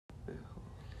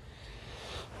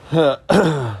All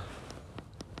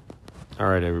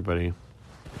right, everybody.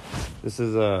 This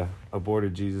is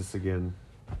Aborted Jesus again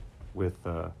with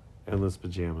Endless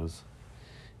Pajamas.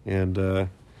 And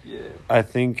I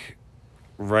think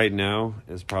right now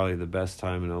is probably the best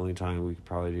time and only time we could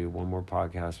probably do one more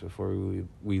podcast before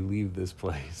we leave this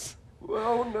place.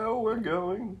 Well, no, we're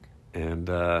going. And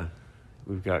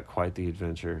we've got quite the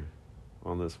adventure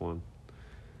on this one.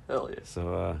 Hell yeah.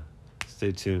 So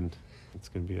stay tuned. It's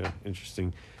going to be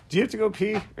interesting. Do you have to go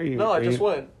pee? No, I just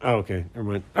went. Oh, okay. Never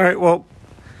mind. All right, well,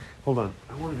 hold on.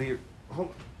 I want to be...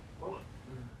 Hold on.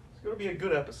 It's going to be a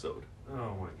good episode.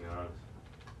 Oh, my God.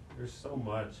 There's so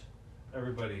much.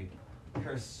 Everybody,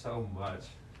 there's so much.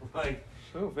 Like,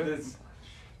 So very this...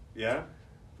 Yeah?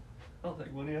 I'll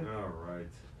take one, yeah. All right.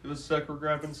 In a sec, we're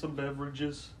grabbing some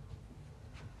beverages.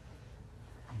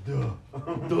 Duh.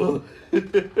 Duh.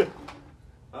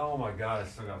 Oh, my God. I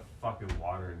still got fucking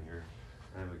water in here.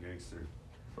 I'm a gangster.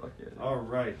 Fuck yeah. Dude. All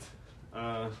right.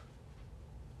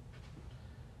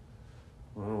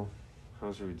 Well,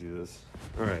 how should we do this?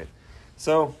 All right.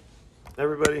 So,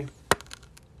 everybody,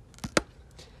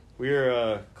 we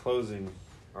are closing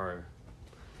our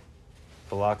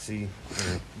Biloxi,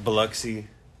 Biloxi,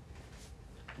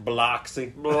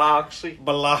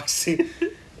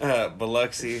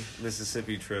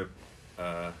 Mississippi trip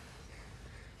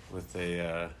with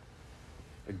a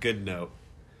good note.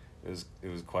 It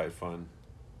was quite fun.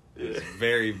 It was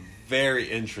very,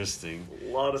 very interesting. A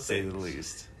lot of to say things. the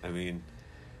least. I mean,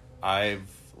 I've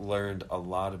learned a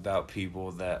lot about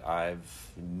people that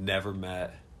I've never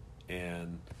met,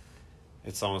 and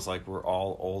it's almost like we're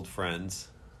all old friends.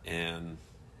 And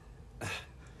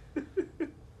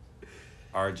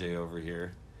RJ over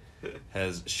here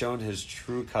has shown his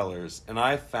true colors, and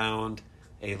I found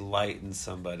a light in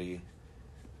somebody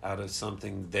out of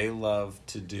something they love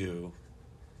to do,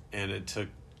 and it took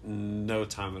no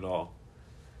time at all.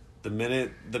 The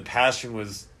minute the passion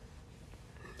was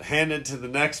handed to the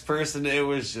next person, it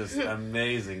was just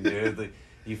amazing, dude. Like,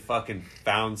 you fucking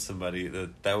found somebody.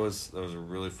 That was a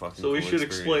really fucking So we cool should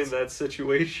experience. explain that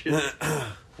situation.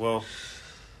 Well,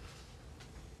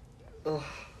 So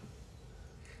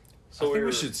I think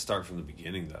we should start from the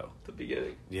beginning, though. The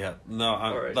beginning. Yeah, no,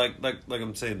 All right. like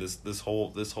I'm saying, this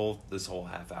whole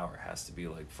half hour has to be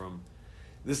like from.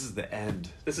 This is the end.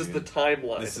 This is dude. the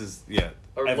timeline. This is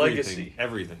Our legacy.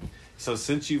 Everything. So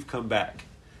since you've come back,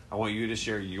 I want you to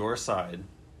share your side,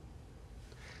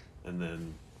 and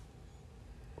then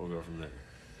we'll go from there.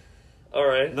 All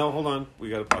right. No, hold on.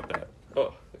 We gotta pop that.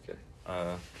 Oh, okay.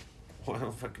 Why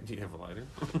don't fucking do you have a lighter?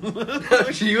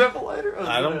 Do you have a lighter?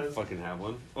 I don't fucking have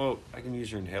one. Oh, I can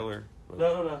use your inhaler. But...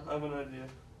 No. I have an idea.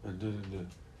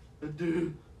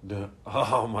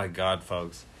 Oh my God,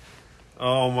 folks.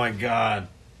 Oh my God.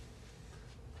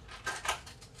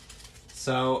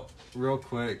 So, real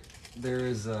quick, there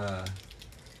is a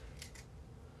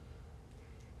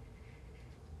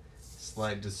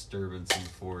slight disturbance in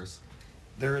force.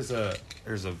 There's a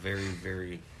very,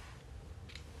 very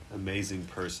amazing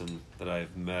person that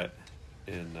I've met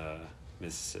in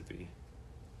Mississippi.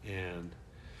 And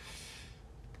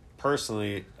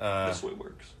personally, This way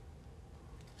works.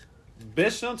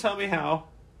 bitch, don't tell me how.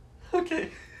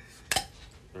 Okay.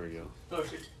 There we go.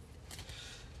 Okay.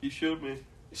 You showed me.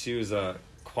 She was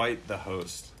quite the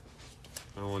host.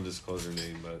 I don't want to disclose her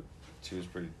name, but she was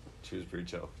pretty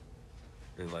chill.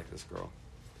 Really like this girl.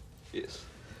 Yes.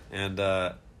 And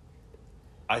I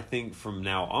think from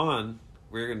now on,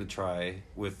 we're going to try,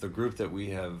 with the group that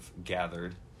we have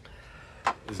gathered,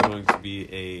 is going to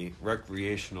be a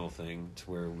recreational thing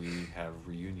to where we have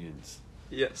reunions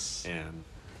Yes. and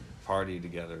party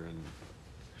together and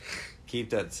keep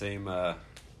that same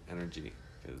energy.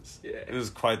 Cause it was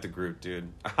quite the group, dude.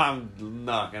 I'm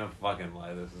not gonna fucking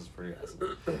lie. This is pretty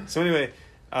awesome. So anyway,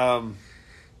 RJ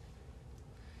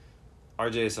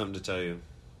has something to tell you,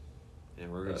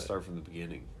 and we're gonna start from the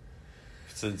beginning.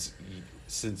 Since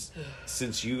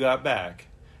you got back,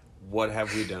 what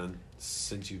have we done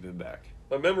since you've been back?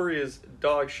 My memory is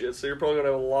dog shit, so you're probably gonna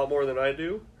have a lot more than I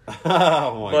do.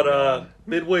 Oh my God.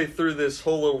 Midway through this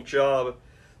whole little job,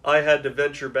 I had to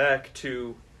venture back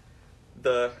to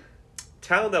the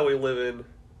town that we live in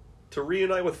to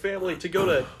reunite with family to go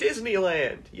to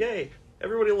Disneyland. Yay!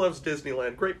 Everybody loves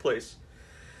Disneyland. Great place.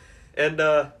 And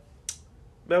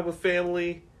met with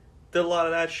family, did a lot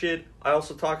of that shit. I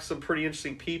also talked to some pretty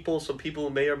interesting people, some people who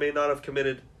may or may not have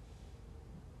committed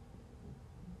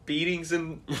beatings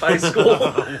in high school.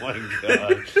 Oh my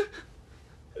God.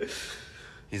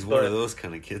 He's one of those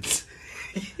kind of kids.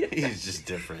 Yeah. He's just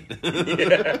different.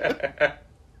 Yeah.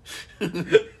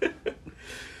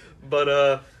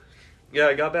 But Yeah,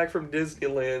 I got back from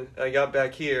Disneyland. I got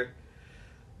back here.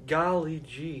 Golly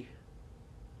gee.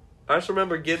 I just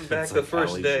remember getting back It's the like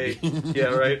first golly day. gee. Yeah,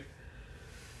 right?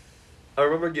 I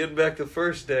remember getting back the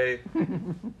first day,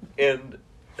 and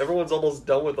everyone's almost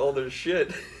done with all their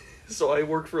shit. So I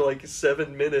work for like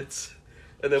 7 minutes,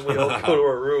 and then we all go to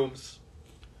our rooms.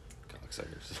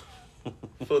 Cocksuckers.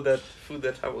 Food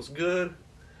that time was good.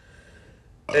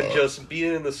 And just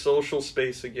being in the social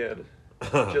space again.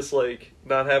 Just like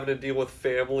not having to deal with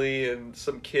family and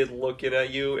some kid looking at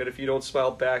you, and if you don't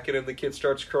smile back at him, the kid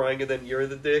starts crying, and then you're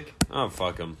the dick. Oh,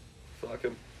 fuck him. Fuck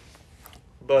him.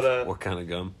 But What kind of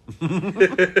gum?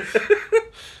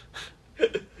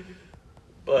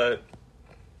 but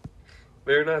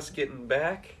very nice getting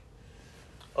back.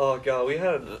 Oh god, we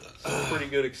had some pretty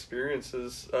good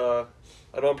experiences. I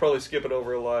know I'm probably skipping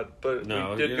over a lot, but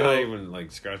No, we did you're go. not even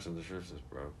like scratching the surface,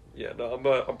 bro. Yeah, no,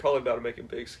 I'm probably about to make a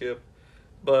big skip,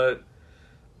 but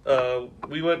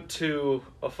we went to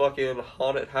a fucking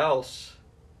haunted house.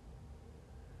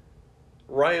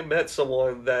 Ryan met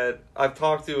someone that I've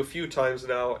talked to a few times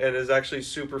now, and is actually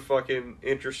super fucking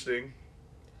interesting.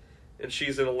 And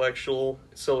she's intellectual,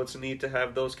 so it's neat to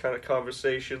have those kind of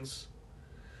conversations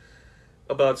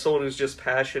about someone who's just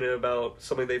passionate about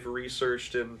something they've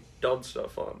researched and done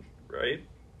stuff on, right?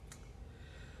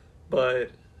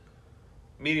 But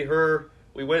meeting her,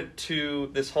 we went to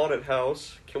this haunted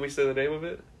house. Can we say the name of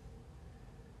it?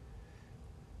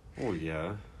 Oh,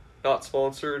 yeah. Not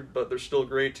sponsored, but they're still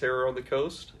great. Terror on the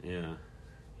Coast. Yeah.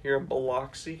 Here in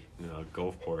Biloxi. No,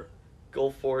 Gulfport.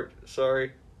 Gulfport,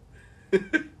 sorry.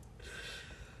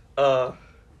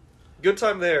 Good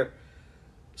time there.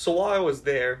 So while I was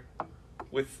there,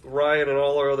 with Ryan and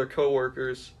all our other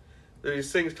coworkers, there's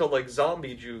these things called like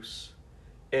zombie juice.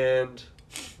 And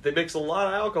they mix a lot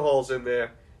of alcohols in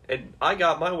there. And I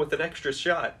got mine with an extra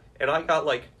shot. And I got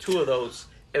like 2 of those.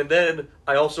 And then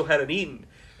I also hadn't eaten.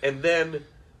 And then,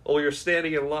 while we were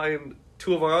standing in line,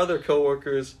 2 of our other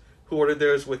coworkers who ordered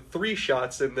theirs with 3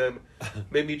 shots in them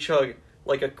made me chug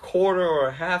like a quarter or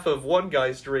a half of one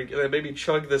guy's drink, and then made me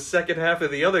chug the second half of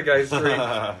the other guy's drink.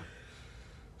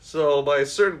 So by a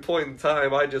certain point in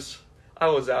time, I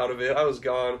was out of it. I was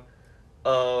gone.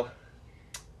 I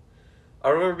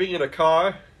remember being in a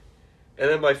car, and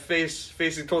then my face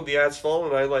facing toward the asphalt,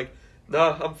 and I like,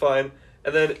 nah, I'm fine.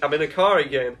 And then I'm in a car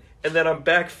again, and then I'm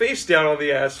back face down on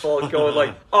the asphalt, going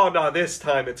like, oh no, this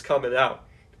time it's coming out.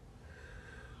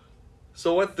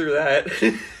 So went through that.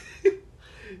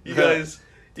 You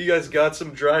guys got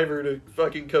some driver to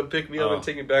fucking come pick me up and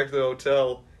take me back to the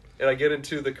hotel, and I get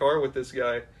into the car with this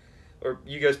guy, or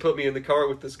you guys put me in the car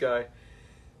with this guy,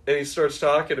 and he starts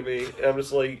talking to me, and I'm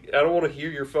just like, I don't want to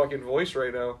hear your fucking voice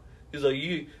right now. He's like,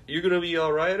 you gonna be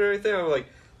all right or anything? I'm like,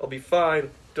 I'll be fine.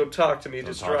 Don't talk to me.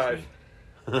 Just drive.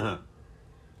 And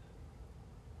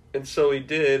so he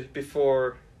did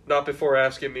not before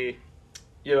asking me,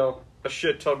 a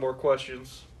shit ton more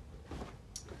questions.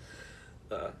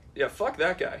 Yeah, fuck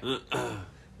that guy.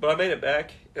 But I made it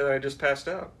back, and I just passed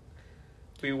out.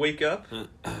 We wake up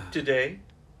today.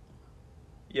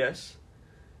 Yes.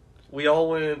 We all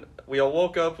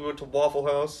woke up, we went to Waffle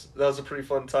House. That was a pretty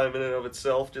fun time in and of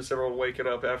itself, just everyone waking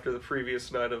up after the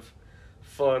previous night of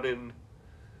fun and,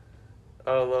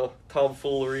 I don't know,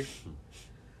 tomfoolery.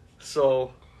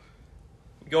 So,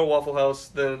 we go to Waffle House,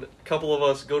 then a couple of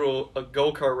us go to a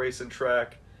go-kart racing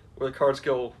track where the carts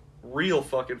go real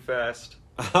fucking fast.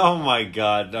 Oh my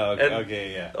god, no,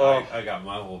 okay, yeah. I got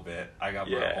my whole bit. I got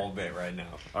my Yeah. whole bit right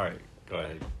now. Alright, go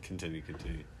ahead. Continue.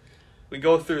 We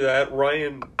go through that.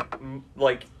 Ryan,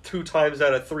 like, 2 times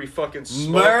out of 3 fucking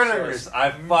smokes Murders! us.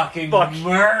 I fucking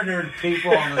murdered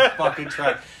people on this fucking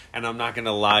track. And I'm not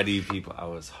gonna lie to you people, I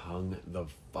was hung the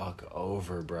fuck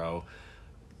over, bro.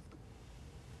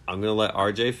 I'm gonna let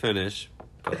RJ finish,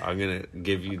 but I'm gonna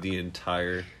give you the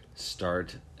entire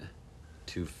start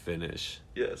to finish.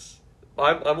 Yes.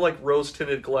 I'm like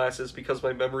rose-tinted glasses because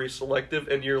my memory's selective,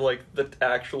 and you're like the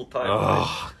actual timeline.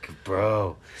 Oh,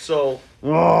 bro. So,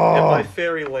 in my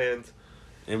fairyland,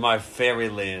 In my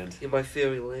fairyland.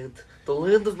 the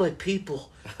land of my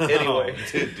people. Anyway.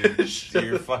 Oh, dude,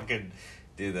 you're fucking...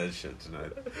 Do that shit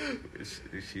tonight.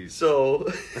 She's... So...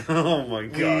 Oh my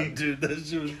god, dude, that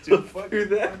shit was too fucking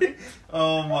that.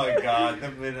 Oh my god,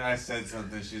 the minute I said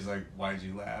something, she's like, why'd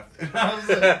you laugh? And I was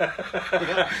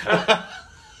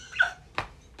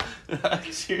like...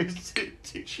 Cheers,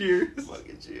 dude. Cheers.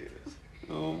 Fucking cheers.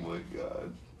 Oh my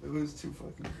god. It was too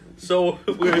fucking good. So,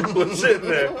 we're sitting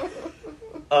there.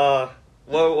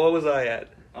 What was I at?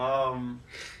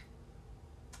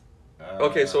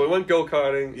 Okay, so we went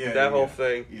go-karting, whole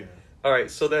thing. Yeah. Alright,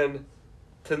 so then,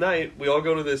 tonight, we all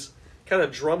go to this kind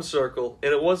of drum circle,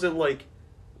 and it wasn't like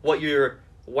what your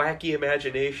wacky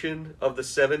imagination of the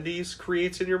 70s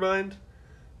creates in your mind,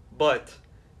 but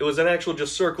it was an actual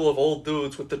just circle of old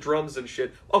dudes with the drums and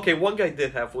shit. Okay, one guy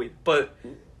did have weed, but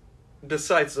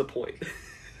besides the point.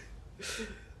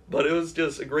 But it was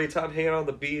just a great time hanging out on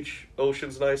the beach.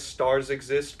 Ocean's nice. Stars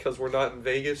exist because we're not in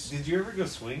Vegas. Did you ever go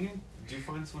swinging? Did you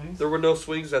find swings? There were no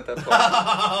swings at that time.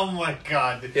 Oh my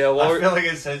god. Yeah, well, I feel like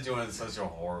it sent you on such a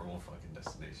horrible fucking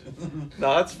destination.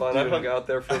 No, that's fine. I Dude. hung out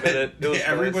there for a minute. It was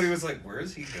Everybody nice. was like, where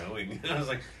is he going? And I was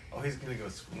like, oh, he's going to go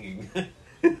swinging.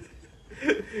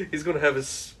 He's gonna have his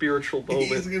spiritual moment.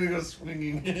 He's going to go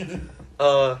swinging.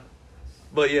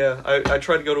 But yeah, I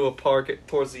tried to go to a park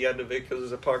towards the end of it because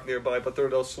there's a park nearby, but there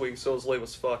were no swings, so it was lame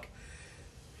as fuck.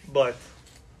 But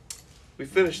we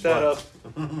finished that up,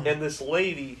 and this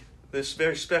lady, this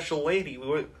very special lady, we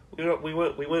went over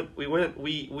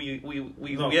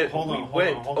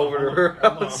to her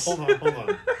house. Hold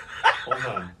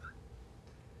on.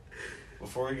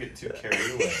 Before we get too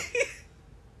carried away,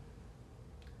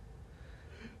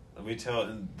 let me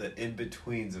tell the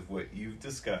in-betweens of what you've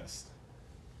discussed.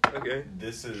 Okay.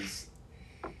 This is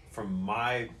from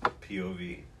my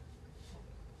POV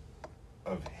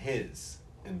of his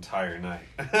entire night.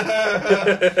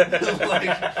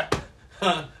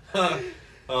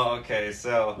 Oh, okay,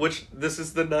 so Which this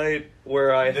is the night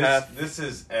where I have. this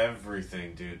is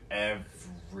everything, dude.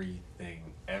 Everything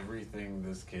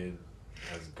this kid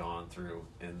has gone through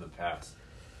in the past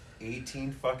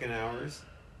 18 fucking hours.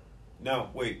 No,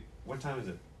 wait. What time is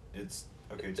it? It's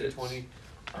okay. 2:20.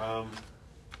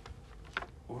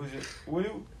 What was it?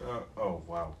 Oh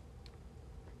wow.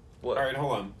 What? All right,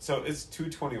 hold on. So it's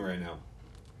 2:20 right now.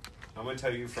 I'm gonna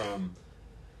tell you from.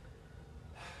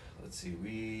 Let's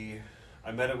see.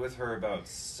 I met up with her about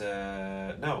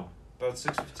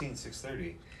 6:15,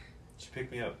 6:30. She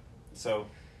picked me up. So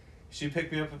she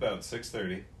picked me up about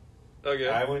 6:30. Okay.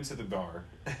 I went to the bar,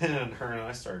 and her and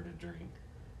I started to drink.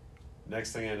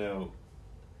 Next thing I know,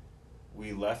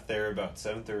 we left there about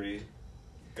 7:30,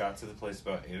 got to the place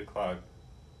about 8 o'clock,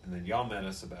 and then y'all met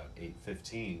us about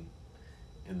 8:15,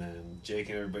 and then Jake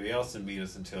and everybody else didn't meet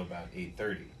us until about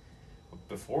 8:30. But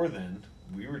before then,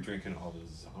 we were drinking all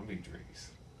those zombie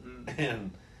drinks,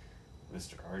 and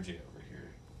Mr. RJ over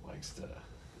here likes to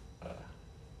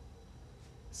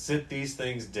sit these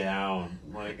things down,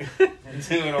 like,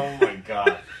 dude, oh my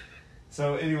god.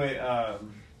 So anyway,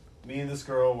 me and this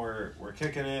girl we're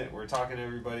kicking it, we're talking to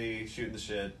everybody, shooting the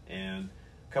shit, and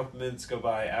a couple minutes go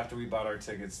by after we bought our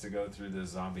tickets to go through the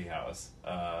zombie house.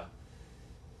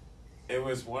 It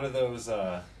was one of those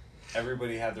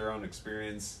everybody had their own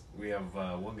experience. We have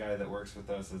one guy that works with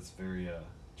us that's very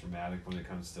dramatic when it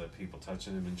comes to people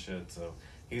touching him and shit, so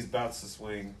he's about to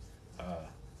swing.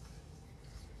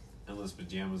 Endless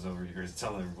Pajamas over here is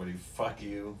telling everybody, fuck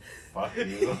you, fuck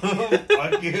you.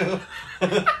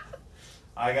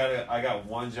 I got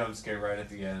one jump scare right at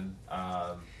the end.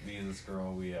 Me and this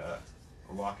girl, we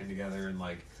were walking together, and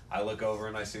like I look over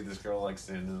and I see this girl like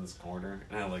standing in this corner,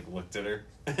 and I like looked at her,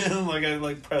 and like I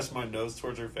like pressed my nose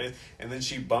towards her face, and then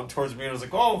she bumped towards me, and I was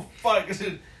like, oh fuck.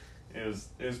 It was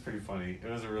pretty funny. It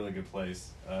was a really good place.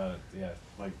 Yeah,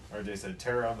 like RJ said,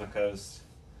 Terror on the Coast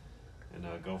in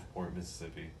Gulfport,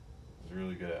 Mississippi. It was a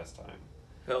really good ass time.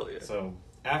 Hell yeah. So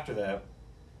after that,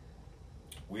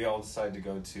 we all decided to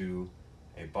go to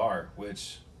a bar,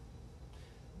 which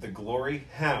the Glory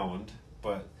Hound,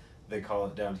 but they call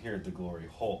it down here the Glory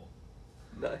Hole.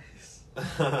 Nice.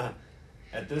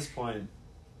 At this point,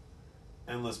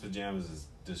 Endless Pajamas is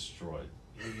destroyed.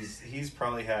 He's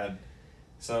probably had.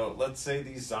 So let's say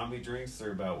these zombie drinks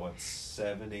are about what,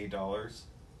 $7-8?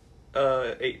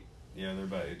 $8. Yeah, they're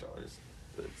about $8.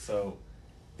 So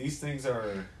these things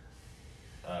are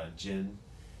gin,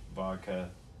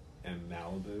 vodka, and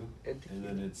Malibu, And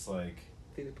then it's like,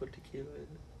 I think they put tequila in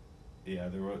it. yeah,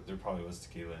 there probably was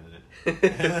tequila in it,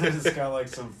 and then it's got like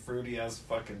some fruity ass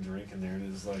fucking drink in there, and it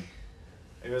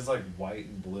was like white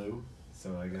and blue,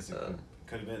 so I guess it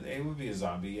could have been. It would be a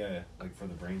zombie, yeah, like for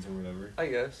the brains or whatever. I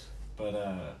guess. But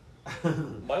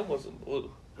Mine wasn't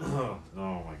blue. oh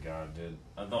my god, dude!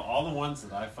 All the ones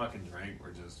that I fucking drank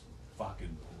were just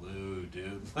fucking blue,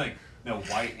 dude. Like no,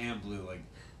 white and blue. Like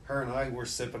her and I were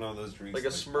sipping on those drinks Like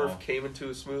a Smurf came into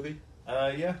a smoothie?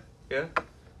 Yeah. Yeah?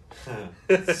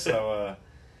 So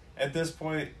at this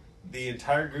point, the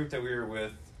entire group that we were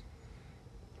with,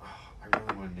 I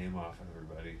really want to name off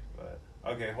everybody, but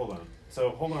okay, hold on. So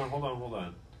hold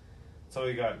on. So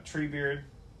we got Treebeard,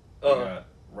 we got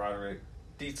Roderick,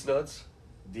 Deets Nuts.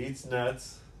 Deets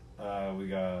Nuts, we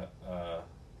got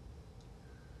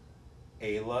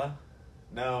Ayla.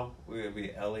 No, we would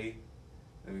be Ellie.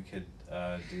 Then we could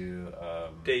do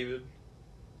David.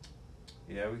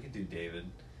 Yeah, we could do David,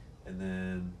 and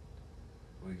then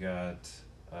we got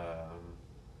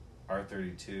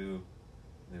R32. And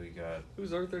then we got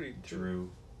Who's R32? Drew.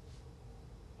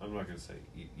 I'm not gonna say.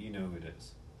 You know who it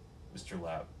is, Mr.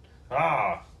 Lab.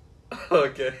 Ah.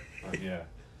 Okay. Yeah.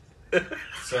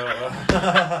 So.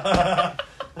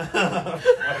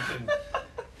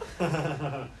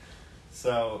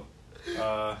 So,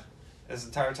 this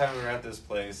entire time we were at this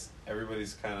place,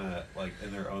 everybody's kind of like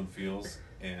in their own feels,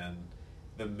 and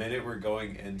the minute we're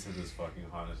going into this fucking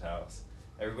haunted house,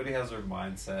 everybody has their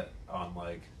mindset on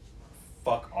like,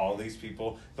 fuck all these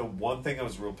people. The one thing I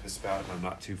was real pissed about and I'm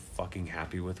not too fucking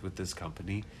happy with this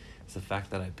company is the fact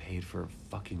that I paid for a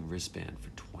fucking wristband for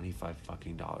 $25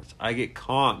 fucking dollars. I get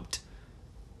comped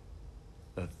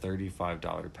the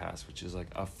 $35 pass, which is like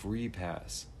a free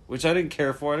pass, which I didn't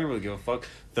care for. I didn't really give a fuck.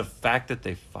 The fact that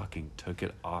they fucking took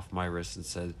it off my wrist and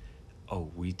said, "Oh,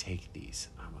 we take these."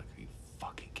 I'm like, are you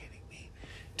fucking kidding me?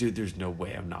 Dude, there's no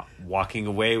way I'm not walking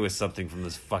away with something from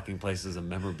this fucking place as a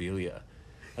memorabilia.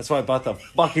 That's why I bought the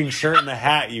fucking shirt and the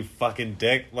hat, you fucking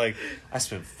dick. Like, I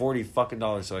spent $40 fucking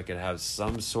dollars so I could have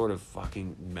some sort of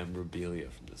fucking memorabilia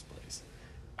from this place.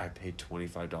 I paid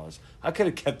 $25. I could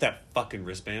have kept that fucking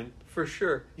wristband. For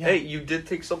sure. Yeah. Hey, you did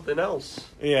take something else.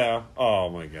 Yeah. Oh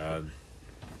my god.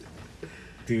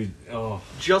 Dude, oh.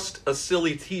 Just a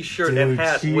silly t-shirt and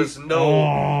hat was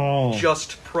no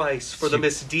just price for the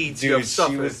misdeeds you have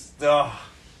suffered. She was, oh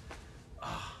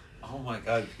my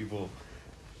god, people.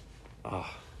 Oh.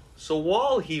 So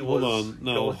while he was Hold on.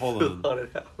 No, going hold through on. the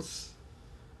haunted house.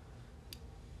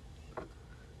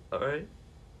 Alright.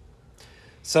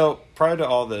 So, prior to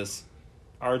all this,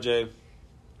 RJ,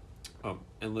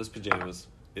 and Liz Pajamas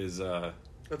is,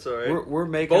 That's alright. we're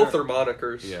making Both are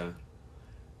monikers. Yeah.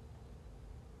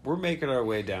 We're making our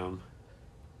way down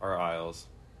our aisles,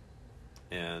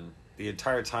 and the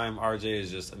entire time RJ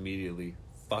is just immediately,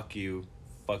 fuck you,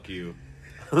 fuck you.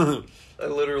 I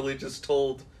literally just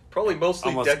told probably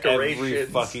mostly Almost decorations. every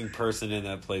fucking person in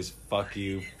that place, fuck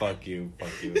you, fuck you,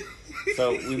 fuck you.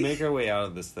 So we make our way out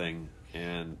of this thing,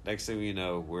 and next thing we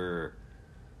know, we're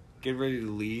getting ready to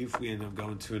leave. We end up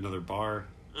going to another bar.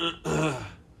 At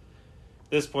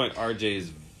this point, RJ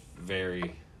is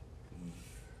very,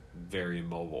 very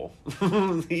mobile.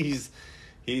 he's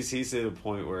at a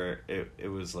point where it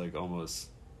was like almost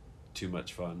too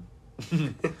much fun.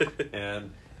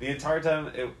 And the entire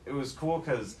time it was cool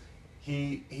because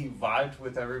he vibed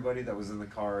with everybody that was in the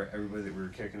car, everybody that we were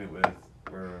kicking it with.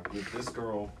 Were with this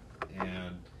girl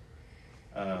and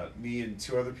me and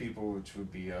two other people, which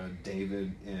would be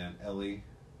David and Ellie.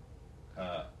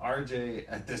 RJ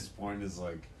at this point is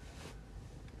like,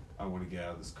 I want to get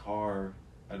out of this car.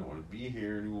 I don't want to be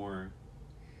here anymore.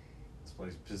 This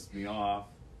place pissed me off.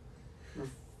 We're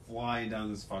flying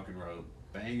down this fucking road,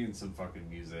 banging some fucking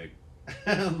music.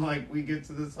 And like we get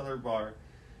to this other bar,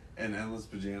 and Endless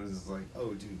Pajamas is like,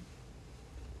 "Oh, dude,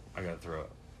 I gotta throw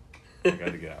up. I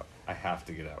gotta get out. I have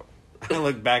to get out." I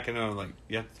look back at him, I'm like,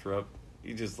 "You have to throw up."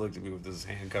 He just looked at me with his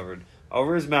hand covered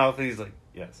over his mouth, and he's like,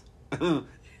 "Yes, yeah,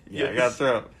 yes. I gotta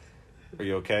throw up. Are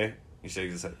you okay?" He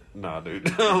shakes his head. "Nah,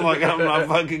 dude." I'm like, "I'm not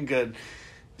fucking good,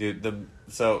 dude."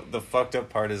 So the fucked up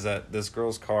part is that this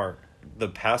girl's car, the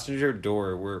passenger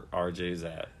door where RJ's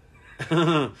at.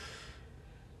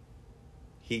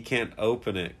 He can't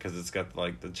open it because it's got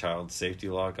like the child safety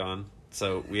lock on.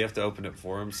 So we have to open it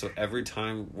for him. So every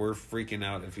time we're freaking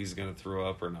out if he's going to throw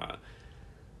up or not,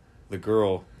 the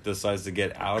girl decides to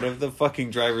get out of the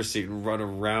fucking driver's seat and run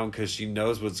around because she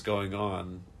knows what's going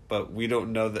on. But we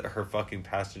don't know that her fucking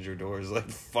passenger door is like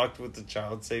fucked with the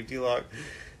child safety lock.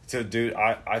 So dude,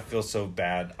 I feel so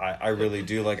bad. I really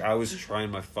do. Like I was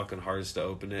trying my fucking hardest to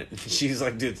open it. She's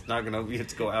like, "Dude, it's not going to open. You have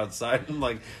to go outside." I'm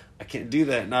like, "I can't do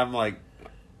that." And I'm like,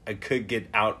 I could get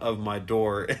out of my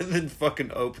door and then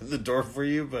fucking open the door for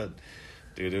you, but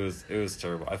dude, it was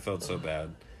terrible. I felt so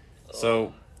bad.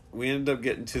 So we ended up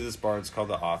getting to this bar. It's called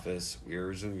The Office. We were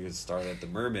originally going to start at the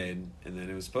Mermaid, and then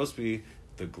it was supposed to be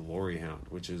the Glory Hound,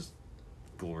 which is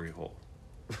Glory Hole.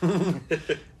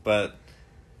 But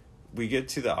we get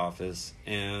to The Office,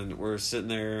 and we're sitting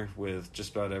there with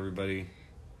just about everybody.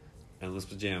 Endless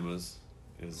Pajamas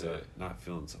is not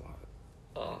feeling so hot.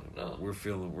 Oh no, we're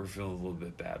feeling a little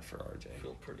bit bad for RJ.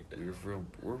 Feel pretty bad.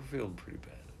 We're feeling pretty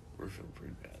bad. We're feeling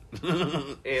pretty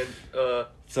bad. And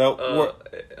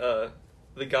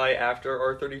the guy after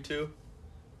R32.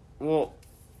 Well,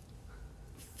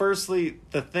 firstly,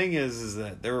 the thing is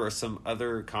that there were some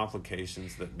other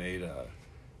complications that made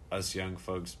us young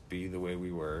folks be the way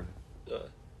we were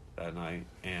that night,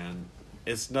 and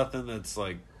it's nothing that's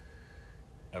like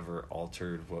ever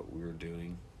altered what we were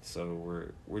doing.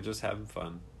 So we're just having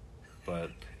fun.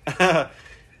 But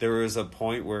there was a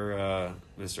point where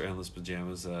Mr. Endless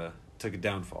Pajamas took a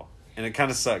downfall. And it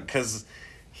kind of sucked because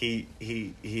he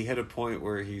hit a point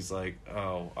where he's like,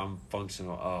 oh, I'm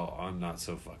functional. Oh, I'm not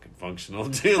so fucking functional,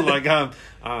 dude. Like,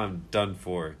 I'm done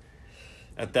for.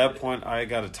 At that point, I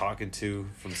got a talking to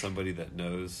from somebody that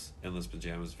knows Endless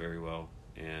Pajamas very well.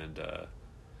 And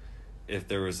if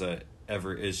there was a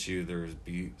ever issue, there would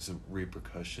be some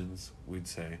repercussions, we'd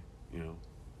say, you know,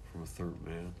 from a third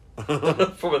man.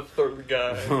 From a third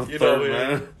guy. From a You third know,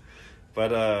 man.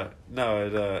 But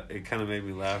no, it kind of made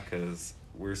me laugh because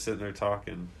we're sitting there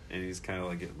talking, and he's kind of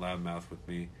like getting loudmouth with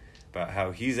me about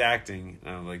how he's acting,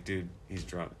 and I'm like, dude, he's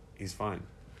drunk. He's fine.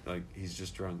 Like, he's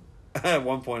just drunk. At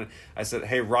one point, I said,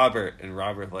 "Hey, Robert," and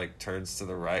Robert like turns to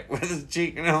the right with his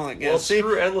cheek, and I'm like, "Yeah, well, see,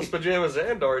 screw Endless Pajamas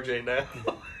and RJ now."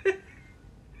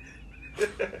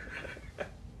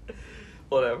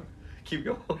 Whatever. Keep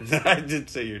going. I did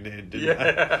say your name, didn't I?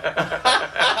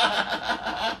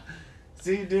 Yeah.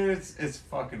 See, dude, it's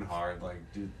fucking hard.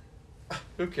 Like, dude,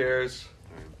 Who cares?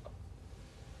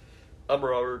 I'm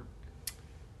Robert.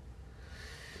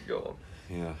 Go on.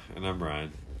 yeah, and I'm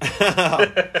Ryan.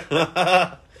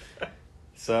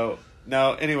 So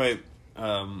now, anyway,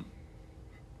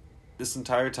 this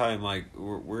entire time, like,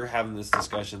 we're having this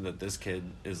discussion that this kid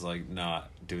is like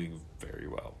not doing very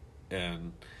well,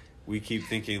 and we keep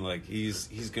thinking like he's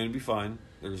going to be fine.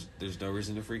 There's no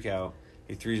reason to freak out.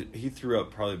 He threw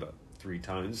up probably about 3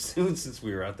 times since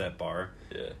we were at that bar.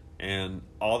 Yeah. And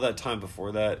all that time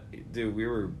before that, dude, we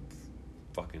were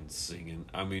fucking singing.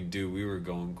 I mean, dude, we were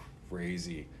going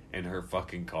crazy in her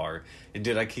fucking car. And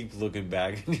dude, I keep looking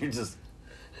back, and you're just,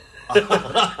 dude,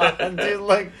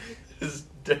 like, is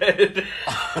dead.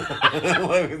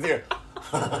 look at you.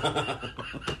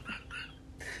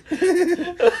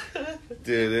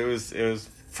 Dude, it was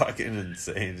fucking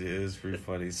insane, dude. It was pretty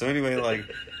funny. So anyway, like,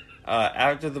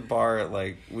 after the bar,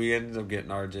 like, we ended up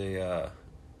getting RJ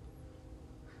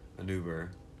an Uber,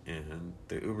 and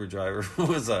the Uber driver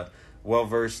was well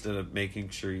versed in making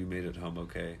sure you made it home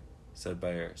okay, said by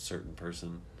a certain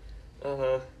person.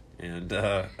 Uh-huh. And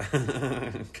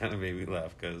kind of made me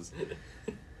laugh because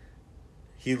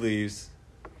he leaves,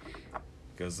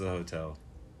 goes to the hotel.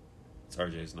 It's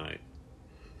RJ's night.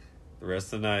 The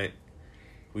rest of the night,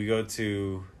 we go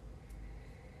to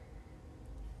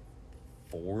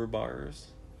 4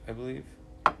 bars, I believe.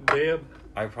 Damn.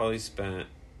 I probably spent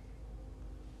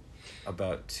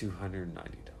about $290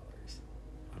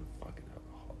 on fucking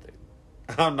alcohol, dude.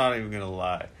 I'm not even gonna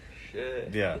lie.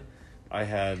 Shit. Yeah, I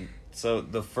had. So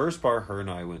the first bar her and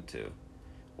I went to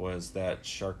was that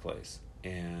Shark Place,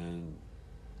 and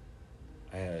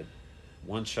I had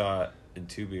 1 shot and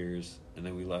 2 beers, and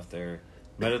then we left there,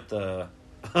 met at the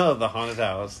the haunted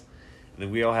house, and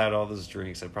then we all had all those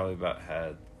drinks. I probably about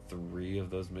had 3 of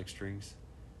those mixed drinks.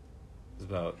 It was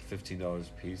about $15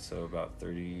 a piece, so about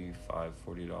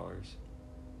 $35-$40.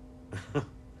 And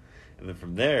then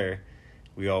from there,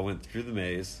 we all went through the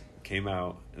maze, came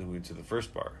out, and went to the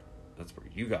first bar. That's where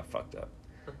you got fucked up.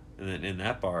 And then in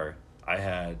that bar, I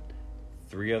had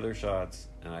 3 other shots,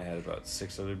 and I had about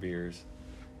 6 other beers.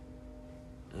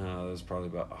 It was probably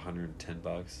about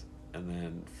 $110. And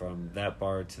then from that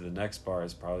bar to the next bar, I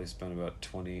probably spent about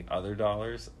 $20 other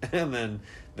dollars. And then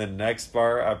the next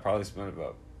bar, I probably spent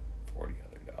about $40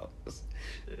 other dollars.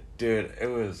 Dude, it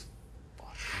was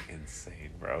fucking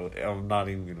insane, bro. I'm not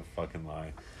even gonna fucking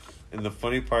lie. And the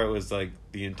funny part was, like,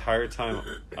 the entire time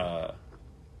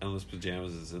Endless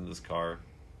Pajamas is in this car,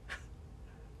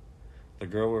 the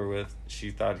girl we're with,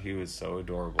 she thought he was so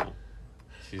adorable.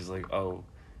 She's like, oh,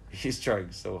 he's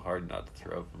trying so hard not to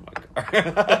throw up in my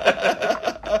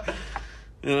car.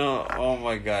 You know, oh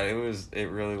my god, it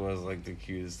really was like the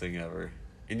cutest thing ever.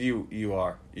 And you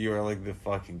are like the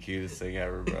fucking cutest thing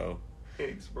ever, bro.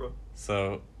 Thanks, bro.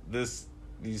 So these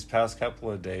past couple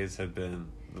of days have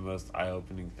been the most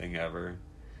eye-opening thing ever.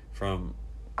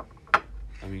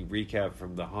 Recap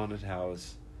from the haunted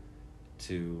house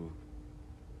to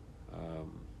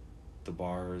the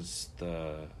bars,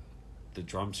 the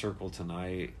drum circle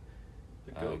tonight,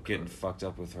 getting fucked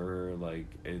up with her, like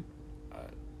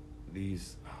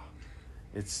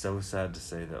it's so sad to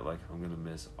say that, like, I'm gonna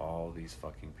miss all these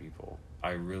fucking people.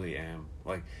 I really am.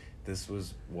 Like, this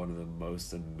was one of the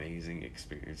most amazing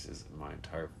experiences in my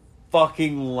entire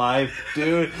fucking life,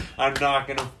 dude. I'm not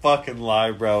gonna fucking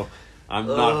lie, bro. I'm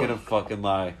not gonna fucking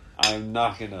lie. I'm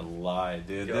not gonna lie,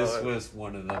 dude. God. This was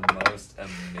one of the most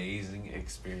amazing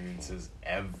experiences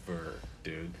ever,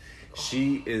 dude.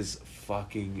 She is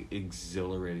fucking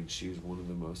exhilarating. She is one of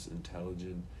the most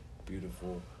intelligent,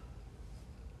 beautiful,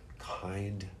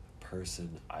 kind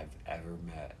person I've ever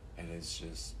met, and it's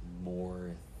just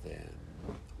more than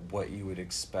what you would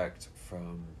expect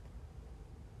from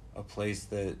a place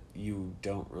that you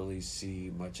don't really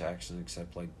see much action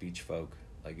except like beach folk.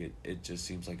 Like it just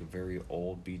seems like a very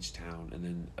old beach town. And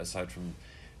then aside from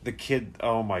the kid,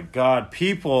 oh my God,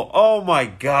 people, oh my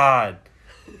God.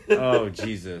 Oh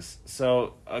Jesus.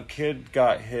 So a kid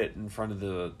got hit in front of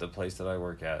the place that I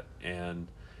work at, and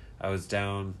I was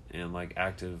down and like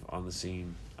active on the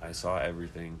scene. I saw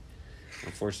everything.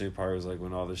 Unfortunately, part was like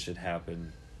when all this shit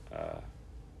happened, I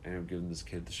ended up giving this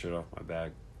kid the shirt off my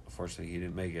back. Unfortunately, he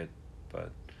didn't make it,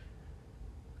 but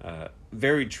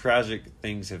very tragic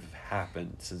things have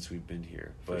happened since we've been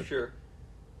here. But For sure.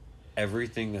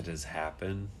 everything that has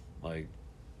happened, like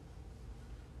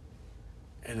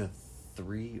in a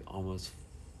 3 almost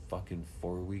fucking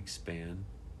 4 week span,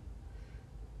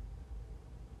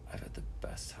 I've had the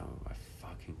best time of my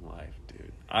fucking life,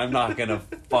 dude. I'm not gonna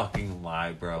fucking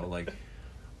lie, bro. Like,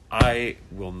 I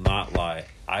will not lie.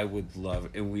 I would love,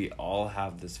 and we all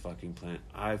have this fucking plan.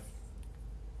 I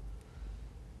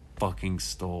fucking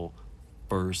stole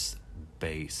first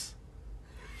base.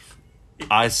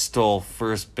 I stole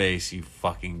first base, you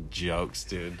fucking jokes,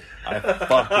 dude. I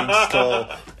fucking stole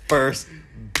first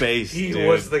base, He dude.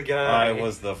 was the guy. I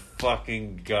was the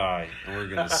fucking guy. And we're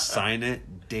gonna sign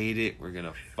it, date it, we're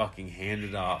gonna fucking hand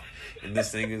it off. And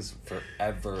this thing is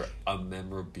forever a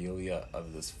memorabilia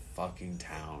of this fucking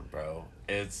town, bro.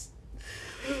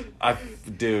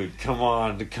 Dude, come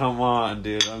on,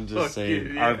 dude. I'm just Fuck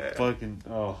saying. yeah. I fucking,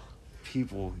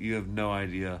 people, you have no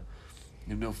idea.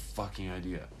 You have no fucking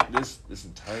idea. This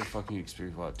entire fucking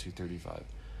experience, at 2:35.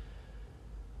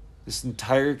 This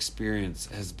entire experience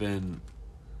has been,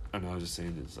 I know, I was just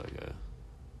saying it's like a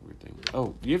weird thing.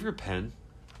 Oh, do you have your pen?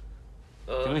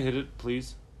 Can I hit it,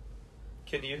 please?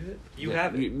 Can you hit? You Yeah,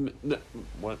 have it.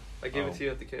 What? I gave it to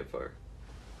you at the campfire.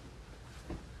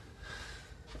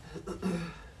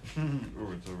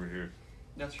 Oh, it's over here.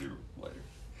 That's your lighter.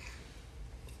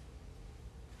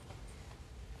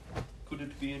 Could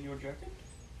it be in your jacket?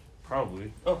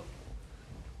 Probably. Oh.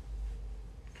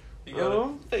 You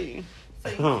got it?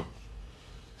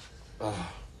 Huh.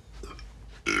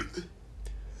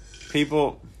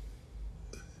 People,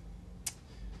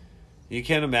 you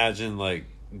can't imagine like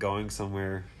going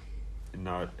somewhere and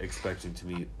not expecting to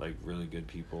meet like really good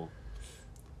people.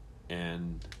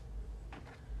 And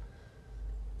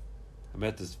I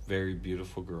met this very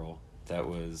beautiful girl that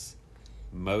was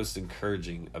most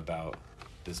encouraging about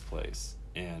this place.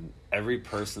 And every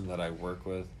person that I work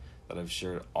with, that I've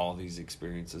shared all these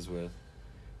experiences with,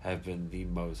 have been the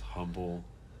most humble,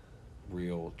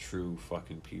 real, true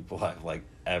fucking people I've like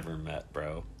ever met,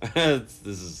 bro. This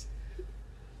is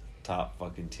top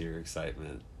fucking tier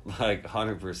excitement. Like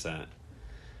 100%.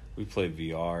 We play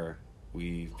VR.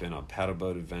 We've been on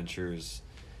paddleboat adventures.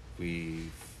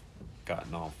 We've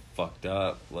gotten all fucked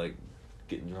up, like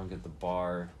getting drunk at the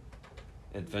bar,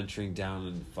 adventuring down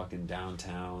in fucking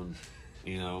downtown,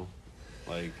 you know,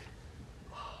 like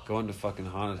going to fucking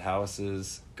haunted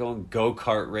houses, going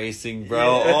go-kart racing,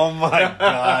 bro. Yeah. Oh my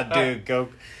God, dude.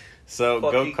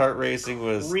 Go-kart racing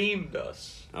was... Creamed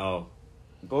us. Oh,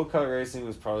 go-kart racing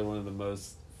was probably one of the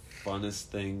most funnest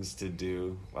things to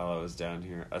do while I was down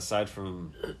here, aside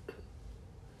from,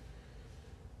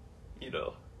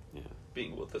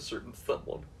 being with a certain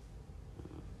someone.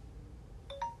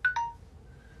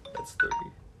 That's 30.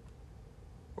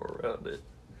 Or around it.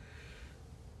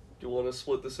 Do you want to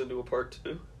split this into a part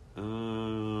 2?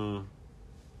 Not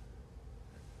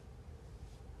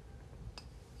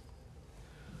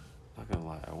gonna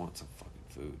lie, I want some fucking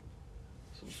food.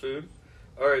 Some food?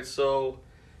 Alright, so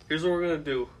here's what we're gonna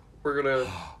do. We're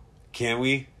gonna Can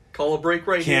we? call a break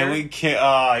right here. Can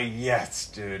we? Yes,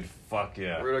 dude. Fuck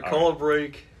yeah. We're gonna call a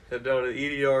break, head down to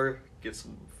EDR, get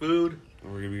some food.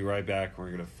 And we're gonna be right back.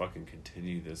 We're gonna fucking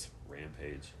continue this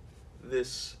rampage.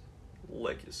 This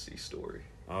legacy story.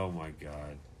 Oh my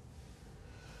God.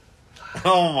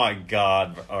 Oh my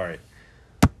God. Alright.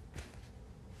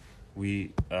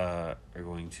 We are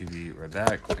going to be right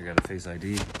back. I got a Face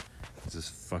ID. This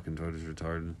fucking toad is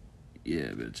retarded. Yeah,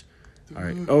 bitch.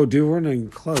 Alright. Oh, dude, we're not even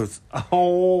close.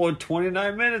 Oh,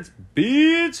 29 minutes,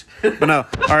 bitch. But no.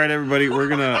 Alright, everybody. We're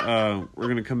gonna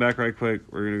come back right quick.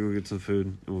 We're gonna go get some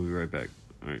food, and we'll be right back.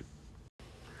 Alright.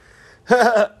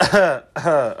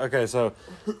 Okay, so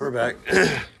we're back.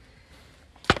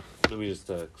 Let me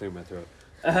just clear my throat.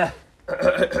 Oh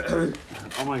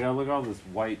my God, look at all this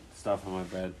white stuff on my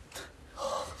bed.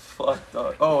 Fuck,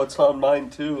 dog. Oh, it's on mine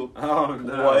too. Oh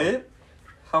no. What?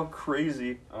 How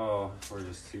crazy. Oh, we're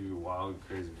just two wild,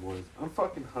 crazy boys. I'm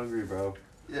fucking hungry, bro.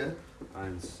 Yeah.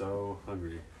 I'm so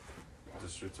hungry.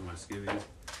 just straight to my skivvies.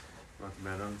 Not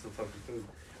mad on some fucking food.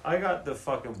 I got the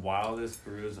fucking wildest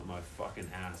bruise on my fucking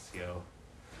ass, yo.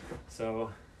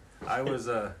 So, I was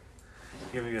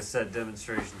giving a set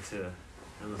demonstration to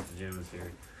Endless Pajamas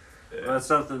here. Yeah. That's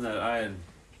something that I had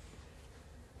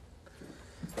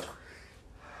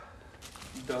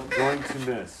going to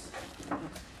miss.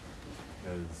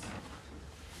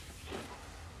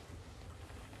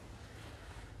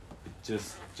 Because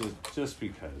just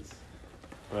because.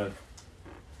 But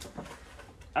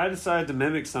I decided to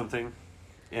mimic something,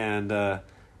 and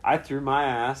I threw my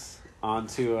ass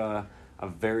onto a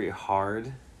very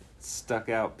hard, stuck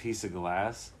out piece of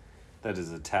glass that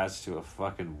is attached to a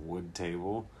fucking wood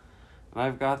table. And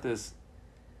I've got this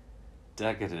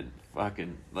decadent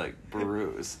fucking like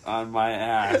bruise on my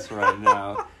ass right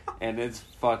now, and it's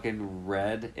fucking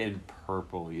red and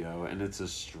purple, yo, and it's a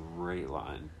straight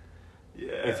line.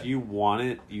 Yeah. If you want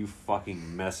it, you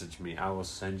fucking message me. I will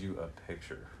send you a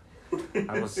picture.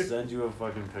 I will send you a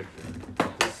fucking picture.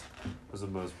 This was the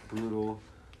most brutal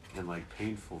and like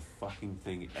painful fucking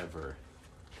thing ever.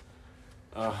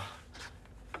 And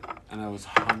I was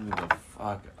hung the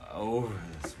fuck over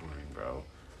this morning, bro.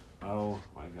 Oh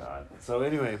my god. So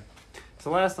anyway,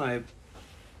 so last night,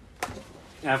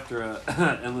 after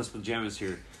Endless Pajamas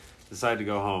here decided to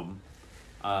go home,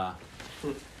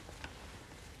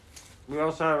 we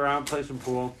all sat around, played some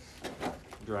pool,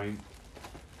 drank,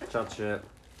 chat shit.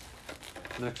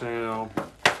 Next thing I know,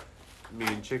 me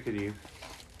and Chickadee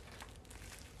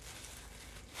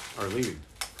are leaving.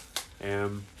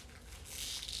 And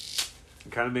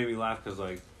it kind of made me laugh because,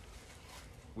 like,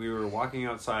 we were walking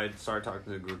outside, started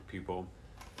talking to a group of people,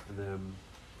 and then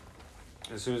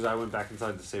as soon as I went back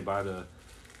inside to say bye to the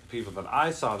people that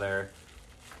I saw there,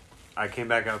 I came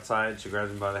back outside, she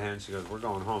grabs me by the hand, she goes, "We're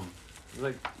going home." I was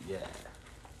like, yeah.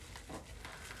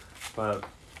 But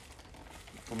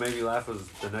what made me laugh was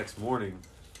the next morning,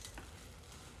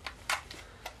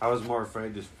 I was more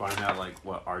afraid to find out, like,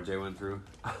 what RJ went through.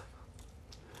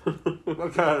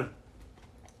 Okay.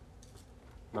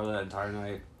 About that entire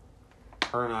night,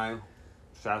 her and I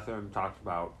sat there and talked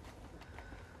about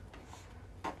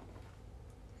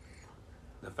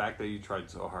the fact that you tried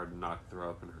so hard to not throw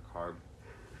up in her car.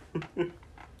 The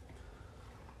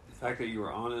fact that you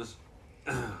were honest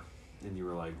and you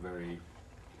were like very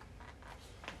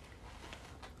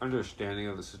understanding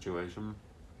of the situation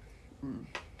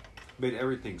made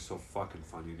everything so fucking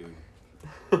funny, dude.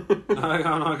 I'm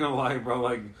not gonna lie, bro.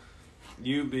 Like,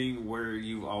 you being where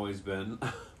you've always been,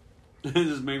 it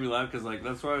just made me laugh because, like,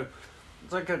 that's why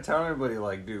it's like I tell everybody,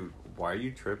 like, dude, why are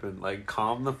you tripping? Like,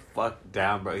 calm the fuck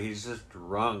down, bro. He's just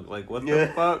drunk. Like, what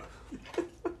the fuck?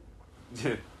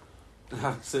 Dude,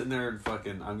 I'm sitting there and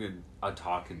fucking, I'm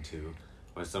talking to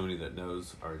by somebody that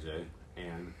knows RJ,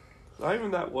 and not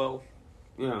even that well.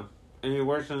 you know, and he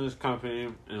works in this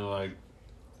company, and like,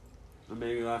 it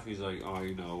made me laugh. He's like, "Oh,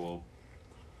 you know, well,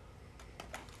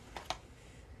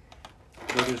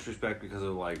 no disrespect because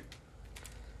of like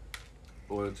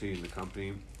loyalty in the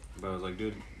company," but I was like,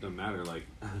 "Dude, doesn't matter. Like,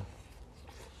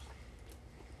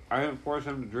 I didn't force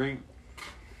him to drink."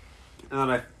 And then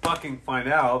I fucking find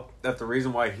out that the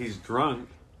reason why he's drunk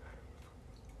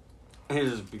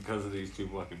is because of these two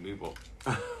fucking people.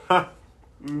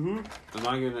 Mm-hmm. I'm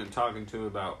not getting talking to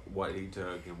about what he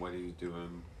took and what he's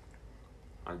doing.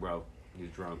 Like, bro, he's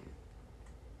drunk.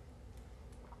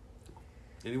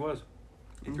 And he was.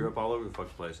 He threw up all over the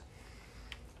fucking place.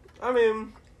 I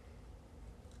mean,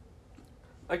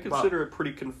 I consider it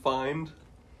pretty confined.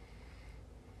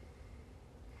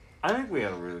 I think we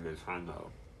had a really good time, though.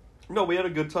 No, we had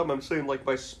a good time. I'm saying, like,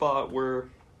 my spot where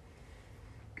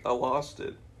I lost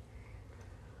it.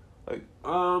 Like,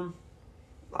 I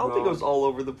don't think it was all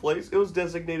over the place. It was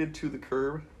designated to the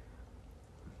curb.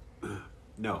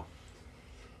 No.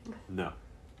 The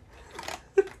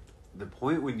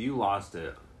point when you lost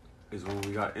it is when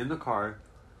we got in the car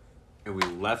and we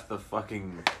left the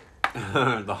fucking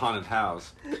the haunted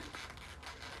house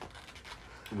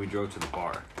and we drove to the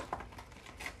bar.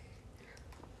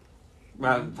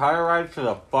 That entire ride to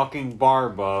the fucking bar,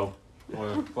 Bo,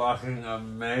 was fucking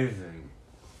amazing.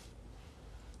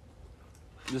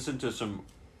 Listen to some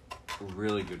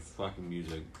really good fucking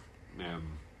music. I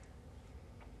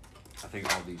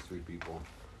think all these three people,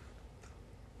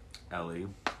 Ellie,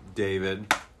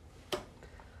 David,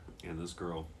 and this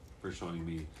girl, for showing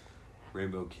me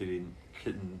Rainbow Kitten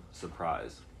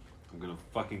Surprise. I'm gonna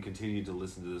fucking continue to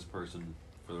listen to this person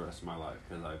for the rest of my life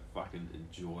because I fucking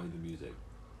enjoy the music.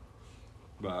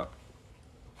 But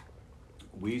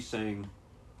we sang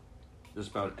just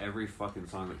about every fucking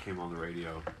song that came on the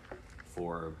radio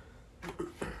for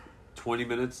 20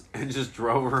 minutes and just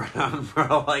drove around,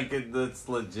 bro. Like, that's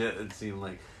legit. It seemed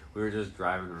like we were just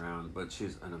driving around. But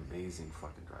she's an amazing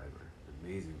fucking driver.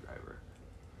 Amazing driver.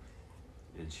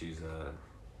 And she's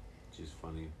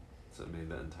funny. So it made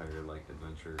that entire, like,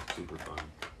 adventure super fun.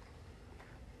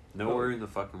 Nowhere in the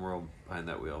fucking world behind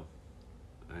that wheel.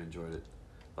 I enjoyed it.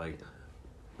 Like,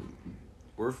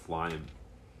 we're flying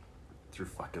through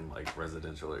fucking, like,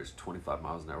 residential areas, 25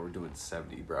 miles an hour. We're doing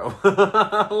 70, bro.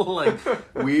 Like,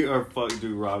 we are fucking,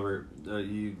 dude, Robert,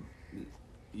 if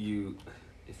you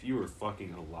were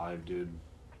fucking alive, dude,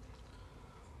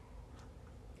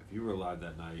 if you were alive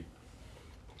that night,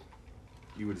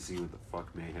 you would have seen what the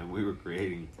fuck mayhem we were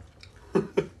creating.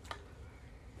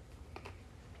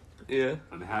 Yeah.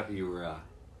 I'm happy you were,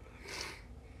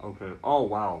 okay. Oh,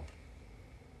 wow.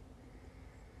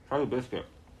 Try the biscuit.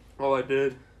 Oh, I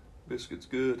did. Biscuit's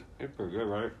good. It's pretty good,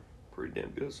 right? Pretty damn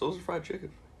good. So's the fried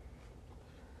chicken.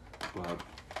 Well,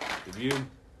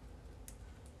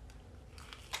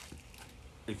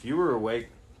 if you were awake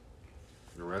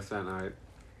the rest of that night,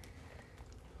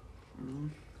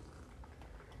 I'm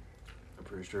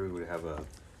pretty sure we would have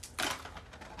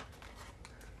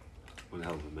one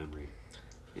hell of a memory.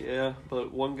 Yeah,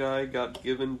 but one guy got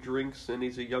given drinks and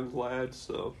he's a young lad,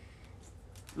 so.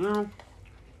 No.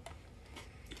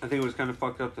 I think it was kind of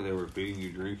fucked up that they were feeding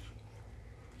you drinks.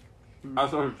 I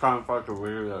thought it was kind of fucking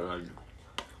weird that, like,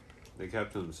 they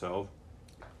kept to themselves.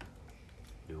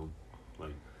 You know,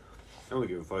 like, I don't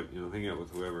give a fuck, you know, hang out with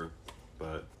whoever,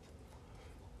 but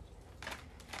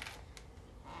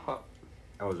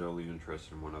I was only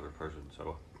interested in one other person,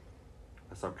 so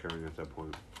I stopped caring at that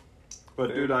point. But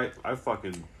Fair. dude, I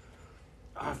fucking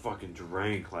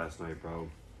drank last night, bro.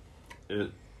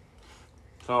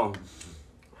 So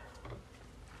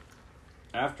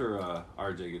after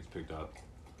RJ gets picked up,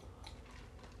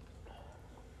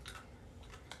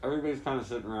 everybody's kind of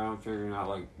sitting around figuring out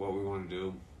like what we want to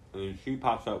do, and then she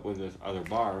pops up with this other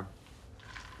bar,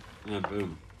 and then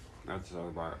boom, that's this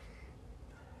other bar.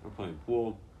 We're playing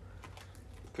pool,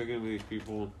 cooking with these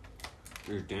people.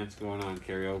 There's dance going on,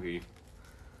 karaoke.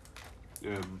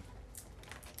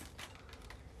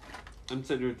 I'm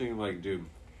sitting here thinking like, dude,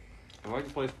 if I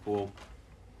could play pool,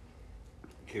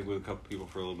 kick with a couple people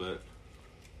for a little bit,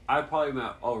 I probably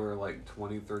met over like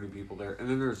 20, 30 people there, and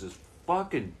then there's this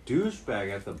fucking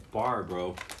douchebag at the bar,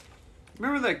 bro.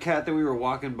 Remember that cat that we were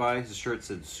walking by? His shirt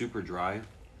said super dry.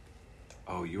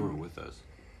 Oh, you weren't with us.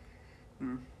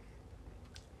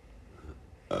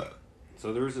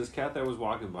 So there was this cat that was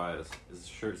walking by us. His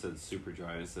shirt said super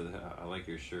dry. I said, I like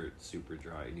your shirt, super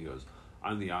dry. And he goes,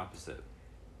 I'm the opposite.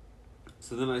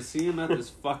 So then I see him at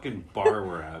this fucking bar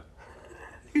we're at.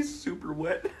 He's super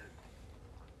wet.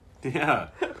 Yeah.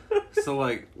 So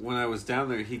like when I was down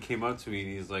there, he came up to me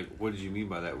and he's like, "What did you mean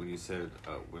by that when you said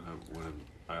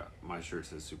my shirt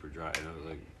says super dry?" And I was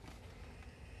like,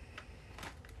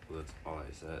 "Well, that's all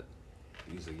I said."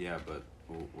 And he's like, "Yeah, but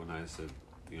when I said,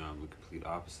 you know, I'm the complete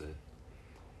opposite."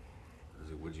 I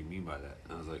was like, "What do you mean by that?"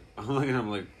 And I was like, I'm looking at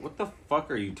him like, "What the fuck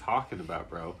are you talking about,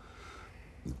 bro?"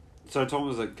 So I told him, I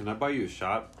was like, "Can I buy you a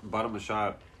shot?" Bought him a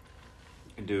shot.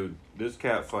 And dude, this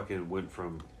cat fucking went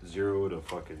from 0 to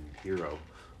fucking hero.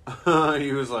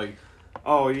 He was like,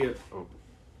 "Oh yeah." Oh.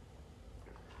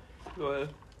 Go ahead.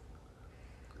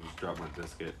 I just dropped my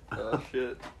biscuit. Oh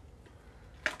shit.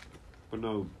 But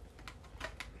no,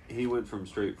 he went from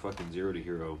straight fucking 0 to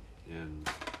hero, and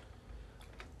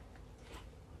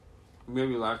it made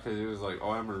me laugh because he was like,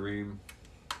 "Oh, I'm a Marine.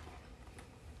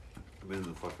 I've been in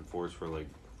the fucking force for like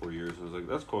 4 years." I was like,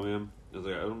 "That's cool, man." I was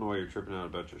like, "I don't know why you're tripping out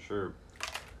about your shirt.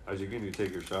 I was like, can you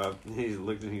take your shot?" And he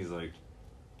looked and he's like,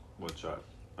 "What shot?"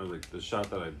 I was like, "The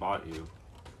shot that I bought you."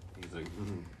 He's like,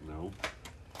 "No."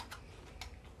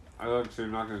 I was like, "So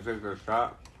you're not going to take that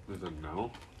shot?" He's like,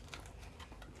 "No."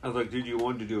 I was like, "Dude, you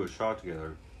wanted to do a shot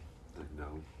together." He's like,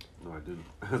 "No. No, I didn't."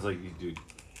 I was like, "Dude,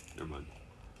 never mind."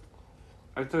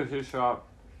 I took his shot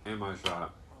and my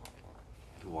shot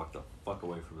and walked the fuck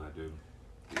away from that dude.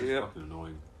 It was fucking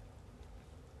annoying.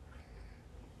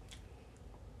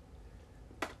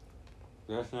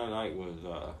 Last night was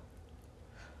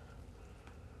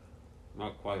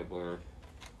not quite a blur.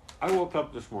 I woke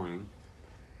up this morning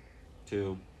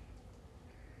to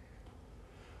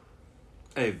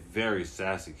a very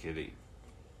sassy kitty.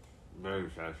 Very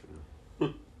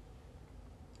sassy.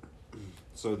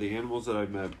 So the animals that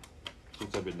I've met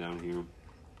since I've been down here,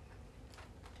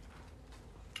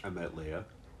 I met Leia,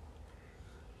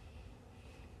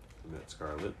 I met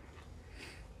Scarlet,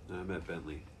 and I met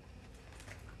Bentley.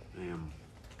 And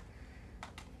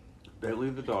Bentley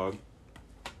the dog,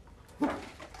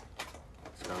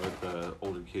 Scarlet the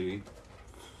older kitty,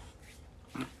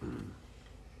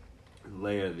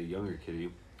 Leia, the younger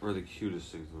kitty, are the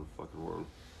cutest things in the fucking world.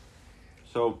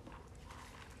 So,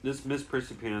 this Miss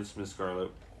Prissy Pants, Miss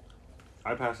Scarlet,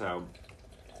 I pass out.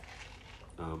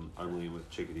 I'm laying with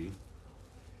Chickadee.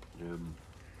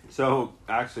 So,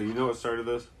 actually, you know what started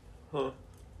this? Huh.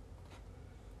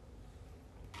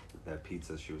 That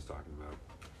pizza she was talking about.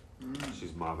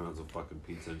 She's mopping up the fucking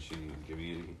pizza and she didn't even give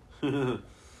me any.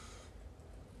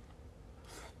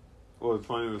 Well, it's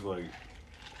funny, it was like,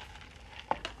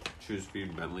 she was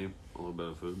feeding Bentley a little bit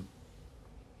of food.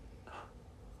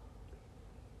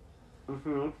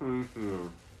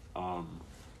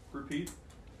 Repeat.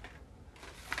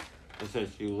 It says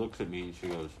she looks at me and she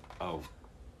goes, "Oh,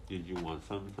 did you want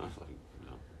something?" I was like,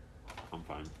 "No, I'm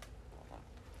fine.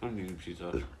 I don't need a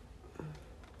pizza."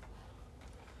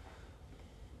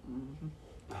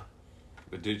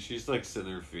 But dude, she's like sitting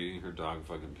there feeding her dog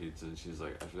fucking pizza and she's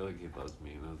like, "I feel like he loves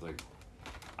me." And I was like,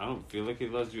 "I don't feel like he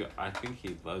loves you. I think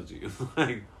he loves you."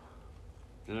 Like,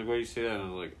 and like, why you say that? And I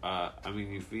was like, I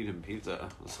mean, you feed him pizza.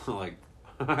 So like,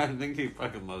 I think he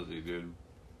fucking loves you, dude.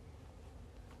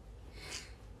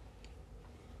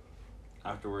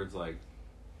 Afterwards, like,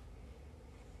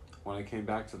 when I came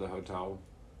back to the hotel,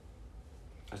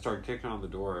 I started kicking on the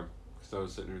door because I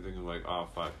was sitting here thinking like, oh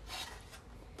fuck,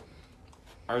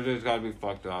 RJ's gotta be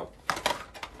fucked up.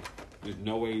 There's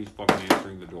no way he's fucking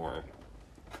answering the door.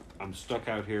 I'm stuck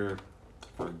out here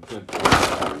for a good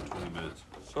 20 minutes.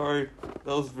 Sorry, that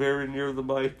was very near the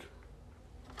mic.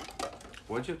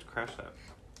 Why'd you have to crash that?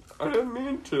 I didn't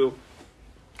mean to.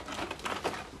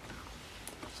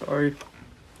 Sorry.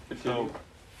 So,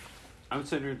 I'm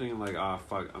sitting here thinking like, oh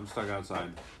fuck, I'm stuck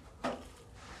outside.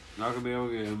 Not gonna be able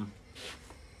to get him.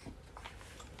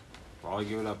 Probably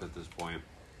give it up at this point.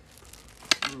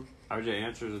 RJ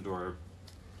answers the door.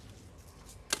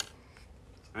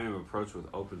 I am approached with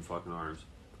open fucking arms.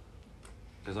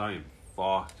 Because I am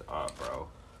fucked up, bro.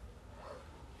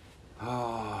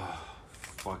 Oh,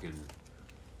 fucking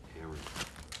hammered.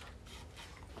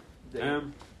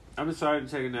 And I'm decided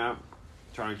to take a nap.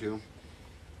 Trying to.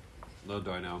 Little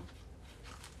do I know.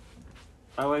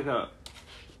 I wake up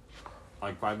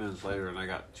like 5 minutes later and I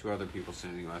got 2 other people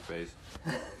standing in my face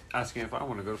asking if I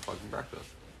want to go to fucking breakfast.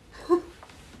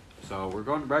 So we're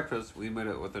going to breakfast. We met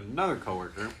it with another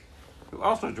coworker who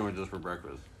also joins us for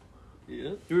breakfast.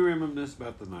 Yeah. We reminisce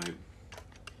about the night,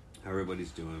 how everybody's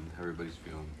doing, how everybody's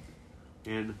feeling.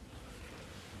 And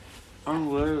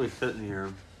I'm literally sitting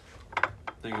here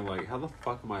thinking like, how the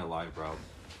fuck am I alive, bro?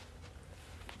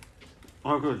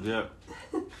 Oh, good shit.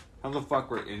 How the fuck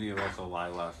were any of us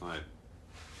alive last night?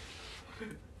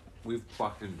 We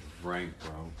fucking drank,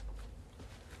 bro.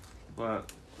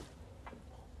 But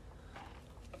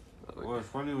what was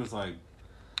funny was like,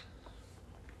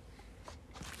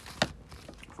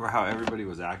 for how everybody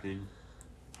was acting,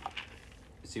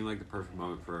 it seemed like the perfect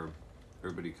moment for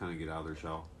everybody to kind of get out of their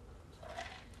shell.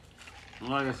 And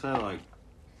like I said, like,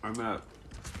 I met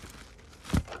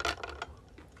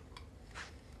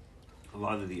a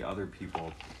lot of the other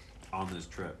people on this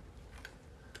trip.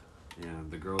 And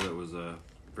the girl that was a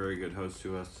very good host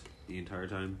to us the entire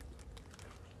time.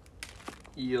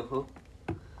 Yeah.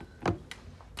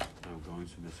 I'm going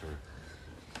to miss her.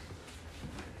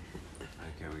 I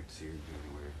can't wait to see her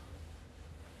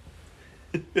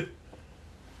anywhere.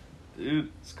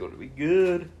 Dude, it's gonna be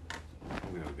good.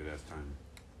 We have a good ass time.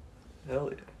 Hell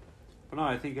yeah. But no,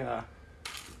 I think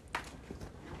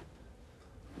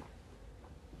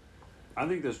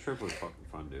this trip was fucking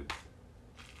fun, dude.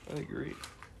 I agree.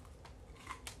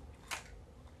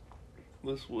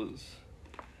 This was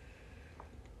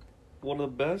one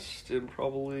of the best and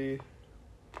probably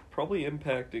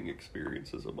impacting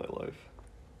experiences of my life.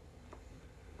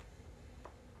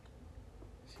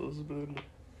 So this has been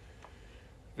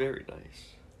very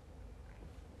nice.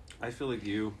 I feel like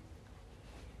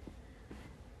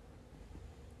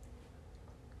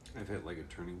I've hit like a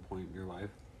turning point in your life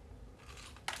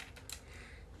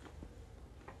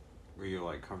where you're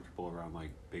like comfortable around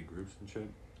like big groups and shit.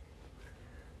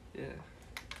 Yeah.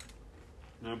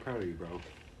 And I'm proud of you, bro.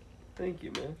 Thank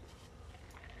you, man.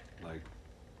 Like,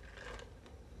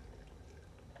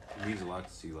 it means a lot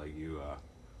to see like you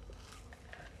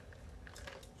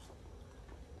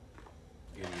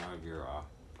getting out of your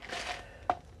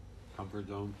comfort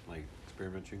zone, like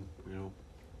experimenting, you know.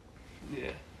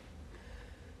 Yeah.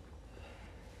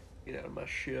 Get out of my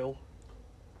shell.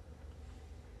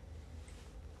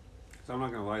 So I'm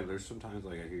not gonna lie, there's sometimes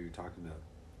like I hear you talking to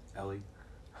Ellie.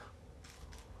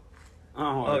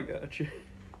 Oh, I got you.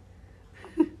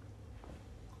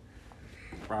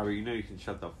 Robert, you know you can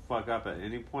shut the fuck up at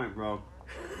any point, bro.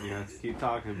 You have to keep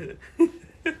talking.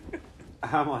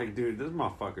 I'm like, dude, this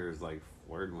motherfucker is like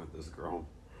flirting with this girl.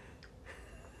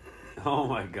 Oh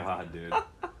my god, dude.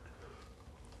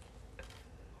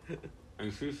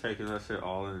 And she's taking that shit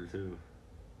all in too.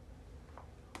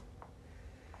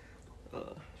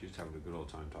 She's having a good old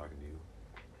time talking to you.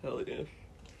 Hell yeah.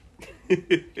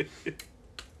 It's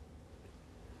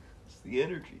the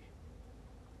energy.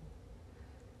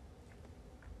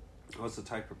 What's the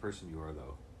type of person you are,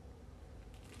 though?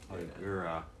 Like,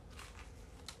 Yeah.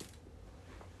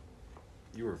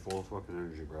 you were full of fucking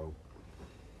energy, bro.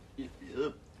 Yep.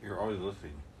 You're always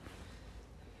listening.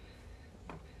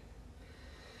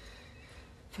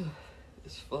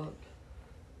 It's fun.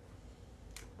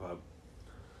 But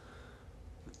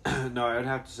no, I'd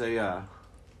have to say, the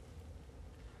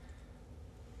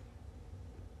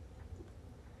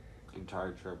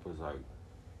entire trip was like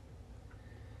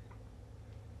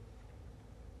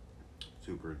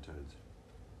super intense.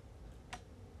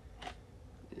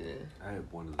 Yeah. I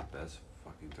had one of the best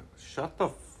fucking. Shut the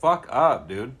fuck up,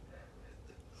 dude.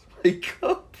 My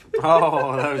cup.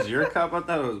 Oh, that was your cup? I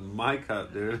thought it was my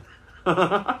cup, dude.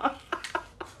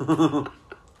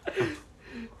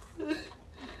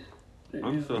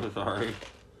 I'm so sorry.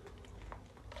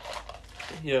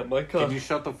 Yeah, my cup. Can you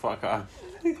shut the fuck up?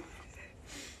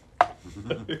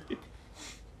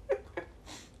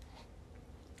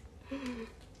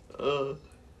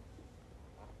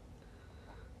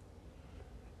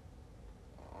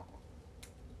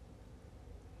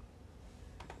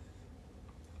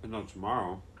 But no,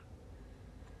 tomorrow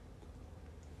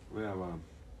we have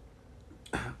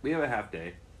a half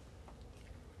day,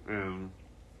 and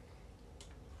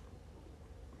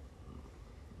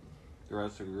the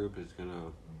rest of the group is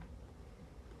gonna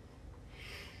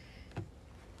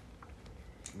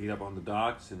meet up on the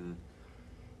docks, and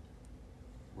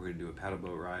we're gonna do a paddle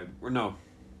boat ride. Or no.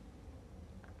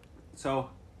 So,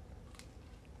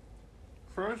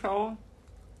 first of all,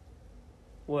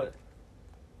 What?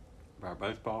 about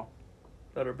baseball.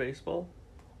 Better baseball?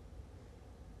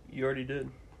 You already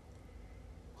did.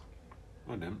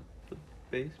 I didn't.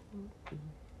 Baseball?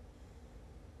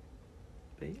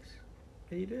 Base?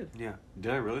 Yeah, you did. Yeah.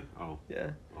 Did I really? Oh. Yeah.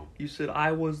 Oh. You said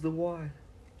I was the one.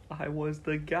 I was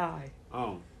the guy.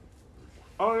 Oh.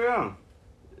 Oh, yeah.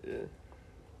 Yeah.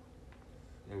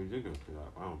 Yeah, we did go through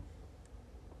that. Wow.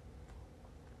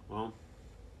 Well,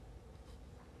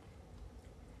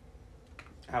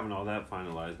 having all that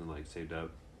finalized and, like, saved up.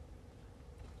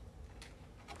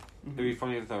 It'd be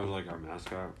funny if that was, like, our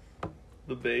mascot.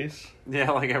 The base?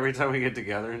 Yeah, like, every time we get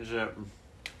together and shit.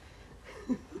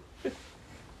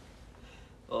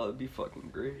 Oh, that'd be fucking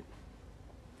great.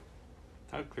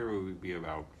 How clear would we be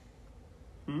about...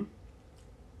 Hmm?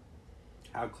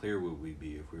 How clear would we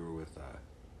be if we were with,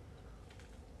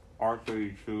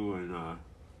 R32 and,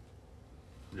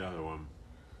 the other one?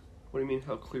 What do you mean,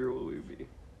 how clear will we be?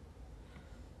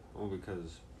 Well,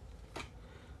 because...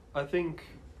 I think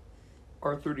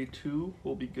R32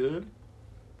 will be good.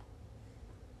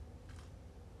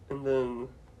 And then,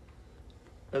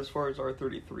 as far as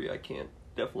R33, I can't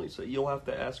definitely say. You'll have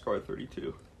to ask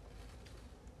R32.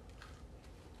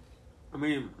 I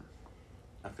mean,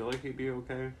 I feel like he'd be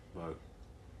okay, but...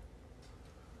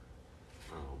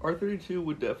 I don't know. R32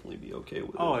 would definitely be okay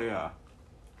with Oh, it. yeah.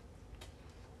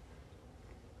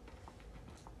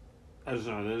 I just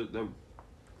know,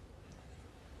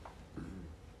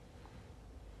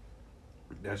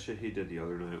 that shit he did the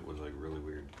other night was, like, really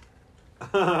weird.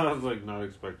 I was, like, not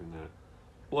expecting that.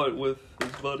 What, with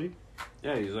his buddy?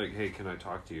 Yeah, he's like, hey, can I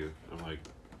talk to you? I'm like...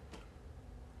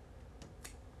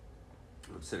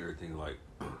 I'm sitting there thinking, like,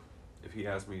 if he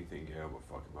asks me anything gay, I'm gonna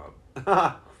fuck him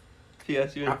up. If he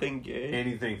asks you anything gay?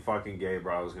 Anything fucking gay,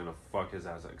 bro, I was gonna fuck his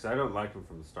ass up. Because I don't like him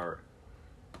from the start.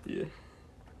 Yeah.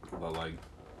 But, like,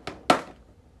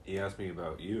 he asked me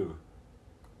about you.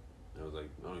 I was like,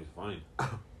 no, he's fine.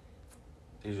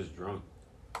 He's just drunk.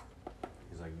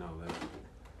 He's like, no, that...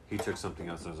 He took something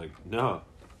else. I was like, no.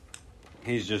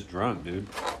 He's just drunk, dude.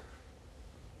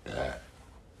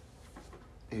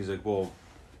 He's like, well,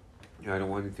 you know, I don't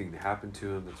want anything to happen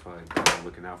to him. That's why I'm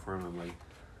looking out for him. I'm like,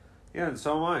 yeah, and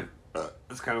so am I.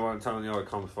 That's kind of what I'm telling you. Like,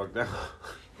 calm the fuck down.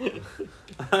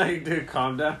 Like, dude,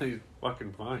 calm down. He's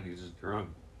fucking fine. He's just drunk.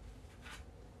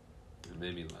 It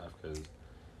made me laugh because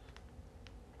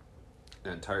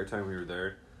the entire time we were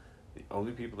there, the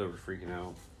only people that were freaking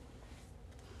out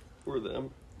Or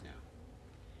them. Yeah.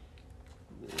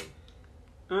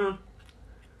 Yeah.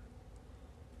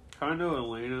 Kind of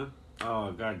Elena.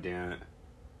 Oh, god damn it.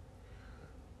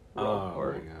 Rock Oh,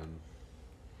 part. my god.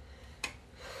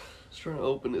 He's trying to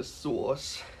open his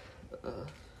sauce.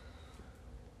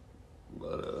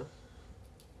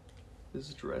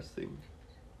 His dressing.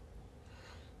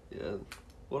 Yeah.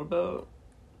 What about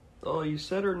Oh, you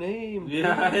said her name.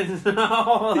 Yeah, I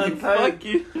know. You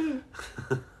fucking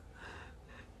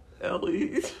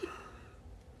Ellie.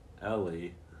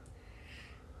 Ellie.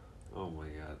 Oh my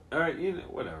god. Alright, you know,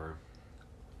 whatever.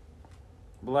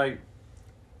 But like,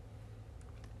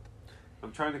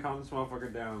 I'm trying to calm this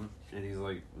motherfucker down, and he's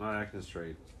like, not acting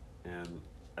straight. And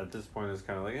at this point, it's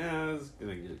kind of like, it's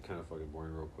gonna get kind of fucking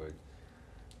boring real quick.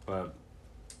 But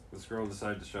this girl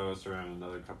decided to show us around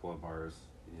another couple of bars,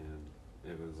 and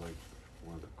it was like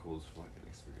one of the coolest fucking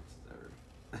experiences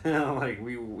ever. Like,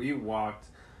 we walked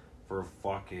for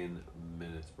fucking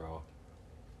minutes, bro.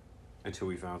 Until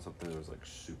we found something that was like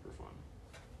super fun.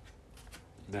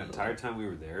 That entire time we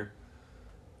were there,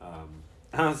 I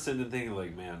was sitting and thinking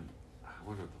like, man, I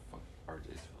wonder what the fuck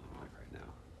RJ's feeling like right now.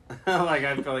 Like,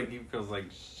 I feel like he feels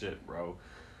like shit, bro.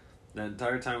 That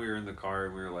entire time we were in the car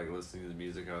and we were like listening to the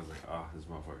music, I was like, oh, this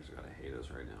motherfucker's gotta hate us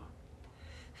right now.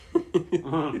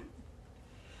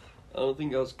 I don't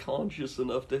think I was conscious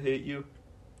enough to hate you.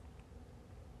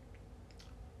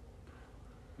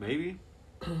 Maybe.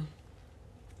 'Cause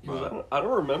I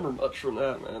don't remember much from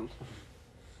that, man.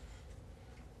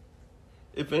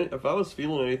 If I was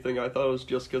feeling anything, I thought it was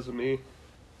just because of me.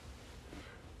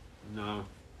 No.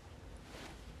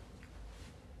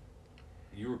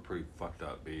 You were pretty fucked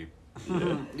up, B.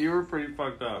 Yeah. You were pretty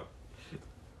fucked up.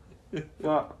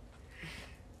 But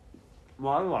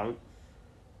my life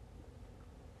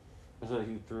is that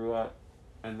he threw up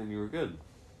and then you were good.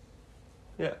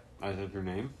 Yeah. I said your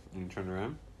name and you turned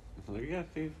around. I was like, yeah,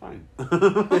 he's fine.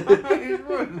 He's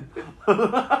good.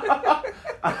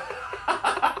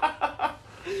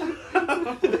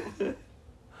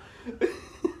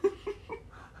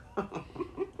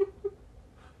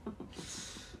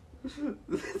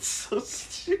 That's so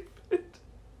stupid.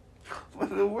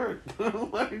 But it worked.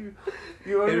 Like,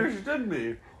 you understood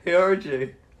me. Hey,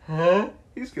 RJ. Huh?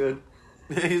 He's good.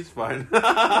 He's fine.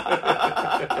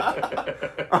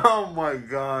 Oh my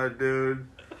god, dude.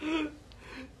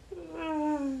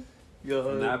 God.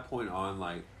 From that point on,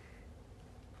 like,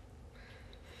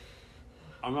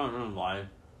 I'm not gonna lie.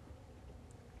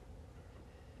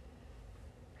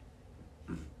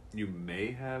 You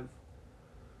may have.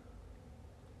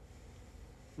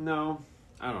 No,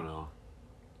 I don't know.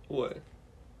 What?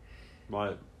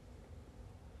 But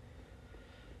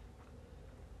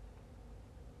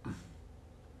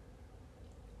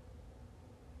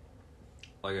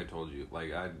like I told you,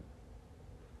 like I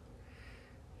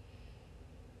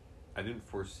didn't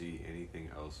foresee anything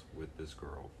else with this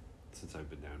girl since I've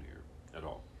been down here at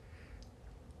all.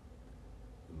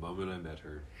 The moment I met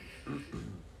her,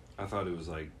 I thought it was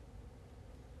like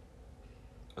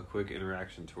a quick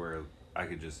interaction to where I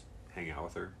could just hang out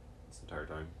with her this entire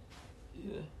time.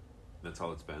 Yeah. That's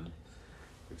all it's been.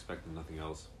 Expected nothing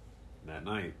else. And that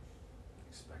night,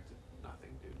 expected nothing,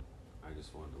 dude. I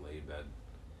just wanted to lay in bed,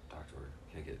 talk to her,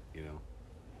 kick it, you know.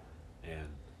 And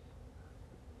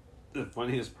the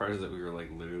funniest part is that we were like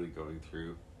literally going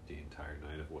through the entire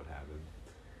night of what happened.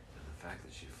 And the fact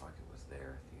that she fucking was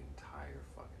there the entire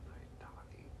fucking night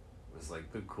talking was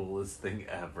like the coolest thing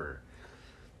ever.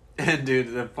 And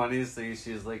dude, the funniest thing,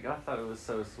 she was like, I thought it was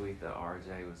so sweet that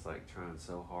RJ was like trying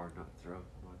so hard not to throw up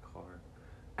in my car.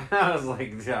 And I was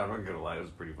like, yeah, I'm not gonna lie, it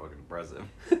was pretty fucking impressive.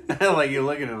 Like, you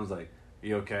look at him, I was like,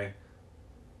 you okay?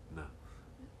 No.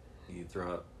 You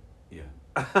throw up? Yeah.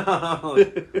 Like,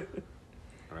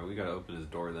 alright, we gotta open his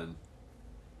door then.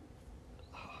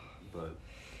 But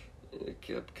It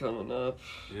kept coming up.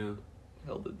 yeah.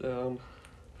 Held it down.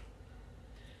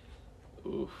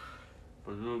 Oof.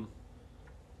 But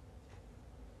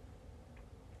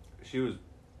she was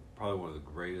probably one of the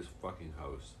greatest fucking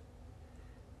hosts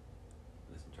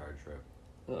this entire trip.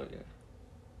 Oh, yeah.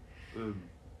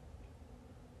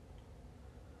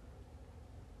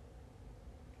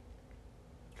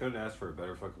 Couldn't ask for a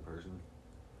better fucking person.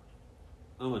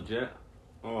 Oh, legit.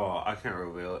 Oh, I can't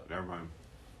reveal it. Never mind.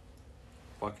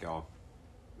 Fuck y'all.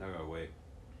 I gotta wait.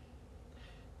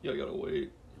 You gotta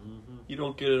wait. Mm-hmm. You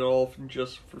don't get it all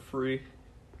just for free.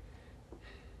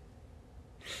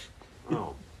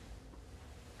 Oh.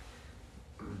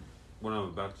 What I'm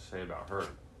about to say about her,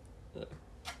 Yeah.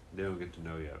 they don't get to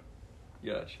know yet.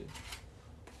 Gotcha.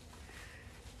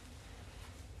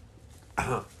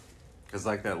 Because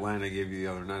like that line I gave you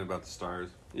the other night about the stars.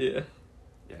 Yeah.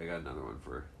 Yeah, I got another one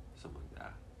for something like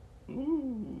that.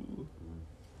 Ooh.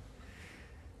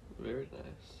 Very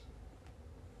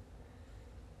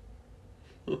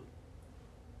nice.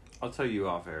 I'll tell you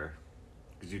off air.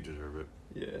 Because you deserve it.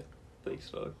 Yeah. Thanks,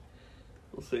 dog.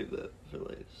 We'll save that for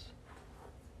later.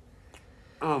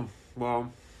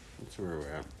 Well, that's where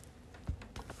we're at.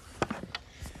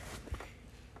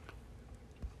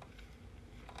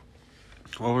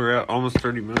 Well, we're at almost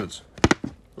 30 minutes.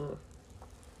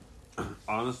 Huh.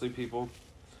 Honestly, people,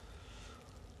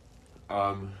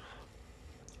 I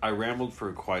rambled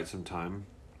for quite some time.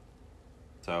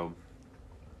 So,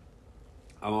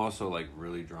 I'm also, like,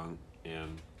 really drunk,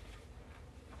 and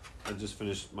I just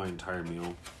finished my entire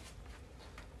meal.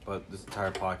 But this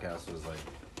entire podcast was, like,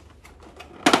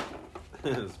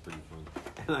 it was pretty fun.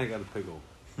 And I got a pickle.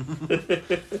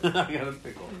 I got a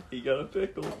pickle. He got a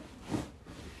pickle.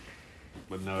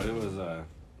 But no, it was,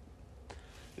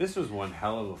 this was one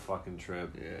hell of a fucking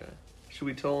trip. Yeah. Should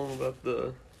we tell him about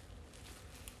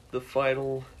the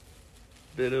final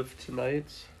bit of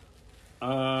tonight's?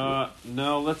 No,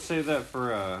 let's save that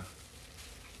for,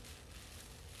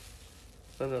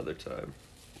 Another time.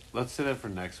 let's say that for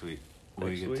next week when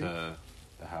we Next get week? to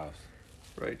the house.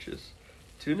 Righteous.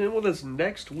 Tune in with us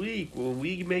next week when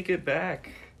we make it back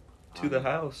to the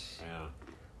house Yeah.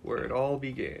 where it all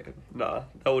began. Nah,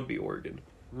 that would be Oregon.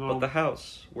 No, But the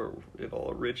house where it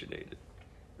all originated.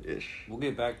 Ish. we'll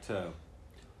get back to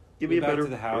Give me a back better to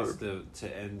the house verb.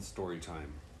 to end story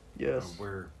time. Yes.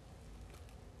 Where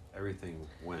everything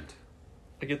went.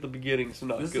 I get the beginnings,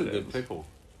 not This good is a good ends. pickle.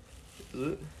 Is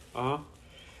it? Uh huh.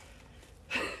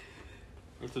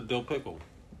 It's a dill pickle.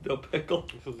 Dill pickle.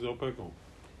 It's a dill pickle.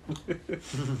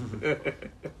 It's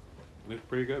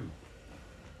pretty good.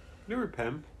 You ever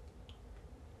pimp?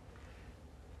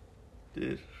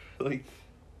 Dude, like,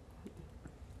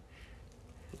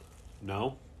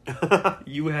 No.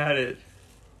 you had it.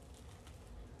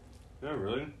 Yeah,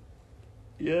 really?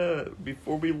 Yeah,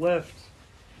 before we left.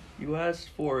 You asked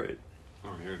for it.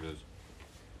 Oh, here it is.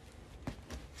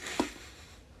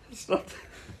 It's not.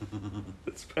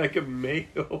 It's a pack of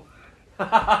mayo.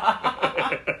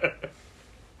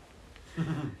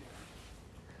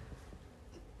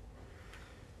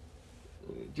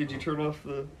 Did you turn off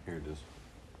the? Here it is.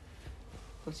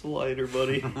 That's a lighter,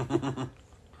 buddy. Turn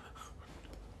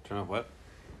off what?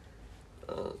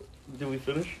 Did we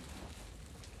finish?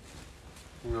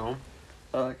 No.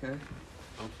 Okay.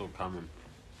 I'm still coming.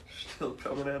 Still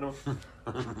coming at him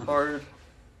hard.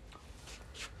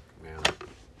 Man.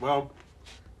 Well.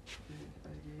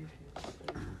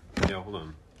 Yeah, hold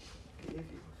on.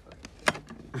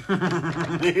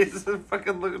 He's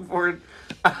fucking looking for it.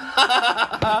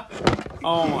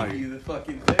 Oh my. You the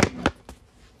fucking thing.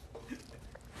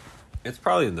 It's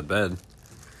probably in the bed.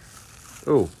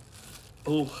 Oh,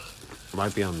 Oh,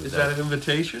 might be on the is deck. that an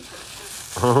invitation?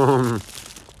 Calm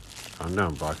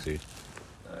down, Boxy.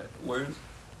 Alright, where's?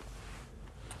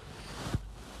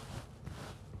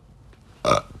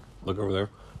 Look over there.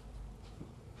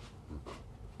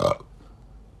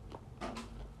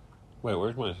 Wait,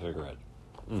 where's my cigarette?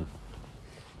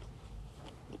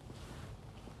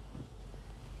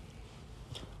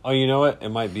 Oh, you know what? It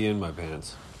might be in my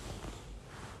pants.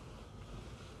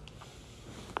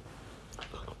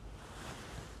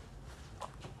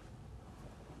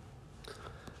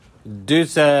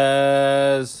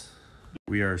 Deuces!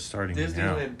 We are starting now.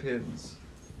 Disneyland pins.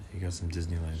 You got some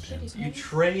Disneyland Shitty pins. You pins?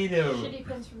 trade them. Shitty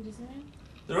pins from Disneyland?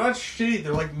 They're not shitty.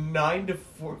 They're like 9 to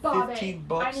 15 Bobby,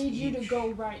 bucks I need you to each. go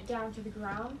right down to the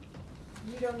ground.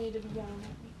 You don't need to be yelling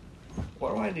at me. Why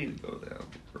do I need to go down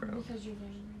the ground? Because you're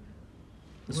getting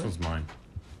This one's mine.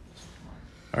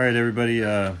 All right, everybody.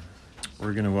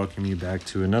 We're going to welcome you back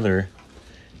to another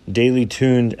daily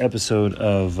tuned episode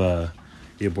of the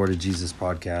Aborted Jesus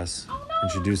podcast. Oh, no.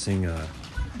 Introducing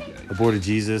Aborted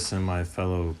Jesus and my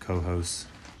fellow co-hosts,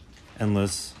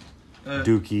 Endless,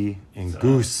 Dookie, and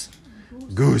Goose.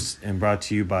 Goose, and brought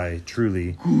to you by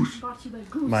Truly, brought to you by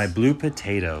Goose. my blue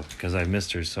potato, because I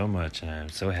missed her so much, and I'm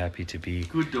so happy to be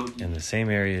Good doggy. in the same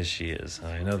area as she is. And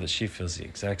I know that she feels the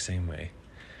exact same way.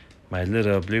 My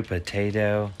little blue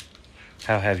potato,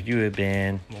 how have you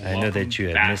been? Well, I know welcome that you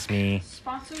have back. missed me.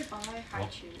 Sponsored by High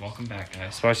Chews. Welcome back,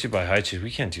 guys. Sponsored by High Chews.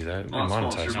 We can't do that. We Not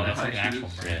monetize sponsored No, by that. that's the High actual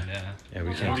Chews. brand, yeah. Yeah, we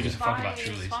No, can't we do just that. talk about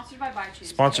Trulies. Sponsored by Buy Chews.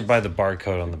 Sponsored by the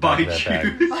barcode on the back Buy of that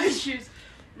bag. Chews. Buy Chews.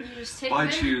 You just take Buy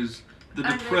them. Chews. The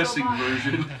And they depressing go by.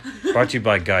 version. Brought to you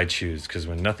by Guy Chews, because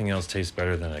when nothing else tastes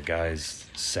better than a guy's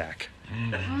sack.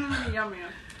 Yummy.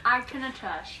 I can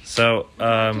attest. So,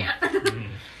 Yeah.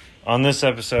 on this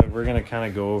episode, we're going to kind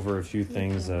of go over a few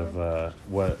things of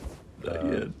what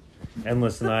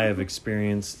Endless and I have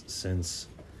experienced since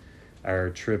our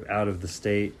trip out of the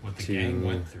state What the to gang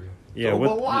went through. yeah, The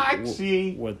what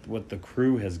Biloxi. what the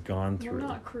crew has gone We're through.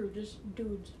 not crew, just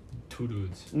dudes. Two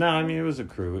dudes. No, I mean it was a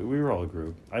crew. We were all a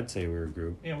group. I'd say we were a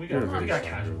group. Yeah, we We're got, a very we got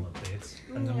strong casual group. updates.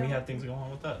 And then we Yeah. had things going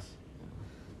on with us.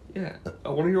 Yeah. I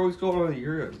want to hear what's going on in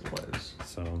your guys' lives.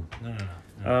 So, No.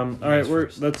 all right,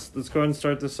 let's go ahead and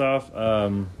start this off.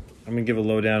 I'm gonna give a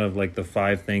lowdown of like the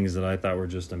 5 things that I thought were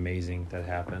just amazing that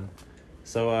happened.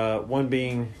 So one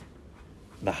being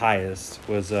the highest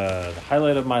was the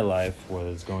highlight of my life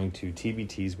was going to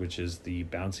TBT's, which is the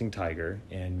Bouncing Tiger,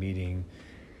 and meeting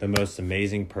the most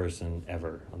amazing person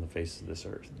ever on the face of this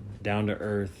earth. Down to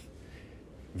earth,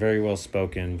 very well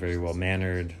spoken, very well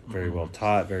mannered, very well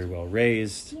taught, very well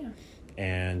raised, Yeah.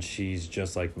 and she's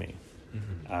just like me.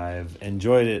 I've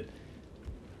enjoyed it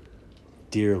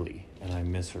dearly, and I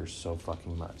miss her so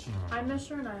fucking much. I miss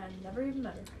her and I had never even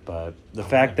met her. But the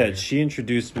fact that she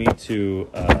introduced me to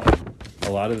a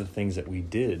lot of the things that we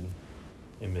did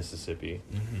in Mississippi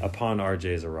upon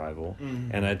RJ's arrival,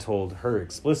 and I told her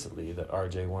explicitly that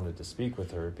RJ wanted to speak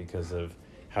with her because of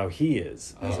how he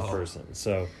is as a person.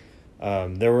 So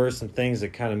there were some things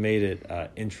that kind of made it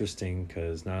interesting,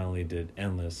 because not only did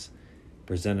Endless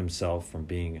present himself from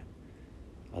being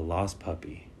a lost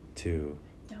puppy to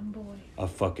Dumb boy. a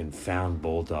fucking found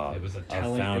bulldog. It was a a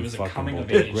telling- found it was a fucking coming of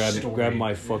bulldog. age story. Grab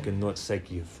my fucking nutsack,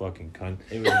 you fucking cunt.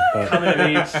 It was a But- coming of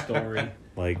age story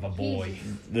Like of a boy.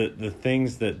 the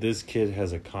things that this kid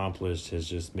has accomplished has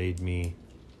just made me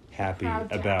happy Proud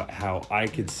dad. about how I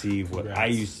could see what I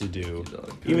Congrats. used to do,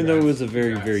 Congrats. even though it was a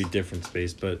very Congrats. very different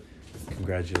space. But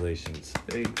congratulations,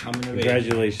 Hey, Coming of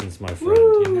congratulations, my friend.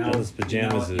 age. You now, Those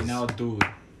pajamas you now, is you now a dude.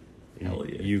 Hell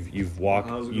yeah. you've walked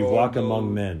How's it you going, walk dog?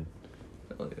 among men.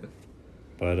 hell yeah.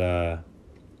 But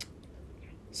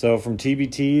so from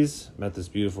TBT's, met this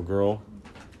beautiful girl.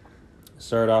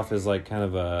 Started off as like kind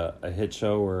of a hit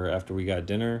show where after we got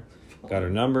dinner, got her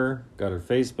number, got her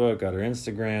Facebook, got her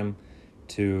Instagram,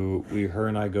 to her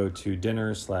and I go to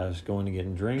dinner / going to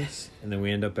getting drinks, and then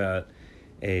we end up at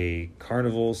a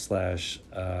carnival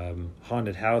 /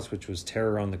 haunted house, which was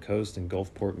Terror on the Coast in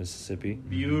Gulfport, Mississippi.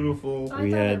 Beautiful. I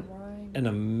We thought had it rhymed. an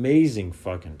amazing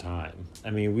fucking time.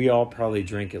 I mean, we all probably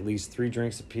drank at least 3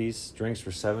 drinks a piece. Drinks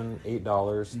were $7,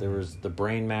 $8. There was the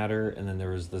brain matter, and then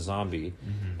there was the zombie,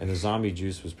 and the zombie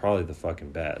juice was probably the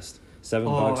fucking best.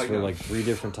 $7 I for got like 3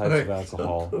 different types of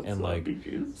alcohol and like Zombie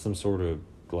juice. some sort of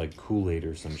like Kool-Aid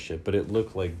or some shit, but it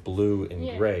looked like blue and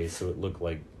Yeah. gray, so it looked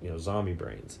like, zombie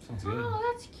brains. Sounds good.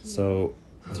 Oh, that's cute. So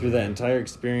through that entire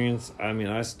experience, I mean,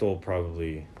 I stole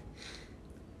the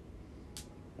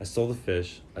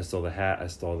fish, I stole the hat, I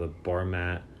stole the bar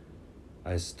mat,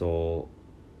 I stole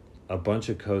a bunch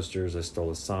of coasters, I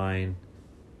stole a sign.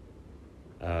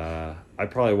 I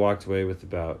probably walked away with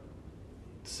about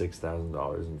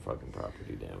 $6,000 in fucking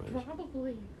property damage.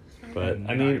 Probably. But And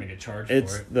I you're not mean, gonna get charged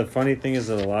it's for it. the funny thing is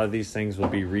that a lot of these things will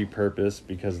be repurposed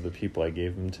because of the people I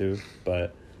gave them to.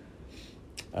 But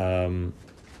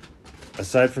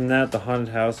aside from that, the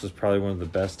haunted house was probably one of the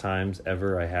best times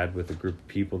ever I had with a group of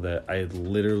people that I had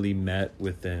literally met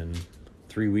within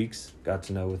 3 weeks, got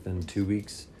to know within 2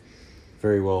 weeks.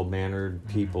 Very well mannered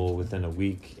people within a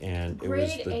week, and it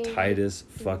was Grade the A. tightest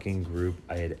fucking group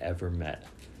I had ever met.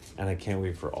 And I can't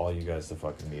wait for all you guys to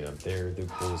fucking meet them. They're the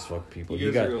coolest fuck people. You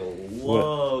You guys got are gonna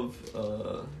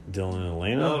love. Dylan and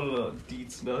Elena. No,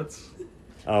 Deets nuts.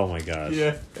 Oh my gosh.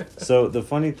 Yeah. So the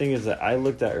funny thing is that I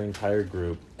looked at our entire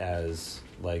group as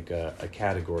like a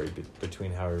category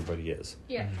between how everybody is.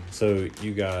 Yeah. So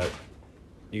you got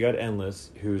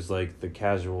Endless, who's like the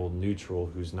casual neutral,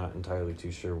 who's not entirely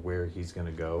too sure where he's gonna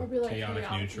Or go. be like Chaotic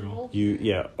neutral.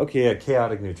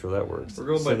 Chaotic neutral, that works. We're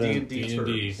going So by then- D&D D&D.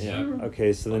 terms. Yeah.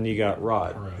 Okay, so then you got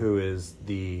Rod, Correct. who is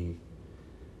the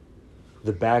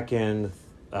back end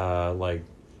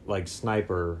like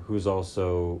sniper, who's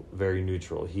also very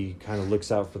neutral. He kind of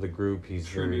looks out for the group. He's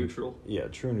True very neutral. Yeah,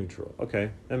 true neutral.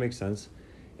 Okay, that makes sense.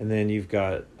 And then you've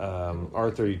got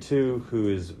R32, who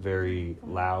is very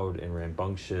loud and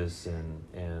rambunctious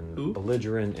and Who?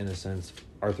 belligerent in a sense.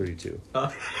 R32.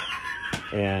 Uh,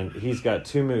 And he's got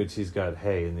 2 moods. He's got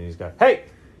hey, and then he's got hey.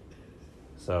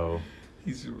 So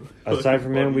he's aside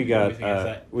from him, we got What do you think is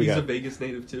that? we he's a got Vegas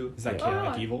native too. Is that Yeah.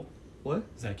 chaotic Oh. evil? What?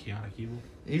 Is that chaotic evil?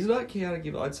 He's not chaotic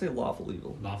evil. I'd say lawful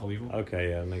evil. Lawful evil? okay,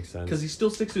 yeah, makes sense. Because he still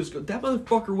sticks to his. That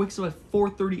motherfucker wakes up at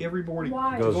 4:30 every morning.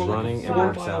 Why? Goes Going like running and 4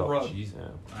 works mile out. run. Jeez. Yeah.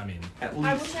 I mean, At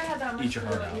I least. wish I had that much Eat your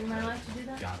heart out. in my life to do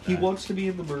that. got that. He wants to be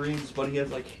in the Marines, but he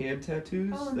has like hand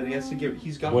tattoos Oh, that he has to no. get.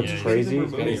 He's got. What's Yeah, to crazy get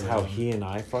them removed. is how he and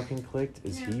I fucking clicked.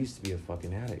 Is Yeah. he used to be a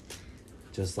fucking addict,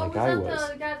 just Oh, like was I that was.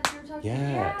 the guy that you were talking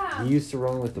Yeah, he used to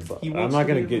run with the. He I'm wants not to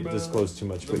gonna be get the- disclose too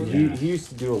much, but the- he used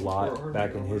to do a Or lot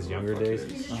back in his younger days.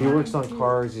 He's just He works on trying to-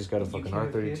 cars. He's got a You fucking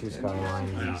can't R32 get- Skyline.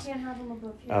 Yeah, Yeah. you can't have him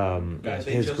above here. Guys,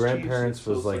 They His just grandparents changed it, so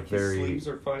was it's like his very. sleeves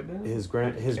are fine now. His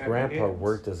Cat grandpa hands.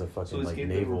 worked as a So fucking he's like getting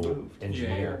naval removed.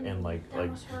 engineer Yeah. and like That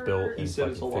was hard. built He and said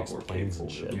it's a fucking lot fixed more planes painful.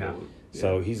 and shit. Yeah.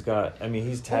 So he's got. I mean,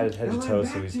 he's tatted head to toe.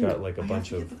 So he's got like a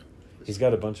bunch of He's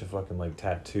got a bunch of fucking like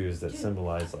tattoos that Dude.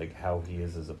 symbolize like how he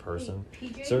is as a person. Hey,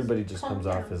 PJs, So everybody just calm comes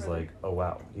down, off as brother. like, oh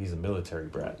wow, he's a military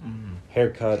brat. Mm-hmm.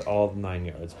 Haircut, all the 9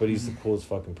 yards. But he's the coolest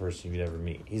fucking person you'd ever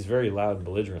meet. He's very loud and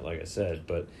belligerent, like I said,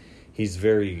 but he's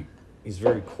very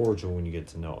cordial when you get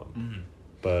to know him. Mm-hmm.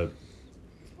 But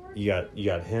you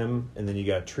got him, and then you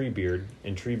got Treebeard,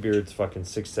 and Treebeard's fucking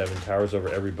 6'7", towers over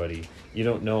everybody. You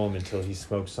don't know him until he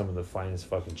smokes some of the finest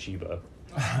fucking Chiba,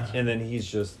 and then he's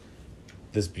just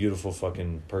this beautiful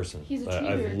fucking person He's a that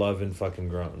I've Treebeard. loved and fucking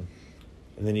grown.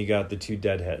 And then you got the two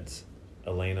deadheads,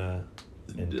 Elena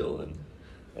and Dylan,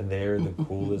 and they're the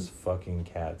coolest fucking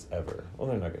cats ever. Well,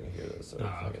 they're not gonna hear this, so it's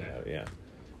not okay. gonna matter, yeah.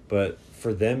 But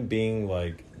for them being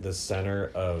like the center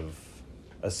of,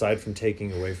 aside from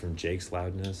taking away from Jake's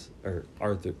loudness, or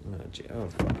Arthur, not Jake, oh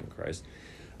fucking Christ,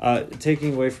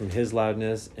 taking away from his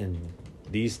loudness, and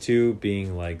these two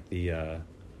being like the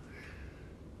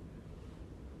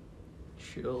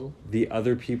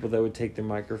other people that would take their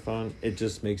microphone, it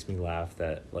just makes me laugh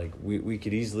that like we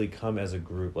could easily come as a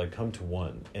group, like come to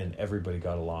one, and everybody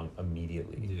got along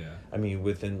immediately. Yeah. I mean,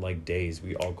 within like days,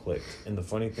 we all clicked. And the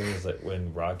funny thing is that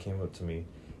when Rod came up to me,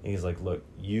 and he's like, "Look,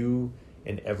 you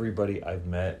and everybody I've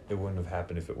met, it wouldn't have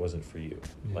happened if it wasn't for you.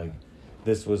 Yeah. Like,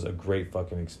 this was a great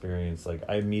fucking experience. Like,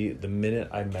 the minute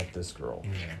I met this girl,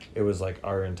 Yeah. it was like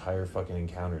our entire fucking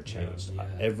encounter changed. Yeah.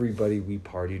 Everybody we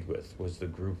partied with was the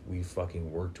group we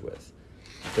fucking worked with.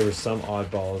 There were some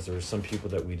oddballs. There were some people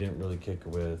that we didn't really kick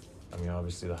with. I mean,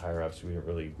 obviously the higher ups we didn't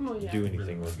really Oh, yeah. do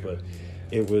anything Really with, good, but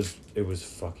yeah. it was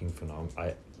fucking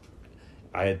phenomenal.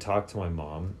 I had talked to my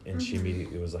mom, and she Mhm.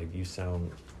 immediately was like, "You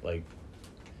sound like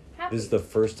Happy. this is the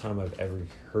first time I've ever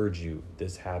heard you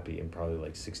this happy in probably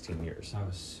like 16 years." That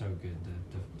was so good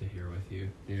to hear with you,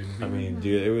 dude. I mean,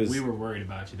 dude, it was. We were worried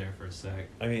about you there for a sec.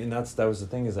 I mean, and that was the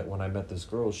thing, is that when I met this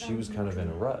girl, she was kind of in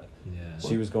a rut. Yeah.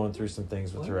 She was going through some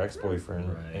things with her ex-boyfriend,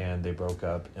 Right. and they broke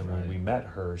up. And when Right. we met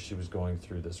her, she was going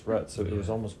through this rut. So it was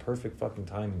Yeah. almost perfect fucking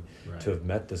timing Right. to have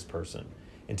met this person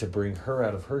and to bring her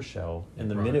out of her shell. And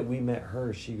the Right. minute we met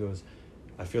her, she goes,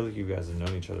 "I feel like you guys have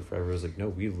known each other forever." I was like, "No,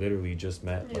 we literally just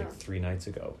met Yeah. like 3 nights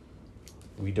ago.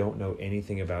 We don't know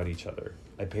anything about each other.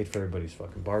 I paid for everybody's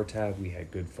fucking bar tab. We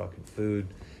had good fucking food.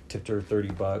 Tipped her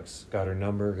 $30. Got her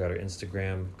number. Got her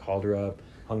Instagram. Called her up.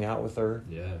 Hung out with her.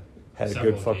 Yeah. Had a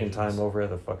Several good fucking occasions. time over at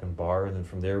the fucking bar, and then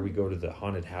from there we go to the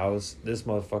haunted house. This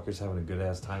motherfucker's having a good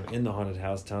ass time in the haunted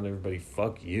house, telling everybody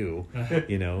 "fuck you,"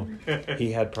 you know.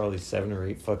 He had probably 7 or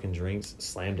 8 fucking drinks,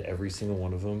 slammed every single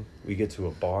one of them. We get to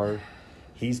a bar,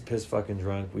 he's pissed fucking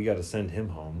drunk. We got to send him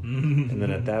home, and then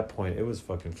at that point it was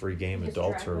fucking free game. Just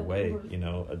Adults drag are with away, Uber. you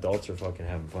know. Adults are fucking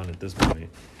having fun at this point.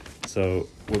 So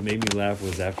what made me laugh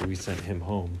was after we sent him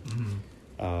home.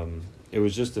 It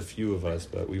was just a few of us,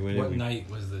 but we went What in. night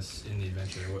was this in the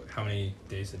adventure? How many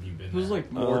days had you been It was there?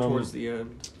 like more Um, towards the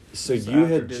end. So It's you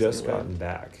after had just Disneyland. gotten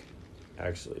back,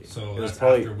 actually. So it was that's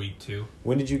probably. after week 2.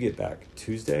 When did you get back?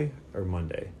 Tuesday or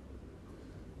Monday?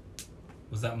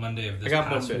 Was that Monday of this I got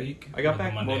past Monday. week? I got or back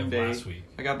the Monday Monday. of last week.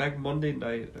 I got back Monday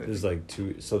night. It was like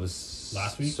 2. So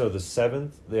Last week? So the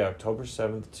 7th, the October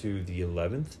 7th to the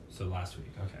 11th. So last week,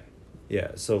 okay.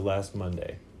 Yeah. So last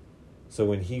Monday. So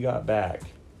when he got back,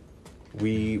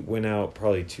 we went out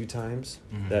probably 2 times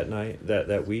Mhm. that night,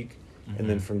 that week, and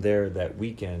then Mhm. from there that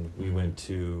weekend we Mhm. went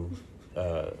to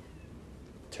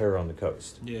Terror on the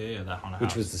Coast, Yeah, that haunted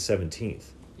which house. was the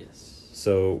 17th. Yes.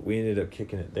 So we ended up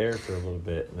kicking it there for a little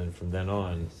bit, and then from then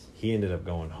on, he ended up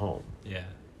going home. Yeah.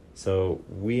 So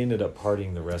we ended up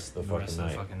partying the rest of the, The fucking, rest of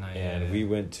night. the fucking night, And yeah. we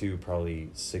went to probably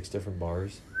 6 different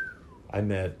bars. I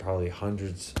met probably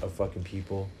hundreds of fucking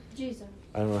people. Jesus.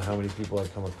 I don't know how many people I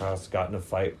come across. Got in a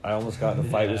fight. I almost got in a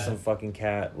fight with Yeah. some fucking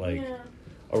cat, like Yeah.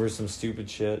 over some stupid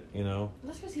shit, you know.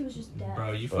 That's because he was just dead.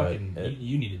 Bro, you But fucking it-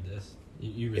 you needed this.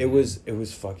 You really It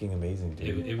was fucking amazing,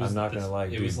 dude. It was I'm not this- gonna lie,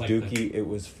 it dude. was like Dookie, it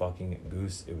was fucking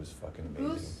Goose. It was fucking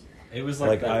amazing. Goose? It was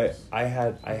Like that. I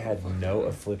had no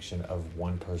affliction of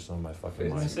one person on my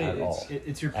fucking I was gonna mind say, at all.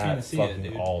 it's your At panacea, fucking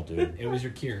dude. all, dude. It was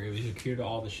your cure. It was your cure to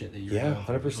all the shit that you were Yeah, going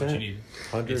through. It's what 100%. you needed.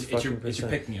 100 It's your fucking it's your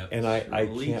percent. pick me up. And I can't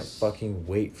Release. fucking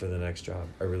wait for the next job.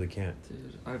 I really can't.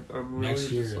 Dude, I'm really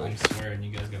Next year, just I'm like, swearing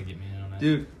you guys gotta get me in on that.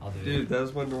 dude, I'll do dude, it.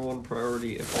 that's my number one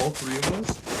priority. If all 3 of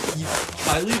us,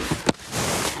 Kylie,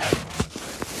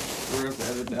 we're gonna have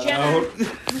to edit that Jenner. out.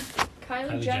 Kylie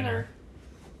Kylie Jenner.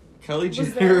 Kylie Was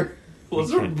Jenner there- was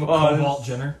We our can't- boss. Cobalt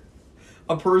Jenner.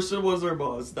 A person was our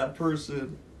boss. That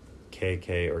person,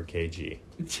 KK or KG.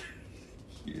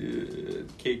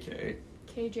 KK,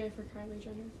 KJ for Kylie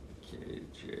Jenner.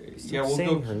 KJ. Stop Yeah, we'll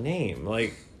saying go. her name.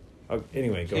 Like,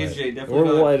 Anyway, go KJ, ahead. definitely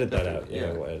We'll not- edit that out. definitely, Yeah,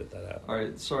 yeah. we'll edit that out. All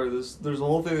right, sorry. There's a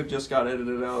whole thing that just got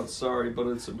edited out. Sorry, but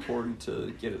it's important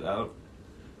to get it out.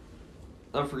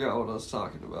 I forgot what I was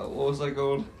talking about. What was I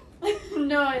going?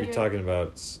 No idea. You're talking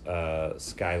about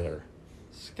Skylar.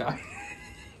 Sky.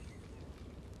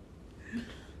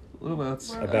 What about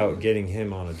Sky? About getting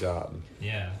him on a job.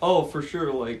 Yeah. Oh, for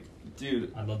sure. Like,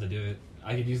 dude. I'd love to do it.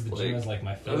 I could use the gym Like, as like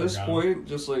my At filler this ground. point,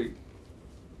 just like,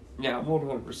 yeah, I'm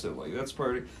 100%. Like, that's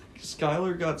part.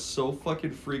 Skylar got so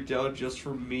fucking freaked out just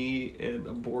from me and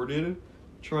aborted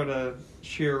trying to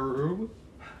share a room.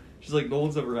 She's like, no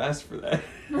one's ever asked for that.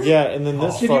 Yeah, and then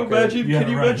this Oh. Can you fucker. imagine? Yeah,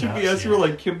 Can you right imagine now, me asking yeah. her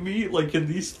like, can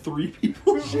these 3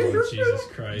 people share? Oh, Jesus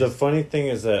Christ. The funny thing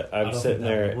is that I I'm don't sitting think that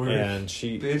there would work. and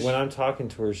she, Bitch. when I'm talking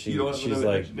to her, You don't have she's enough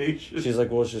like, imagination. she's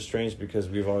like, well, it's just strange because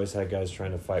we've always had guys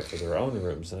trying to fight for their own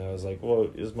rooms, and I was like, well,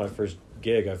 this is my first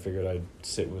gig. I figured I'd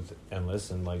sit with Endless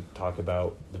and like talk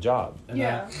about the job. And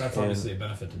Yeah. that's And- obviously a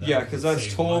benefit to them. Yeah, 'cause it that's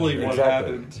saves totally money. what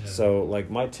Exactly. happened. Yeah. So like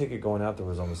my ticket going out there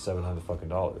was almost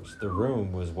 $700 The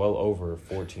room was well over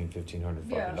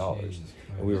 $1,500 Yeah. dollars. Jesus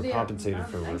And we were Yeah, compensated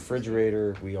that's for a nice.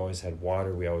 refrigerator. We always had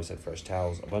water. We always had fresh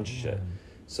towels. A bunch of shit. Mm.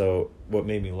 So what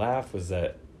made me laugh was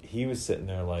that he was sitting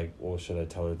there like, well, should I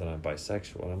tell her that I'm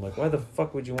bisexual? And I'm like, why the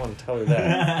fuck would you want to tell her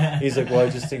that? He's like, well, I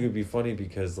just think it would be funny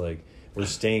because like we're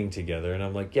staying together. And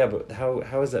I'm like, yeah, but how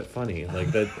is that funny?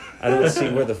 Like that, I don't see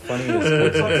where the funny is It's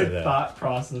towards like into a that. thought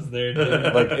process there,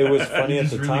 dude. Like it was funny You at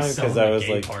just the really time sell because the I was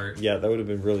gay like, part. yeah, that would have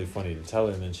been really funny to tell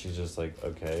her. And then she's just like,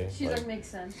 okay. She's like, makes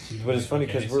sense. But it's funny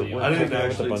because Okay, we're so you we're I didn't kicking it with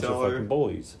a actually bunch of tell her. fucking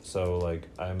bullies. So like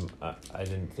I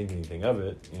didn't think anything of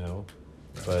it, you know.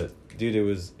 But dude, it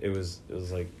was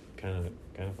like kind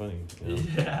of funny, you know?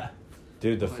 Yeah.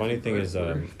 Dude, the Why'd funny you thing break is,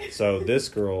 her? so this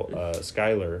girl,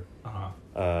 Skylar,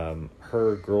 Uh-huh.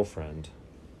 her girlfriend,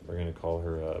 we're gonna call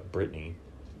her Brittany.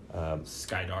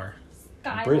 Skydar.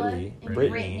 Skyla Brittany- and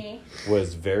Brittany.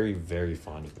 Was very very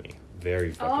fond of me,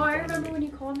 very fucking Oh, I fond of remember me. when you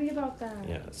called me about that.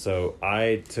 Yeah, so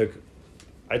I took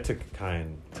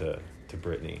kind to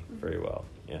Brittany very well.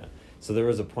 Yeah. So there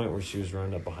was a point where she was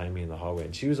running up behind me in the hallway,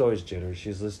 and she was always jittery. She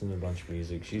was listening to a bunch of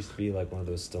music. She used to be like one of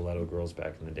those stiletto girls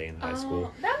back in the day in high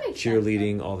school. That makes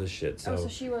Cheerleading, sense. all this shit. So, so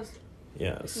she was.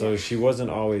 Yeah, so Yeah. she wasn't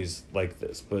always like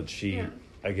this, but she, Yeah.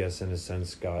 I guess, in a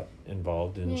sense, got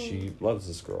involved, and she loves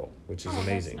this girl, which is Oh,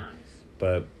 amazing. That's nice.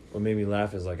 But what made me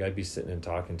laugh is like I'd be sitting and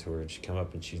talking to her, and she'd come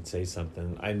up and she'd say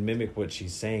something. I'd mimic what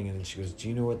she's saying, and then she goes, "Do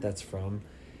you know what that's from?"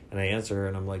 And I answer her,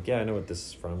 and I'm like, "Yeah, I know what this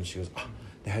is from." She goes, "Oh,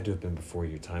 that had to have been before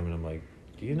your time." And I'm like,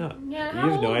 "Do you not? Yeah, you how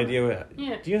have no old? idea what?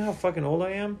 Yeah. Do you know how fucking old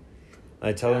I am?" And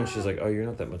I tell her, and she's like, "Oh, you're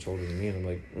not that much older than me." And I'm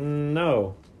like,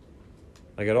 "No,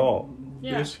 like at all."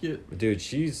 Yeah. Biscuit. Dude,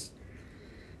 she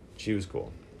was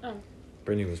cool. Oh.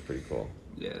 Brittany was pretty cool.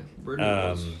 Yeah, Brittany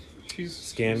was. She's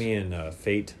Scammy and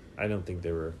Fate, I don't think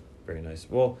they were very nice.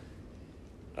 Well,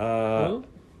 Huh?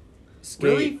 Skate,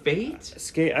 Really, Fate?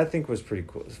 Skate, I think was pretty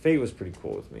cool. Fate was pretty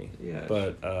cool with me. Yeah.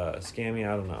 But Scammy,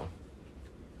 I don't know.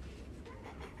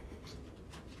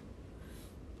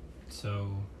 So,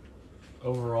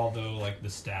 overall, though, like the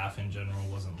staff in general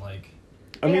wasn't like.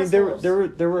 I mean, there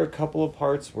Assholes. were a couple of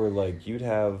parts where like you'd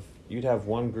have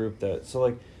one group that so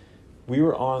like we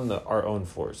were on our own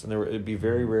floors, and it'd be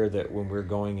very rare that when we're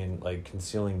going and like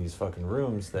concealing these fucking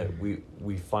rooms that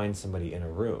we find somebody in a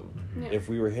room. Yeah. If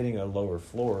we were hitting a lower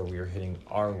floor, we were hitting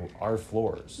our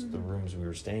floors, the Mhm. rooms we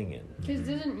were staying in. Because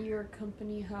didn't your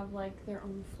company have like their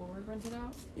own floor rented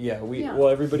out? Yeah, Yeah. well,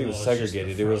 everybody was Well, it's just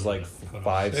segregated. the It was front like of the-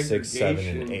 5, 6, 7,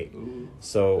 and Segregation. 8. Ooh.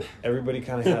 So everybody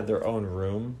kind of had their own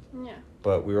room, Yeah.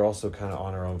 but we were also kind of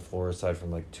on our own floor aside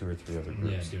from like 2 or 3 other Yeah,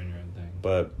 groups. doing your own thing.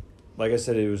 But like I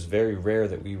said, it was very rare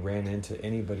that we ran into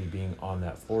anybody being on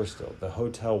that floor still. The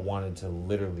hotel wanted to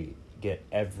literally get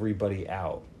everybody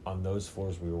out on those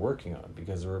floors we were working on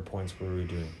because there were points where we were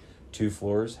doing 2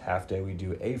 floors, half day we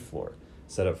do a floor.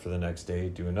 Set up for the next day,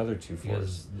 do another 2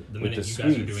 floors. Because the with minute the you guys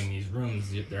are suites. doing these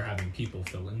rooms, they're having people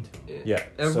fill into them. Yeah,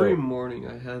 Every so- morning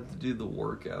I had to do the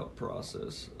workout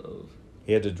process of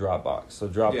He had to Dropbox. So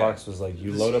Dropbox was like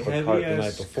you this load up a cart the night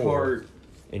heavy-ass before. cart.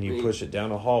 And you Me. push it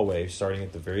down a hallway starting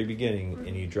at the very beginning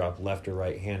and you drop left or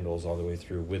right handles all the way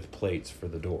through with plates for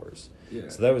the doors. Yeah.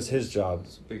 So that was his job,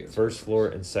 It's a big ass first process. floor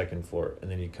and second floor. And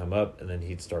then he'd come up and then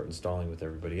he'd start installing with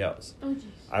everybody else. Oh jeez.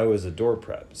 I was a door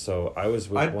prep, so I was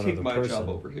with I'd one take of the my person. job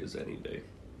over his any day.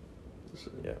 So,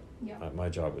 Yeah, Yeah. my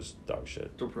job was dog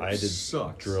shit. Door prep I had to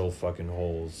sucks. drill fucking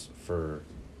holes for...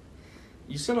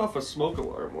 You set off a smoke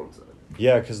alarm one time.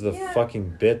 Yeah, because the Yeah.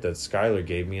 fucking bit that Skylar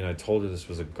gave me and I told her this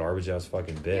was a garbage ass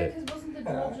fucking Yeah, bit. because wasn't the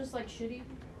drill just like shitty?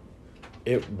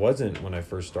 It wasn't when I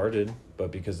first started,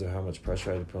 but because of how much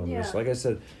pressure I had to put on the Yeah. wrist. Like I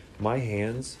said, my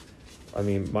hands I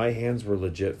mean, my hands were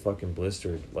legit fucking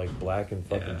blistered, like black and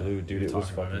fucking Yeah, blue. Dude, you it were was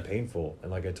talking about fucking it. painful.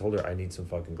 And like I told her, I need some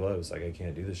fucking gloves. Like I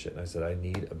can't do this shit. And I said, I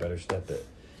need a better step bit.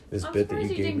 This I'm bit that you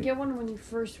surprised you gave didn't me. get one when you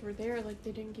first were there. Like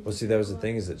they didn't give. Well, you see, that was the glove.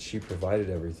 thing is that she provided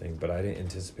everything, but I didn't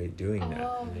anticipate doing that.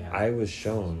 Oh. Yeah. I was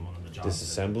shown One of the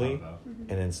jobs that we disassembly thought about.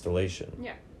 Mhm. and installation.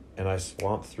 Yeah. And I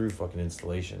swamped through fucking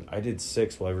installation. I did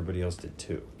 6 while everybody else did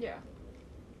 2. Yeah.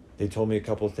 They told me a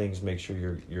couple of things. Make sure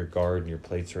your guard and your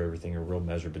plates or everything are real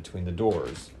measured between the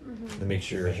doors. Mhm. And make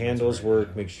sure your Measurements handles right, work.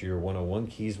 yeah. Make sure your 101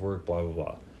 keys work. Blah blah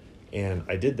blah. And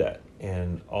I did that,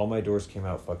 and all my doors came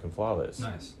out fucking flawless.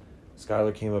 Nice.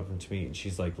 Skylar came up to me and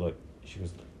she's like, "Look," she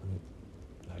goes,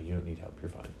 "No, you don't need help. You're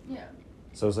fine." Yeah.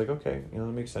 So I was like, "Okay, that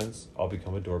makes sense. I'll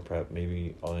become a door prep.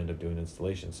 Maybe I'll end up doing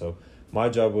installation." So my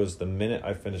job was the minute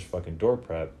I finish fucking door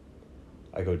prep,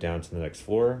 I go down to the next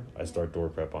floor, I start door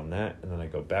prep on that, and then I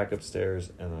go back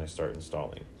upstairs, and then I start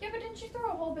installing. Yeah, but didn't she throw a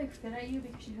whole big fit at you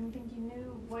because she didn't think you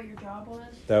knew what your job was?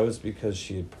 That was because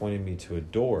she had pointed me to a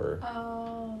door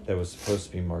Oh. that was supposed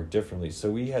to be marked differently.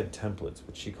 So we had templates,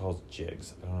 which she calls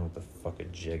jigs. I don't know what the fuck a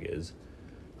jig is.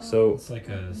 So It's like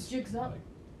a Jigs up.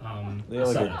 Yeah, a like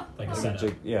setup, a- like a like a setup.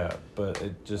 jig, yeah, but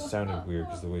it just sounded weird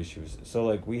because the way she was. So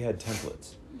like we had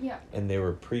templates, Yeah. and they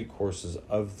were pre-courses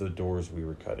of the doors we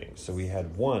were cutting. So we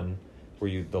had one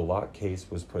where the lock case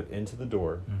was put into the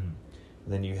door. Mhm.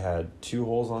 And then you had 2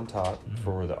 holes on top Mhm.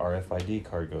 for where the RFID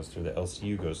card goes through, the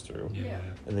LCU goes through. Yeah. Yeah.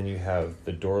 And then you have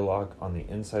the door lock on the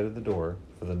inside of the door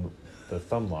for the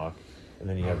thumb lock, and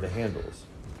then you have the handles.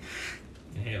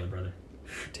 Inhaler, brother.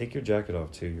 Take your jacket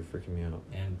off too. You're freaking me out.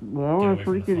 And Well, get I'm away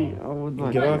from the freaking phone. out with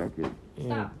my Get off. jacket. Yeah,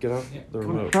 Stop. get off Yeah, the come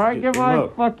on. remote. Try to get my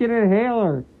remote. fucking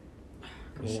inhaler.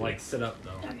 We'll, like, sit up,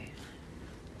 though. Okay.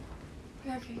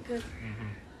 Okay, good.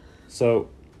 So,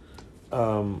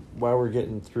 while we're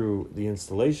getting through the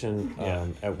installation, Yeah.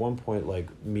 at one point, like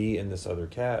me and this other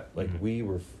cat, like Mhm. we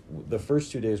were, the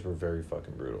first 2 days were very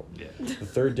fucking brutal. Yeah. The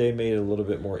third day made it a little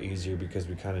bit more easier because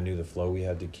we kind of knew the flow we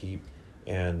had to keep,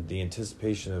 and the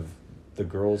anticipation of the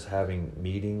girls having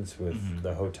meetings with Mhm.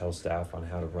 the hotel staff on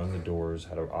how to run the doors,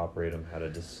 how to operate them, how to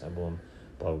disassemble them,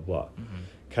 blah blah blah.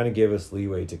 Kind of gave us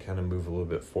leeway to kind of move a little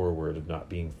bit forward of not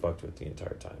being fucked with the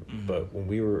entire time. Mhm. But when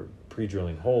we were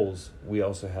pre-drilling holes, we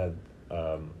also had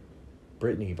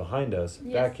Brittany behind us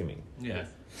Yes. vacuuming. Yeah.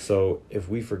 So if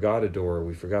we forgot a door or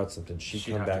we forgot something, she'd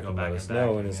She'd come have to back go and back let and us know, and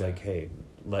vacuum, it's yeah. like, hey,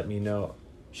 let me know.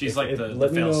 She's like the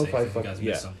let me know fail-safe if I if you fuck, guys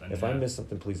yeah, miss something. if I miss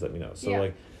something, please let me know. So Yeah.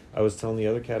 like, I was telling the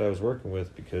other cat I was working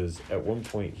with, because at one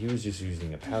point he was just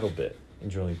using a paddle bit and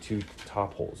drilling 2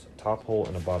 top holes, a top hole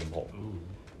and a bottom hole. Ooh.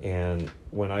 And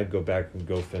when I'd go back and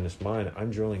go finish mine,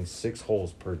 I'm drilling 6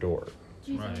 holes per door.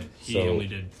 Jesus. Right. He So- only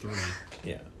did 3.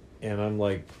 Yeah. And I'm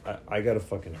like, I gotta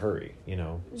fucking hurry,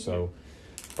 So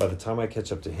by the time I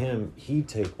catch up to him, he'd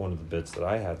take one of the bits that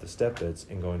I had, the step bits,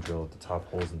 and go and drill at the top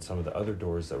holes in some of the other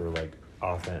doors that were like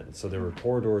off end. So there were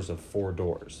corridors of 4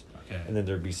 doors. Okay. And then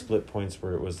there'd be split points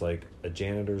where it was like a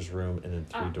janitor's room and then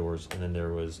 3 Ah. doors. And then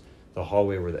there was the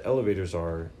hallway where the elevators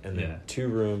are, and then Yeah. 2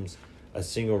 rooms, a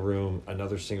single room,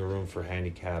 another single room for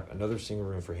handicap, another single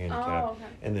room for handicap, Oh, okay.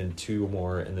 and then 2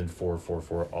 more, and then 4, 4,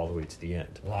 4, all the way to the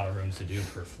end. A lot of rooms to do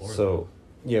per floor. So,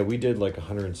 yeah, we did like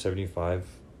 175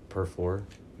 per floor.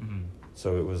 Mm-hmm.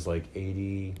 So it was like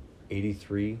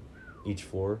 83 each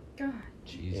floor. God.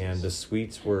 Jesus. And the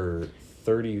suites were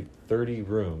 30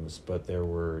 rooms, but there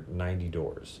were 90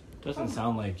 doors. Doesn't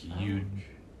sound like you'd.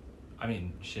 I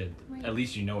mean, shit. Wait. At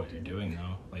least you know what you're doing,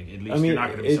 though. Like, at least I mean, you're not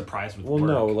going to be it- surprised with Well, work.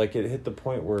 no, like it hit the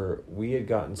point where we had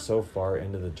gotten so far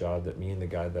into the job that me and the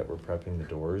guy that were prepping the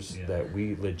doors Yeah. that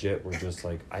we legit were just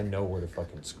like, I know where to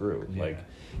fucking screw. Yeah. Like,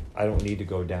 I don't need to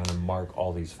go down and mark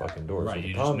all these fucking doors. Right, And the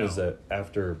you just problem is know. that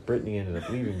after Brittany ended up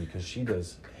leaving, because she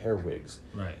does hair wigs,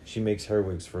 Right. she makes hair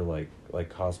wigs for like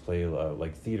cosplay,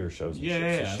 like theater shows. And Yeah, shit.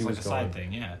 yeah, So yeah. she It's like was a going side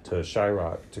thing, yeah. to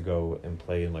Shyrock to go and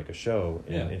play in like a show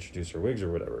and Yeah. introduce her wigs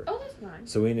or whatever. Oh, that's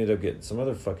nice. So we ended up getting some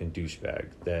other fucking douchebag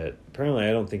that apparently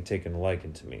I don't think taken a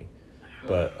liking to me,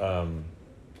 but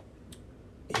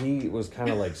he was kind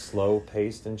of like slow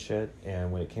paced and shit.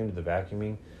 And when it came to the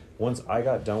vacuuming, once I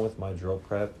got done with my drill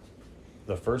prep,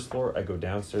 the first floor I go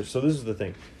downstairs. So this is the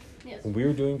thing: Yes. when we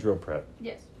were doing drill prep,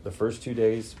 Yes. the first 2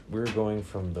 days we were going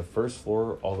from the first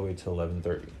floor all the way to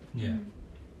 11:30. Yeah. Mm-hmm. And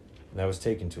that was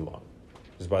taking too long.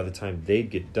 Because by the time they'd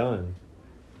get done,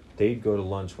 they'd go to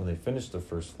lunch when they finished the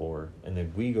first floor, and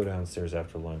then we go downstairs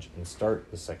after lunch and start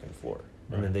the second floor.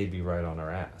 And then Right. they'd be right on our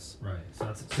ass. Right. So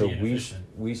that's So pretty inefficient.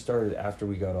 we started after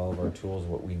we got all of our tools,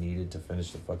 what we needed to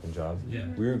finish the fucking job. Yeah.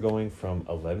 We were going from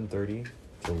 11:30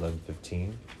 to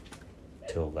 11:15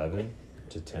 to 11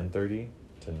 to 10:30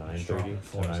 to 9:30 to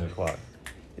Strong 9 o'clock.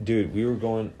 Dude, we were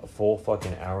going a full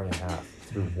fucking hour and a half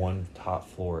through one top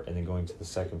floor and then going to the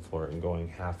second floor and going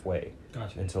halfway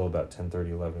Gotcha. until about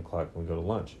 10:30, 11 o'clock when we go to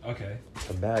lunch. Okay.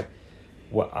 Come back.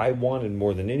 What I wanted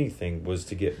more than anything was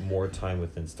to get more time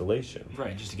with installation.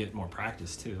 Right, just to get more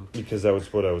practice too. Because that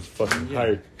was what I was fucking Yeah.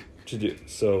 hired to do.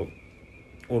 So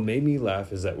what made me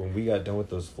laugh is that when we got done with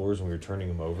those floors and we were turning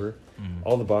them over,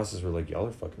 all the bosses were like, y'all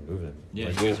are fucking moving. Yeah,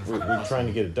 Like, you guys are we're fucking trying to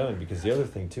awesome. get it done. Because the other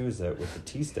thing too is that with the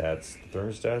T-stats, the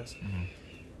thermostats,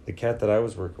 the cat that I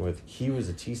was working with, he was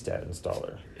a T-stat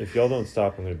installer. If y'all don't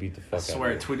stop, I'm going to beat the fuck I out swear,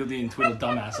 of you. Tweedledee and Tweedle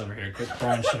dumbass over here. Quit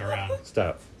throwing shit around.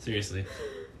 Stop. Seriously.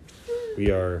 We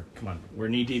are... Come on. We're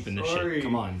knee deep in this Sorry. shit.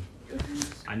 Come on.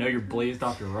 I know you're blazed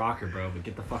off your rocker, bro, but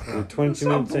get the fuck We're out. 22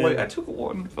 minutes in. I took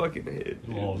one fucking hit.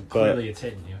 dude. Well, But- clearly it's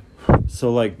hitting you.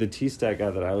 So, like, the T-Stat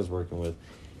guy that I was working with,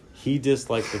 he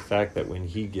disliked the fact that when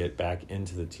he get back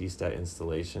into the T-Stat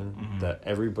installation, that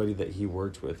everybody that he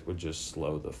worked with would just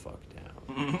slow the fuck down.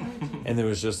 And it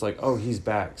was just like, oh, he's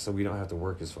back, so we don't have to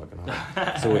work as fucking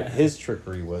hard. So what his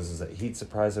trickery was is that he'd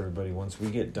surprise everybody once we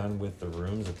get done with the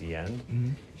rooms at the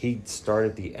end. He'd start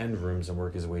at the end rooms and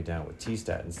work his way down with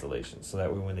T-Stat installation. So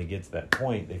that way when they get to that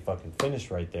point, they fucking finish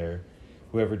right there.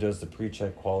 Whoever does the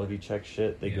pre-check, quality check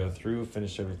shit, they go Yeah. through,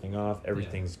 finish everything off,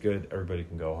 everything's good, everybody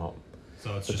can go home.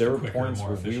 So it's But just there a were quicker, points more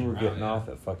where we efficient were route, getting yeah. off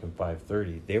at fucking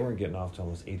 5:30. They weren't getting off till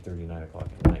almost 8:30, 9 o'clock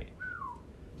at night.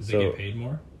 Does so- it get paid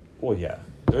more? Well, yeah.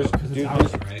 There's Because it's dude, hourly,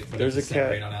 right? But there's it's a set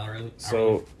cat- rate on hourly.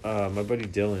 So my buddy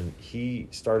Dylan, he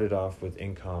started off with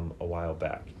Incom a while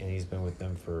back, and he's been with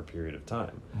them for a period of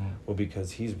time. Well,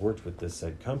 because he's worked with this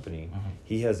said company,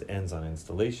 he has ends on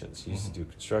installations. He used to do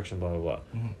construction, blah blah blah.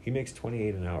 He makes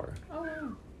 $28 an hour, Oh, wow.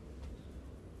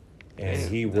 and Damn,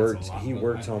 he that's a worked. lot He more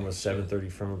worked than I almost make.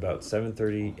 7:30 from about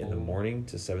 7:30 in the morning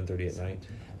to 7:30 at night.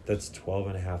 That's 12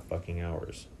 and a half fucking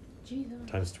hours Jesus.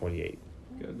 times 28.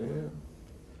 Goddamn.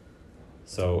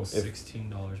 So if $16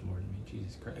 more than me.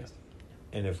 Jesus Christ.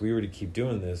 and if we were to keep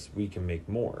doing this, we can make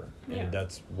more. Yeah. And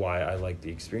that's why I like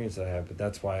the experience that I have, but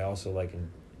that's why I also like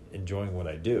enjoying what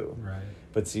I do. Right.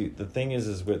 But see, the thing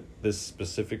is with this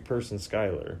specific person,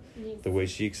 Skylar, Needs- the way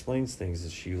she explains things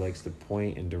is she likes to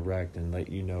point and direct and let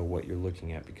you know what you're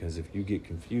looking at, because if you get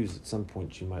confused at some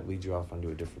point, she might lead you off onto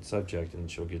a different subject,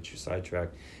 and she'll get you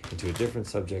sidetracked into a different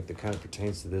subject that kind of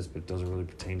pertains to this but doesn't really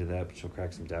pertain to that, but she'll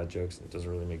crack some dad jokes and it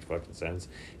doesn't really make fucking sense.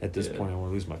 At this Yeah. point, I want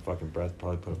to lose my fucking breath,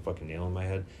 probably put a fucking nail in my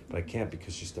head, but I can't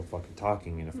because she's still fucking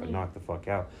talking, and if I Yeah. knock the fuck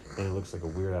out, then it looks like a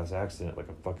weird ass accident, like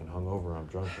I'm fucking hungover, I'm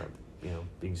drunk, I'm,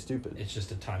 being stupid. It's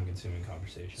just a time-consuming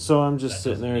conversation. So I'm just That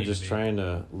sitting doesn't there need to just be. trying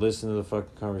to listen to the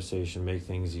fucking conversation, make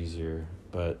things easier.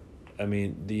 But, I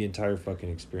mean, the entire fucking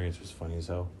experience was funny as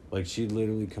hell. Like, she'd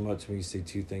literally come up to me, say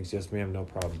two things. Yes, ma'am, no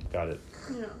problem. Got it.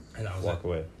 Yeah. And that was Walk it.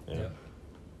 away. Yeah. Yeah.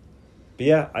 But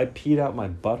yeah, I peed out my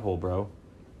butthole, bro.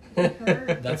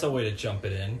 Heard. That's a way to jump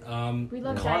it in. We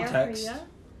love Context. diarrhea.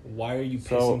 Why are you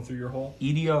So- pissing through your hole?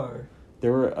 EDR.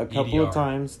 There were a couple EDR. of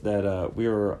times that we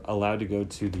were allowed to go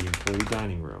to the employee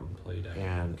dining room. Employee dining,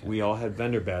 And okay. we all had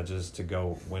vendor badges to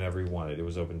go whenever we wanted. It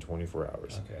was open 24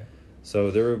 hours. Okay.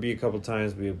 So there would be a couple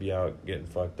times we would be out getting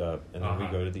fucked up, and then we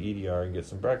Uh-huh. go to the EDR and get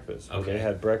some breakfast. Well, Okay. they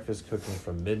had breakfast cooking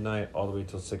from midnight all the way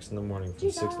till 6 in the morning,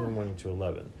 from 6 in the Jesus. morning to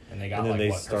 11. And they got And then like they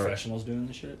what start- professionals doing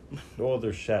the shit? Well,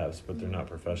 they're chefs, but they're not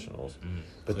professionals.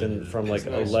 But So then they're from like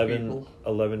nice 11 people.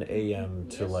 a.m.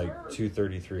 to Yes, like sir.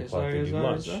 2:30, 3 Yes, o'clock, sir, they yes, do sir,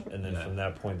 lunch. yes, sir. And then Yeah. from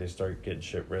that point, they start getting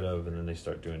shit rid of, and then they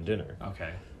start doing dinner. Okay.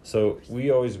 So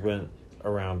we always went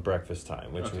around breakfast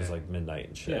time, which was Okay. like midnight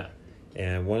and shit. Yeah.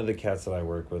 And one of the cats that I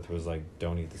work with was like,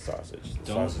 "Don't eat the sausage.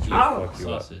 The Don't sausage eat will fuck you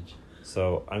up." sausage.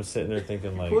 So I'm sitting there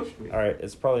thinking like, pushed me. all right,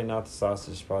 it's probably not the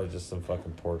sausage, it's probably just some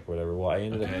fucking pork, whatever. Well, I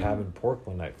ended Okay. up having pork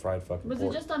one night, fried fucking Was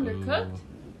pork. it just undercooked?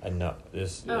 And no,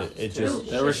 this Oh, it it's just really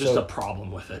There was just so a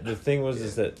problem with it. the thing was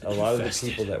is that a lot of the Infested.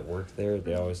 people that worked there,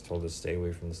 they always told us stay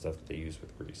away from the stuff that they use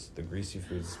with grease. The greasy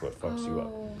foods is what fucks you up.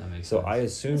 Oh. That makes So sense. I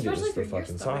assumed it Especially was for the your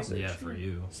fucking stomach. sausage. Yeah, for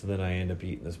you. So then I end up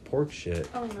eating this pork shit.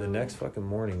 Oh, The no. next fucking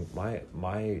morning,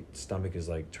 my stomach is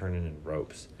like turning in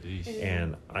ropes. Eesh. Yeah.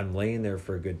 And I'm laying there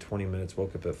for a good 20 minutes,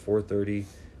 woke up at 4:30,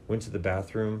 went to the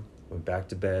bathroom, went back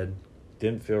to bed,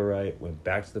 didn't feel right, went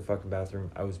back to the fucking bathroom.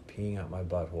 I was peeing out my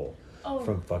butthole Oh,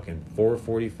 from fucking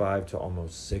 4:45 to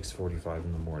almost 6:45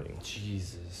 in the morning.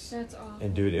 Jesus. that's awful.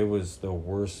 And dude, it was the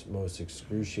worst, most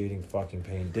excruciating fucking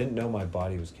pain. Didn't know my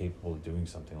body was capable of doing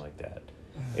something like that.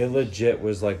 It legit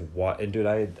was like what? And dude,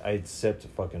 I had sipped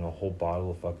fucking a whole bottle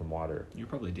of fucking water. You're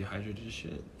probably dehydrated as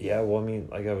shit. Yeah, well, I mean,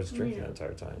 like I was drinking Yeah. the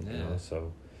entire time, you Yeah. know.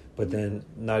 So, but then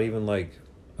not even like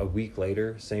a week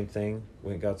later, same thing.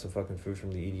 Went and got some fucking food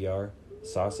from the EDR.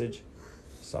 Sausage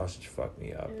fucked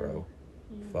me up, bro.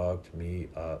 Fucked me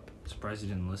up. Surprised you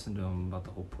didn't listen to him about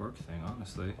the whole pork thing,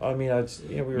 honestly. I mean,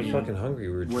 we were Yeah. fucking hungry.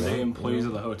 We were Were they drunk, employees you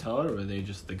of know? the hotel, or were they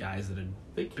just the guys that had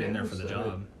They been there for the canvassed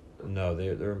job? No,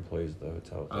 they're employees of the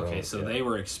hotel. They're Okay, all- so yeah. they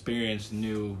were experienced,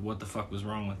 knew what the fuck was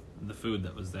wrong with the food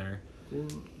that was there. Didn't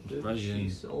Surprised you she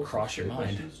didn't sell cross your some shit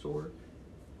mind. that she store?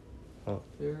 Oh.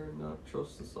 They're not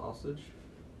trust the sausage.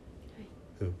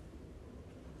 Who?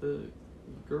 The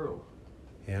girl.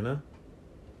 Hannah.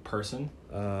 Person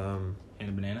Um, and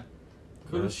a banana.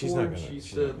 Could No, have she's not sworn gonna- she she's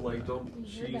said not gonna- like don't.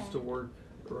 You're She used to bad. work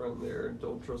around there and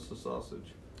don't trust the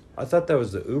sausage. I thought that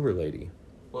was the Uber lady.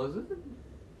 Was it?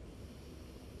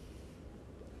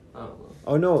 I don't know.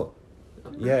 Oh no,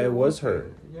 I'm pretty Yeah, sure it was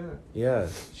her. there. yeah,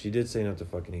 she did say not to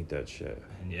fucking eat that shit.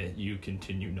 And yet you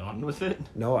continued on with it.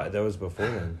 No, that was before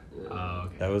then. Yeah. Oh,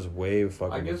 okay. That was way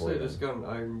fucking I guess before I then. just got an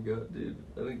iron gut, dude.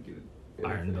 I didn't get it.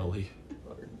 Iron belly.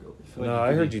 Iron belly. feel No, like I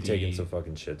could heard eat you taking the- some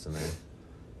fucking shits in there.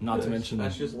 Not to mention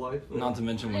that's just life. Not to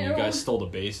mention when you Ew. guys stole the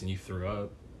base and you threw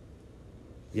up.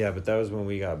 Yeah, but that was when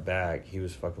we got back. He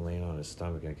was fucking laying on his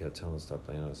stomach, and I kept telling him to stop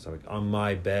laying on his stomach on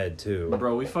my bed too.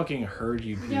 Bro, we fucking heard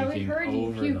you puking Yeah, we heard you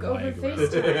over puke the over mic, bro.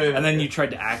 FaceTime. And then you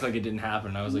tried to act like it didn't happen.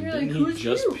 And I was like, You're didn't like, he "Who's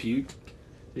just you?" puke?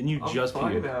 Didn't you I'm just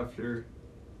fine puke? after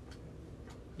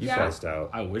You Yeah. passed out.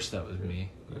 I wish that was me.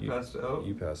 I You- passed out.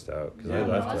 You passed out because Yeah, I no,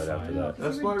 left that's right after fine. that.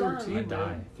 That's You my were dumb. routine, I died.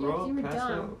 man. Throw Yeah, you were up, pass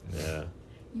dumb. out. Yeah.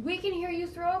 We can hear you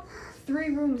throw up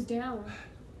 3 rooms down.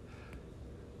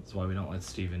 That's why we don't let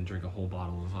Steven drink a whole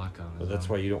bottle of vodka on his Well, that's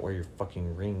own. why you don't wear your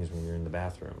fucking rings when you're in the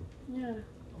bathroom. Yeah.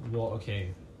 Well,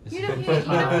 okay. This You is know, a you left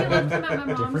them at my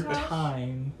mom's different house.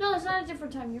 time. No, it's not a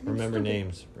different time. You're being Remember stupid.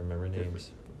 names. Remember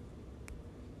names.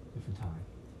 Different time.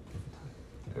 Different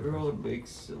time. Everyone makes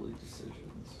silly decisions.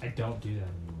 I don't do that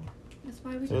anymore. That's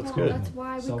why we So that's call. good. That's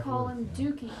why we call him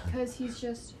Self-worth, Dookie, because he's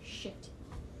just shit.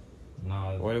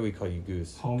 No, Why do we call you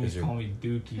Goose? homies you're, call me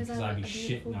Dookie 'Cause because I I be like a shitting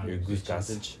beautiful on you're you Goose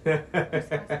bitches.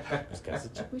 Gossage. Goose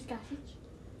Gossage. Who's Gossage?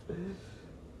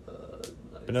 Nice.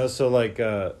 But no, so like,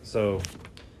 so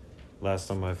last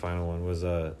on my final one was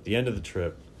the end of the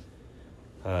trip.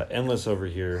 Endless over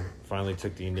here finally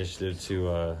took the initiative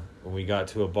to when we got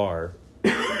to a bar.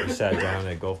 We sat down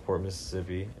at Gulfport,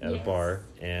 Mississippi, at Yes. a bar,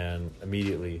 and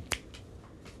immediately,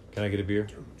 can I get a beer?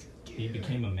 He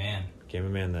became a man. Became a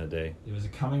man that day. It was a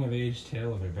coming of age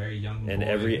tale of a very young And boy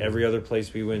every who other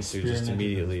place we went to, just experimented with his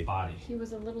immediately, body. He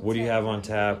was a little. what do you have on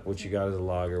terrified. tap? What you got as a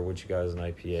lager? What you got as an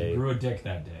He IPA? grew a dick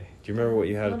that day. Do you remember what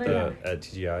you had What at, did the, at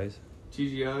TGI's?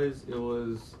 TGI's, it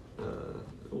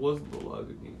wasn't the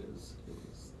Lagunitas.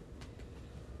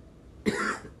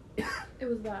 It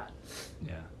was that.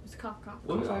 Yeah. It was cough cough.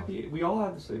 What cough. IPA? We all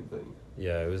had the same thing.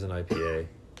 Yeah, it was an IPA.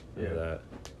 Yeah. Remember that?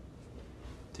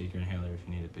 Take your inhaler if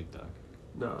you need a big dog.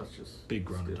 No, it's just Big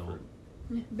grown it's adult.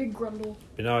 different. Big grundle.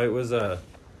 But no, it was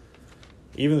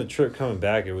even the trip coming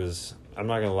back, it was, I'm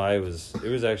not gonna lie, it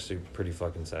was actually pretty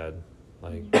fucking sad.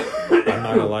 Like, I'm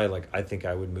not gonna lie, like, I think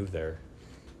I would move there.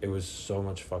 It was so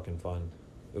much fucking fun.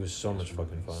 It was so much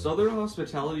fucking fun. Southern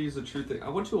hospitality is a true thing. I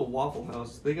went to a Waffle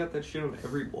House. They got that shit on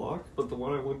every block, but the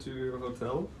one I went to near a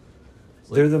hotel. it's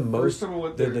like They're the first most, time I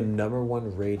went they're there- the number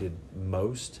one rated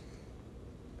most,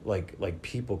 like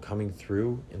people coming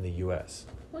through in the U.S.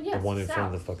 Well, yeah. The one in South.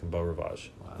 front of the fucking Beau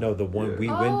Rivage. Wow. No, the one Yeah. we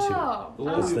went to. Oh, The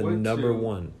one It's we the went number to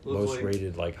one was most like-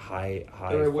 rated, like high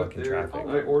And I went fucking there. traffic.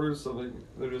 I ordered something.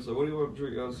 They're just like, "What do you want to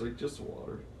drink?" I was like, "Just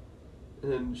water."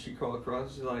 And then she called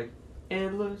across. She's like,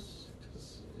 "Endless,"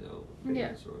 'cause, you know. Yeah.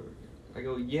 Endless or whatever. I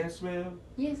go, "Yes, ma'am."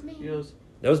 Yes, me. He goes,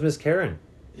 That was Miss Karen.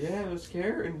 "Yeah, it was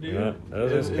Karen, dude." Yeah, that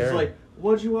was And Miss it's Karen. like,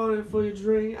 "What'd you want for your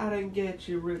drink?" I didn't get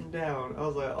you written down. I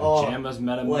was like, "Oh, Pajamas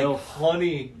met a like MILF.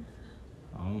 honey."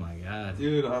 Oh my god.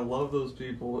 Dude, I love those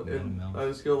people. Yeah, And no. I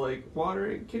just go like,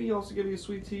 "Water, and can you also give me a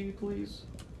sweet tea, please?"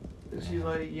 And she's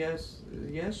like, "Yes,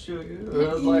 yes, sugar." And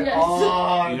I was like, Yes.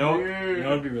 "Oh, You know, dude." you know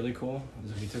what'd be really cool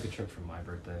is if we took a trip for my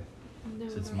birthday. No,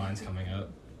 Since no. mine's coming up.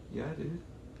 Yeah, dude.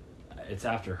 It's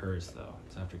after hers though.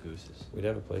 It's after Goose's. We'd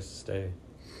have a place to stay.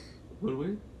 Would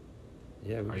we?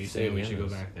 Yeah, we Are could you stay saying at we should go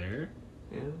Hannah's. back there?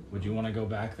 Yeah, Would you want to go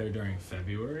back there during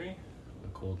February? A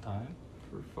cold time?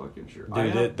 for fucking sure.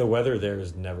 Dude, the weather there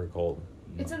is never cold.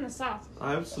 It's in the south.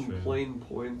 I have some True. plain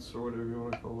points or whatever you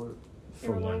want to call it.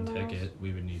 For one Airline miles? ticket,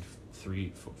 we would need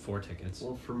 4 tickets.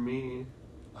 Well, for me,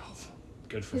 Oh,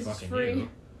 good for It's fucking free. you.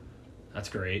 That's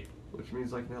great. which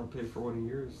means I can help pay for one of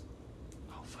yours.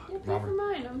 Oh fuck, Yeah, pay for Robert.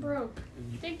 mine. I'm broke.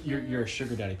 Thank you. You're a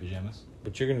sugar daddy pajamas.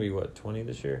 But you're gonna be what, 20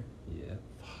 this year? Yeah.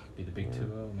 Fuck, be the big Yeah.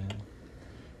 2-0, man.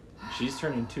 She's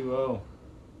turning 2-0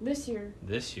 This year.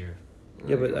 this year.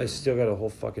 Yeah, but I still got a whole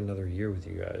fucking another year with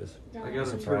you guys. I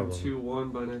That's gotta a turn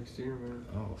problem. 2-1 by next year, man.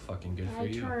 Oh, fucking good for I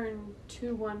you. turn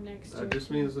 2-1 next year. That just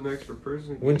means an extra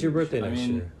person. When's your can- birthday I next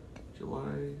mean- year? July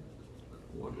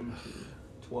 1 and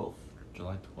 2. 12th.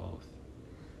 July 12th.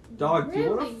 Dog, do you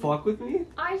wanna Really? fuck with me?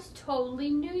 I totally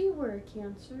knew you were a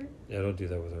Cancer. Yeah, don't do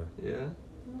that with her. Yeah,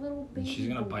 Little baby. She's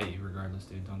gonna boy. bite you regardless,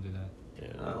 dude. Don't do that.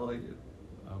 Yeah. I like it.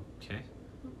 Okay.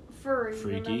 Furry,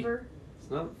 Freaky. remember? It's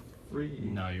not free.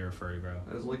 No, you're a furry, bro.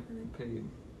 I was like paid.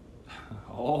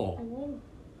 Oh, Oh.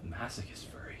 masochist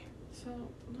furry. So,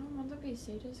 no, won't that be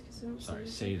sadist? Because I don't Sorry,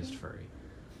 sadist sadist like furry.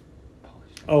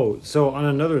 Oh, so on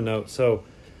another note, so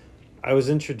I was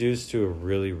introduced to a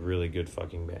really, really good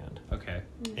fucking band. Okay.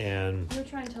 that. And You're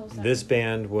trying to tell us that. this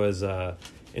band was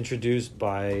introduced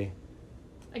by...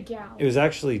 A gal. It was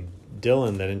actually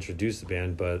Dylan that introduced the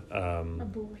band, but a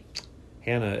boy.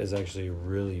 Hannah is actually a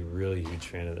really, really huge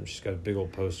fan of them. She's got a big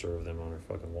old poster of them on her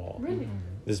fucking wall. Really?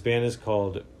 This band is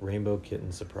called Rainbow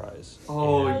Kitten Surprise.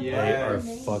 Oh, And yeah. They are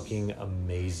Amazing. fucking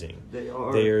amazing. They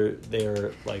are.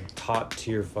 They're like top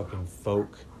tier fucking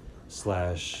folk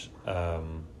slash. Do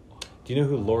you know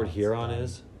who Lord Huron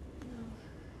is?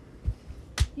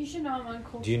 You should know I'm on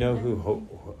cold. Do you know who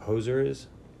Hoser is?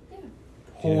 Yeah.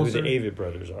 Do you know who the Hoser. Avett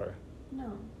brothers are?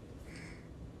 No.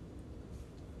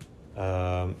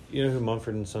 You know who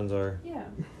Mumford and Sons are? Yeah.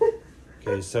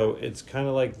 Okay, so it's kind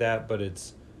of like that, but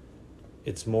it's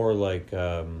more like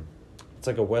it's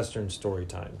like a Western story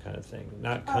time kind of thing.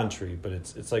 Not Oh. country, but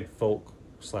it's like folk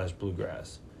slash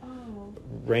bluegrass. Oh.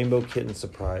 Rainbow Kitten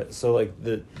Surprise. So like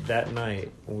that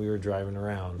night when we were driving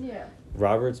around, Yeah.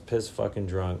 Robert's pissed fucking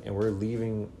drunk, and we're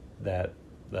leaving the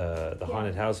Yeah.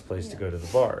 haunted house place to Yeah. go to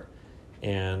the bar,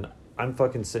 and I'm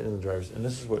fucking sitting in the driver's, and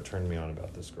this is what turned me on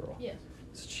about this girl. Yes.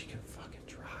 So she can fucking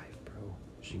drive, bro.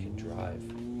 She can drive,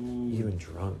 even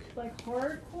drunk. Like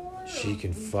hardcore? She or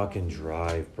can what are you fucking talking?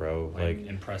 drive, bro. Like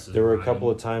impressive. there were a Ryan. couple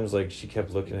of times like she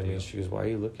kept looking at me, Big and deal. she goes, "Why are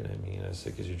you looking at me?" And I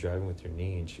said, "Because you're driving with your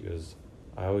knee." And she goes,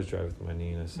 "I always drive with my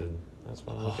knee." And I said, "That's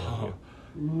why I'm looking at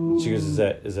you." She goes,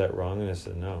 "Is that wrong?" And I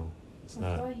said, "No, it's I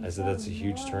not." thought he I said, "That's a said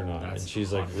huge turn on." That's And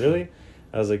she's like, hot. "Really?"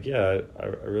 I was like, "Yeah, I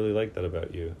really like that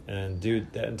about you." And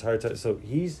dude, that entire time, so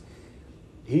he's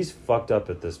fucked up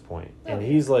at this point, and Oh,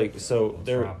 he's yeah. like, so It's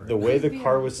there, Robert. the way the He's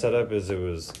car being was set up is it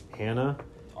was Hannah,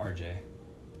 RJ.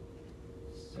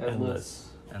 endless.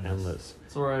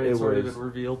 It's alright, It it's already was- been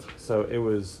revealed. So it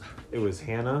was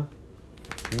Hannah,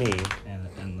 me, And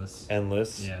endless.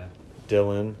 endless, Yeah.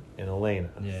 Dylan, and Elena.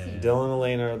 Yeah. Dylan and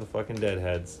Elena are the fucking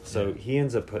deadheads. So Yeah. he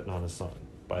ends up putting on a song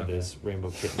by Okay. this Rainbow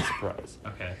Kitten Surprise.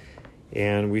 Okay.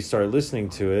 And we started listening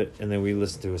to it, and then we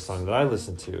listened to a song that I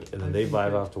listened to, and then they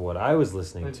vibe off to what I was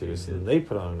listening to, so then they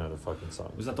put on another fucking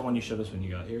song. Was that the one you showed us when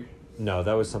you got here? No,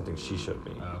 that was something she showed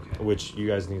me, Oh, okay. which you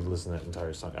guys need to listen to that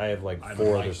entire song. I have like I'd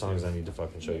 4 like other songs to. I need to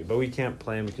fucking show you, but we can't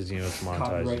play them because, you know, it's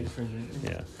Copyright monetized. infringement.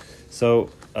 Yeah. So,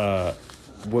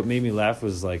 what made me laugh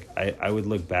was like I would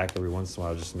look back every once in a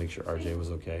while just to make sure RJ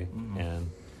was okay, Mhm. and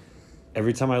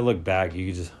every time I look back, you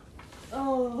could just,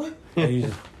 Oh. you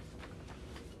just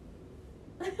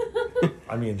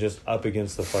I mean, just up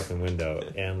against the fucking window.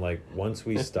 And, like, once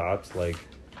we stopped, like,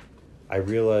 I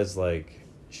realized, like,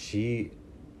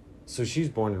 so she's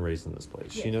born and raised in this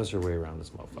place. She Yes. knows her way around this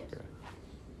motherfucker.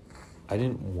 I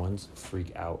didn't once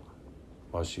freak out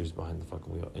while she was behind the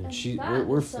fucking wheel. And And that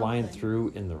we're is flying something. through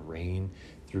in the rain,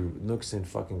 through nooks and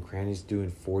fucking crannies, doing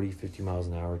 40, 50 miles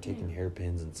an hour, taking Yeah.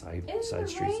 hairpins and side In the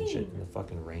streets and shit rain. in the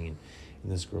fucking rain.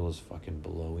 And this girl is fucking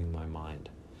blowing my mind.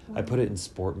 I put it in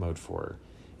sport mode for her,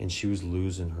 and she was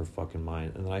losing her fucking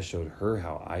mind. And then I showed her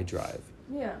how I drive,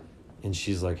 Yeah. and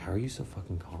she's like, "How are you so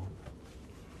fucking calm?"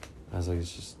 I was like,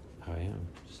 "It's just how I am."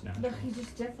 Just But natural. he's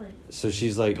just different. So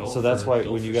she's like, Go so that's for- why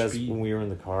go when you for guys, speed. when we were in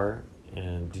the car,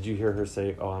 and did you hear her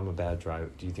say, "Oh, I'm a bad driver"?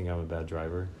 Do you think I'm a bad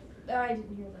driver? I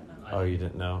didn't hear that. No. Oh, you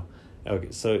didn't know?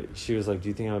 Okay, so she was like, "Do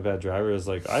you think I'm a bad driver?" I was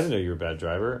like, "I didn't know you were a bad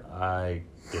driver. I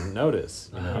didn't notice,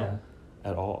 you know, Yeah.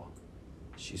 at all."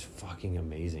 She's fucking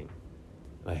amazing.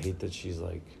 I hate that she's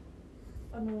like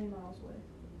A million miles away.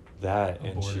 that, and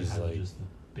Aborted she's has like, just the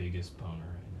biggest boner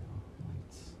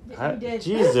right now. Like, it's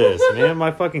You did. Jesus, man, my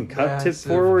fucking cup tipped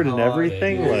Massive forward and hog,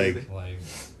 everything. baby. Like,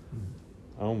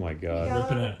 oh my He god. got,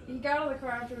 Ripping out, it. he got out of the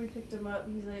car after we picked him up.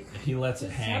 He's like, if he lets it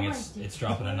Just hang, sound it's like it's dick.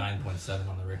 dropping a 9.7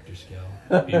 on the Richter scale.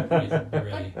 Be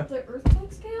ready. like the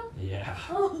earthquake scale? Yeah.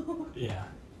 Oh. Yeah.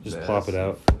 Just plop it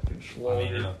out. Fucking I mean,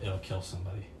 slaughter. it'll kill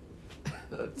somebody.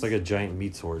 It's like a giant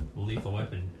meat sword. Lethal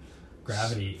weapon.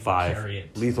 Gravity. will 5. Carry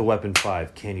it. Lethal Weapon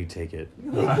 5. Can you take it?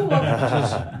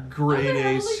 Just grade Okay,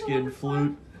 A Lethal skin Weapon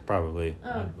flute. Probably. I,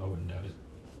 Oh. I wouldn't doubt it.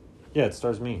 Yeah, it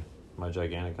stars me. My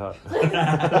gigantic cock.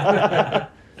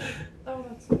 Oh,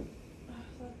 that's.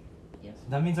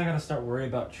 That means I gotta start worrying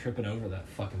about tripping over that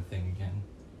fucking thing again.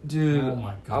 Dude, Oh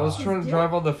my I was God. trying to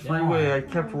drive on the freeway. Yeah. I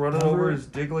kept running Remember? over his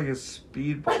dick like a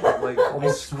speed bump, like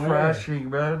almost swear. crashing,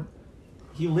 man.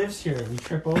 He lives here. We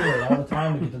trip over it all the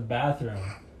time to get to the bathroom.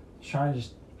 He's trying to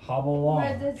just hobble along.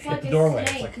 But it's hit like the a doorway.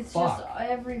 snake. It's like, It's fuck. just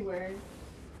everywhere.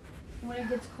 When it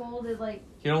gets cold, it like.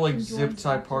 You know, like Enjoy zip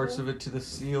tie the parts festival? of it to the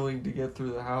ceiling to get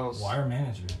through the house. Wire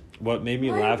manager. What made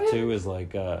me Why laugh would- too is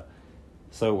like,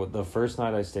 so the first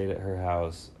night I stayed at her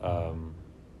house,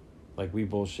 like we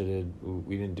bullshitted,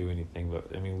 we didn't do anything,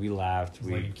 but I mean we laughed, It's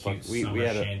we like a cute we summer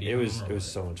had shanty it was home or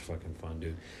so what? much fucking fun,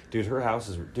 dude. Her house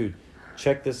is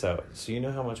check this out. So you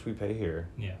know how much we pay here?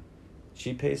 Yeah.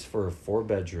 She pays for a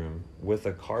 4-bedroom with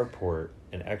a carport,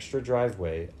 an extra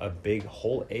driveway, a big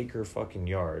whole acre fucking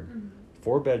yard,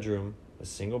 4-bedroom, a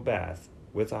single bath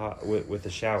with a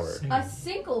shower, A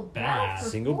single bath for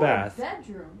Single 4 bath.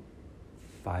 bedroom.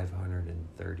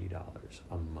 $530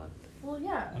 a month, Well,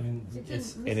 yeah. I mean, It's in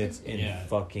it's and it's in Yeah.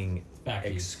 fucking back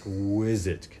east.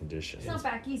 exquisite condition. It's not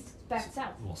back east. It's back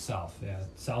south. Well, south, yeah.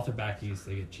 South or back east,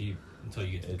 they get cheap until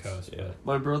you get to the It's- coast. yeah. But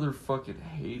My brother fucking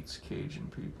hates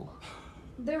Cajun people.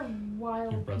 They're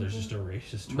wild. your brother's people.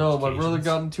 just a racist. No, towards my brother Cajuns.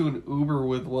 got into an Uber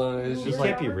with one. And it's You just You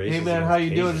like, can't be racist. hey man, against how you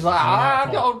doing? Cajuns. He's like, Yeah,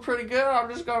 I'm doing pretty good. I'm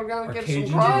just gonna Are get Cajuns some or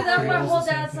Dude, fries. that's my Creoles whole the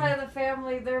same dad's thing? side of the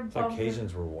family. They're I thought bumping.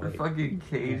 Cajuns were They're white. fucking Or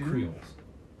Cajun. Creoles.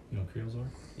 You know what Creoles are?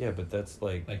 Yeah, but that's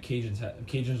like Cajuns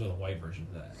are the white version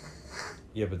of that.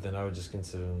 yeah, but then I would just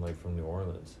consider them like from New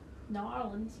Orleans. New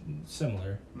Orleans.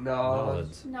 Similar. New No.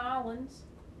 Orleans. New Orleans.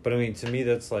 But I mean, to me,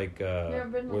 that's like ever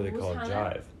been to what they call it,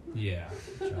 Louisiana? jive. Yeah.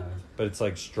 Jive. But it's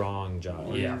like strong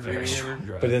jive. Yeah, very very strong.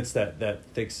 strong. But it's that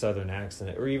thick Southern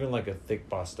accent, or even like a thick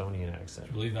Bostonian accent.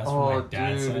 I believe that's Oh, where my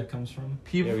dad's dude. side comes from.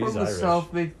 People Yeah, from he's the Irish.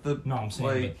 South make the No, I'm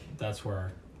saying like. but that's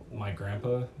where my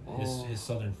grandpa, Oh.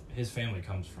 his family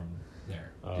comes from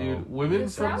there. Oh. Dude, women The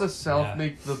from the South? South Yeah.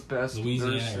 make the best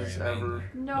Louisiana nurses area ever. mainly,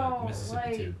 No, but Mississippi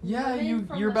like too. Yeah, women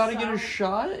from you're the about to get a South-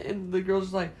 shot, and the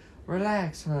girl's like,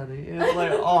 "Relax, honey." And it's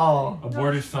like, oh.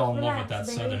 Aborted fell in love with relax, that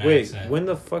baby. southern Wait, accent. when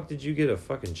the fuck did you get a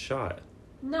fucking shot?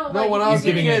 No, No, like, when you I was He's a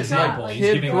giving an kid, example. like He's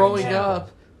kid giving an growing example.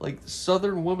 up, like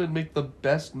Southern women make the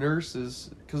best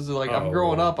nurses because like I'm Oh,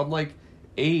 growing well. up, I'm like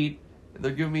 8, and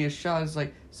they're giving me a shot. It's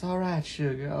like it's all right,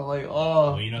 sugar. I'm like, Well,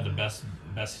 oh, you know the best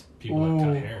people that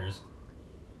cut Ooh. hairs.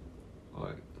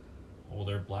 like,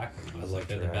 Older black I ladies. like Like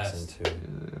they're her the accent best. too.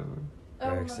 Oh,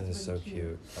 Her that's accent is so really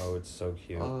cute. Oh, it's so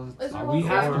cute. Is her We whole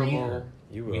have to family- meet her.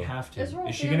 You will. We have to. Is her whole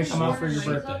Is she gonna family come out born for and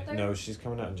your raised up birthday? there? No, she's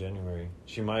coming out in January.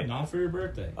 She might. Not for your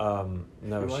birthday. No, We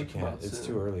she like can't. about It's soon.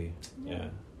 too early. Yeah. Yeah.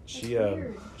 That's She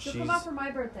weird. She'll she's come out for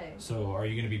my birthday. So, are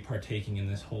you going to be partaking in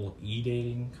this whole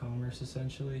e-dating commerce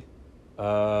essentially?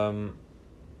 um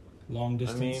Long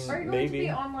distance. Are you going to Maybe.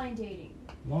 be online dating?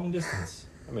 Long distance.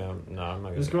 I mean, I'm not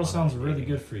gonna. This be girl online sounds really dating.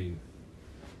 good for you.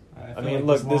 I feel mean,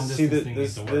 like look, long this see distance the, thing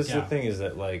this needs to this work the out. thing is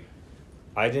that like,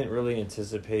 I didn't really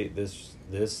anticipate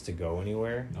this to go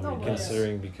anywhere. Nobody No, does.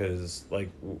 Considering because like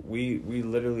we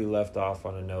literally left off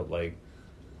on a note like.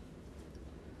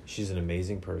 She's an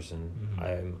amazing person.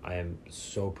 Mhm. I am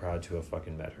so proud to have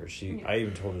fucking met her. Yeah. I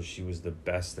even told her she was the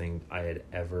best thing I had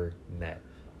ever met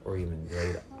or even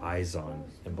laid eyes on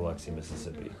in Biloxi,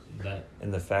 Mississippi. That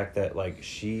And the fact that like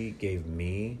she gave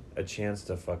me a chance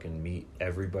to fucking meet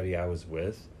everybody I was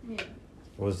with Yeah.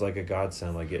 was like a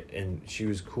godsend. Like it, and she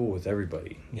was cool with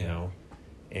everybody, you Yeah. know.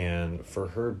 And for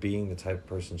her being the type of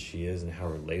person she is and how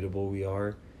relatable we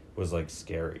are was like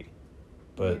scary.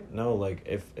 But Yeah. no, like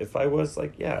if I was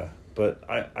like, yeah, but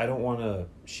I don't want to.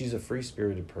 She's a free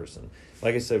spirited person.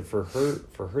 Like I said, for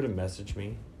her to message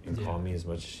me and Yeah. call me as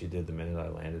much as she did the minute I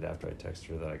landed after I texted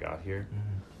her that I got here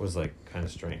was like kind of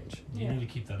strange. you Yeah. need to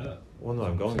keep that up. Well, no,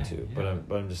 That's I'm what going I'm to, saying, but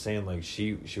yeah. I'm just saying like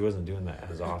she wasn't doing that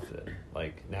as often.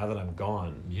 Like now that I'm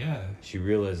gone, Yeah. she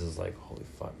realizes like, holy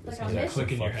fuck, this Like, I is Does that miss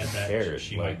click in your fucking head that cared.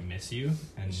 she Like, might miss you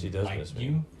and she does like miss me.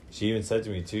 you? She even said to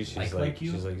me too. She's Like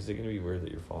you? she's like, is it gonna be weird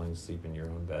that you're falling asleep in your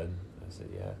own bed? I said,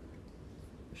 yeah.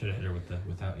 Should have hit her with the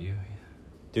without you.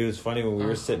 Dude, it's funny when we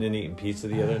were sitting and eating pizza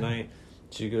the other night.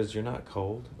 She goes, "You're not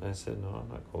cold?" And I said, "No, I'm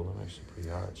not cold. I'm actually pretty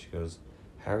hot." She goes,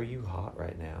 "How are you hot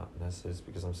right now?" And I said, "It's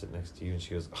because I'm sitting next to you." And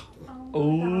she goes, "Oh,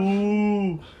 Oh, my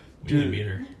gosh. oh, We Dude, need to meet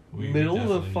her. We middle of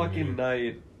the definitely need to meet fucking her.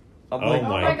 night. I'm Oh like, Oh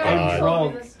my my god, I'm you told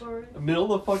me drunk. this story.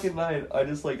 Middle of the fucking night, I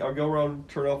just like I'll go around,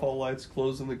 turn off all lights,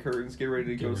 closing the curtains, get ready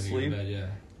to Get go ready to sleep. bed, yeah.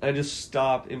 I just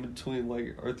stop in between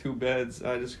like our two beds.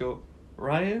 I just go,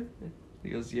 Ryan. He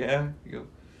goes, yeah. I go,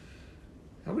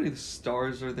 how many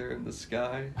stars are there in the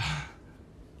sky?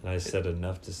 and I said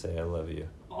enough to say I love you."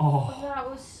 Oh. That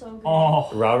was so good. Oh.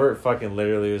 Robert fucking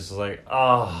literally was just like,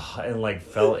 "Oh," and like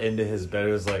fell into his bed.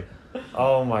 It was like,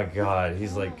 Oh my god.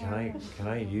 He's like, can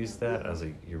I use that? I was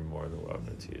like, you're more than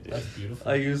welcome to, dude. That's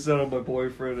beautiful. I used that on my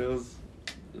boyfriend. It was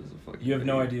a fucking. You have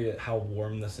no idiot. idea how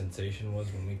warm the sensation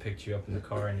was when we picked you up in the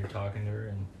car and you're talking to her,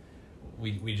 and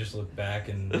we just looked back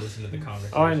and listened to the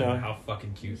conversation. Oh, I know. And how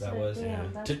fucking cute that was.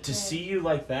 Damn, that's To good. see you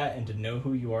like that and to know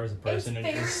who you are as a person and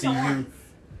to It's see you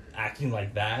acting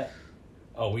like that,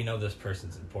 oh, we know this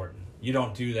person's important. You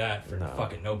don't do that for No.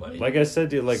 fucking nobody. Like I said,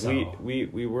 dude, like So-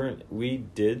 we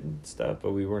did stuff,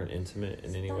 but we weren't intimate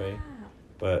in any way. Stop.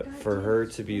 But God for damn, her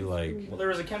it's to be like, well, there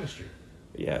was a chemistry,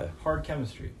 yeah. hard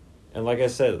chemistry. And like I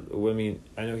said, I mean,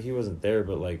 I know he wasn't there,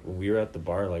 but like when we were at the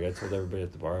bar, like I told everybody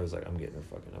at the bar, I was like, I'm getting her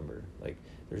fucking number. Like,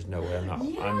 there's no way I'm not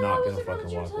gonna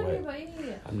fucking walk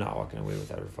away. I'm not walking away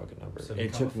without her fucking number. So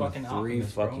It become took a me fucking 3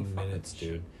 alchemist, bro. fucking Fucking minutes, shit.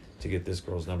 dude, to get this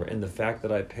girl's number. And the fact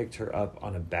that I picked her up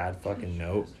on a bad fucking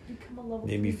note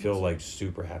made me feel like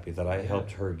super happy that I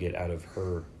helped her get out of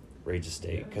her rageous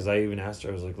state. Because I even asked her,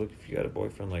 I was like, look, if you got a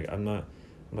boyfriend, like I'm not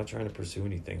trying to pursue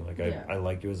anything. Like Yeah. I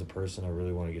like you as a person. I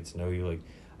really want to get to know you. Like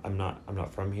I'm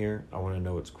not from here. I want to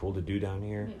know what's cool to do down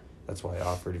here. Yeah. That's why I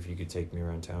offered if you could take me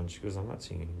around town. She goes, I'm not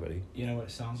seeing anybody. You know what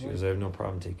it sounds She like? goes, I have no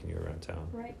problem taking you around town.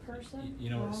 Right person. You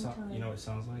know what? wrong time. You know what it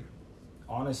sounds like?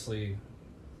 Honestly,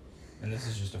 and this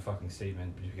is just a fucking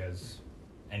statement because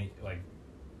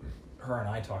her and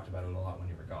I talked about it a lot when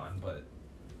you were gone, but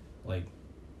like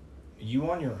you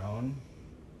on your own,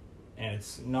 and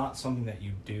it's not something that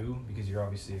you do because you're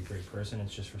obviously a great person.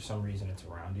 It's just for some reason it's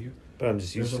around you. But I'm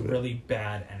just used There's to a it. really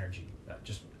bad energy that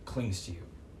just clings to you,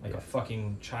 like Yeah. a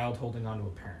fucking child holding on to a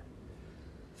parent.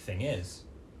 Thing is,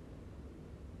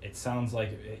 it sounds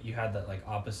like you had that like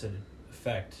opposite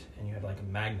effect, and you had like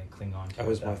a magnet cling on to. I it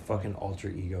was at my that point. fucking alter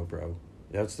ego, bro.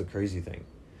 That's the crazy thing.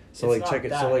 So It's like not check it.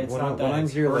 that, So like it's when not that, I'm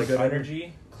it's here, her like good I'm,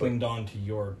 energy clinged on to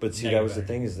your. But see, that negative was the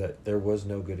energy. thing is that there was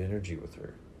no good energy with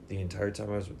her. The entire time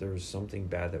there was something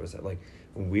bad that was like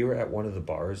when we were at one of the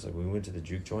bars, like when we went to the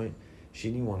juke joint, she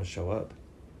didn't even want to show up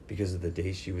because of the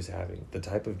day she was having. The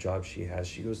type of job she has,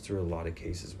 she goes through a lot of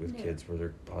cases with Yeah. kids where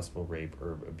they're possible rape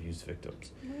or abuse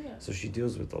victims. Oh, yeah. So she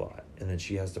deals with a lot, and then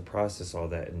she has to process all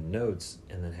that in notes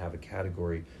and then have a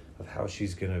category of how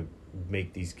she's gonna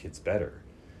make these kids better.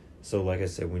 So like I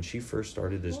said, when she first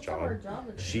started this Well, it's a hard job,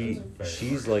 job, it's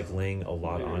she's like laying a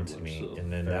lot Very onto much me, so.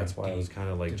 and then Very that's why I was deep, kind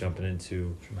of like jumping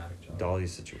into traumatic job.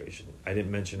 Dolly's situation. I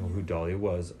didn't mention who Dolly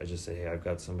was. I just say, hey, I've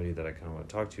got somebody that I kind of want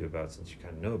to talk to you about since you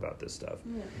kind of know about this stuff.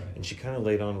 Yeah. Right. And she kind of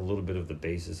laid on a little bit of the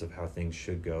basis of how things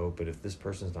should go. But if this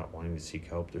person's not wanting to seek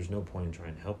help, there's no point in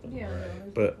trying to help them. Yeah. Right. no,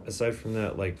 there's But no- aside from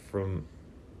that, like from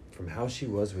how she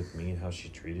was with me and how she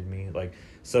treated me, like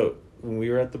so when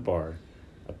we were at the bar,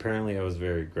 apparently I was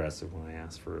very aggressive when I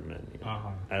asked for a menu.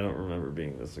 I don't remember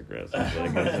being this aggressive, but I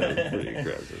guess I was pretty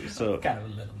aggressive. So kind of a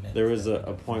little bit. there was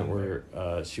a point where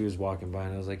she was walking by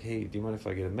and I was like, hey, do you mind if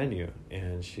I get a menu?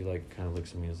 And she like kind of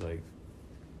looks at me and is like,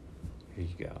 here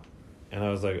you go. And I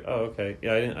was like, oh, okay.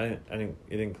 Yeah, it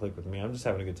didn't click with me. I'm just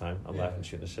having a good time. I'm Yeah. laughing,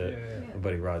 shooting the shit. Yeah. My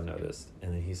buddy Rod noticed,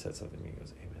 and then he said something to me. He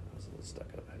goes, hey, man, I was a little stuck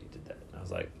up how you did that. And I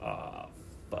was like, ah,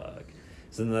 fuck.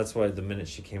 So then that's why the minute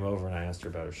she came over and I asked her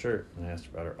about her shirt, and I asked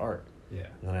her about her art, Yeah.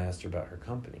 and then I asked her about her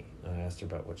company, and I asked her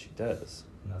about what she does.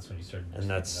 And that's when you started. And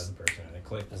that's- another person, and it I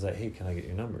clicked. was like, hey, can I get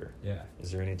your number? Yeah.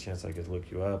 Is there any chance I could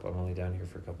look you up? I'm only down here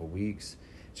for a couple weeks.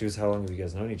 She goes, how long have you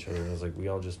guys known each other? And I was like, we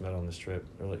all just met on this trip.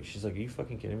 She's like, are you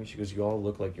fucking kidding me? She goes, you all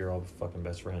look like you're all fucking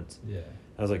best friends. Yeah.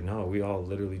 I was like, no, we all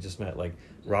literally just met. Like,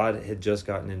 Rod had just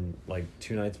gotten in like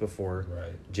 2 nights before.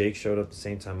 Right. Jake showed up the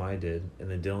same time I did. And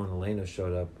then Dylan and Elena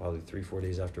showed up probably 3-4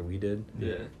 days after we did.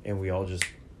 Yeah. And we all just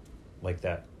like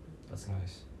that. That's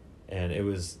nice. And it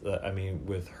was,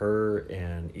 with her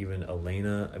and even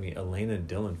Elena, Elena and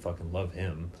Dylan fucking love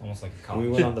him. It's almost like a We college.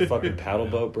 went on the fucking paddle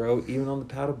boat, bro. Even on the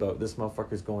paddle boat, this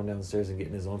motherfucker's going downstairs and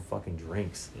getting his own fucking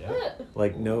drinks. Yeah.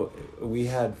 Like, no, we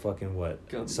had fucking what?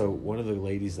 Gum. So one of the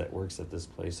ladies that works at this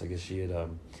place, I guess she had,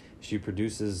 she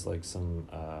produces like some,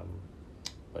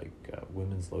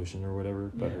 women's lotion or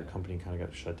whatever, but her Yeah. company kind of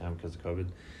got shut down because of COVID.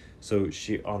 So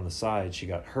she, on the side, she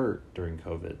got hurt during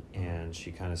COVID and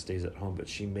she kind of stays at home, but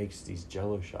she makes these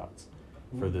Jello shots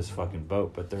for this fucking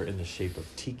boat, but they're in the shape of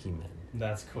tiki men.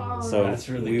 That's cool. Oh, So that's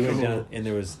really we cool. went down, and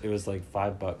it was like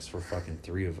 $5 for fucking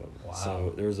 3 of them. Wow.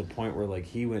 So there was a point where like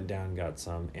he went down, got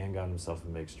some, and got himself a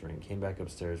mixed drink. Came back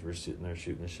upstairs. We're sitting there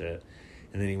shooting the shit,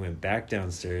 And then he went back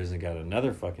downstairs and got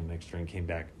another fucking mixed drink, came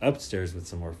back upstairs with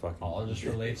some more fucking... All just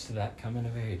relates to that coming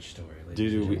of age story.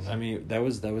 Dude, I mean, that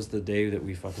was the day that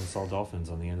we fucking saw dolphins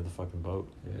on the end of the fucking boat.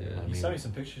 Yeah. I You mean, sent me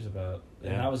some pictures about...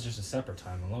 And Yeah. that was just a separate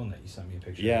time alone that you sent me a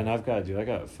picture Yeah, of. and I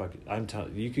got fucking... I'm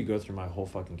telling you, could go through my whole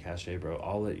fucking cache, bro.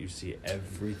 I'll let you see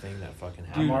everything that fucking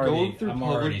happened. Dude, already- going through I'm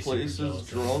already public super places jealous of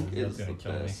drunk you. is That's the gonna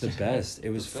kill me. best. The best. It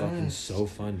was The fucking best. so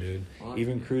fun, dude. Fuck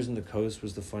Even yeah. cruising the coast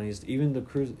was the funniest. Even the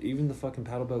fucking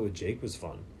paddle boat with Jake was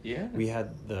fun. Yeah. We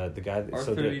had the guy that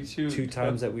so the R32. two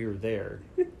times that we were there,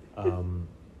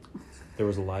 there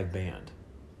was a live band,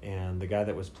 and the guy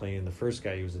that was playing the first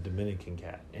guy, he was a Dominican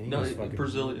cat, and he No, was fucking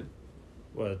Brazilian.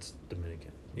 Well, it's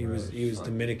Dominican. He Right. was Fuck.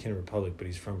 Dominican Republic, but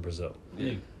he's from Brazil.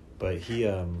 Yeah. But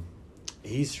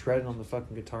he's shredding on the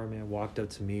fucking guitar, man. Walked up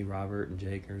to me, Robert, and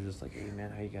Jake, and was just like, "Hey,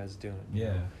 man, how you guys doing?"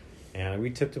 Yeah. And we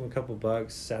tipped him a couple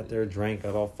bucks, sat there, drank,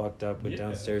 got all fucked up, went Yeah,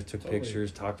 downstairs, took totally.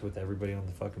 pictures, talked with everybody on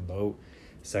the fucking boat.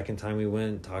 Second time we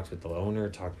went, talked with the owner,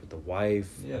 talked with the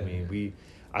wife. Yeah. I mean,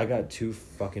 I got 2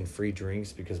 fucking free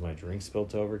drinks because my drink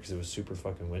spilt over because it was super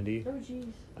fucking windy. Oh jeez.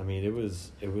 I mean, it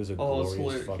was a Oh, it's glorious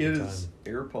hilarious. He fucking had time. his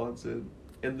AirPods in,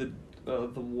 and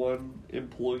the one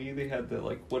employee they had that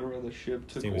like went around the ship,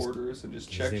 took His name was- orders, and just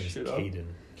His checked name is shit up. Caden.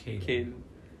 Caden.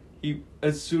 He,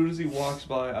 as soon as he walks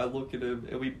by, I look at him,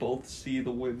 and we both see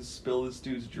the wind spill this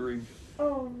dude's drink.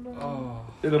 Oh no. Oh.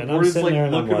 And And I'm Morty's sitting like there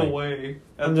and I'm looking like, away.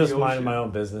 At I'm the just minding ocean. my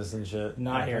own business and shit.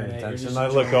 Not hearing paying it. You're attention. just And I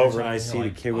look enjoying over your and I time. see You're the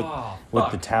like, kid with "Oh, the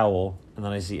fuck." towel, and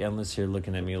then I see Endless here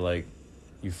looking at me like,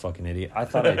 "You fucking idiot!" I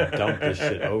thought I dumped this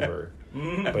shit over,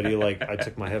 but I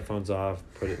took my headphones off,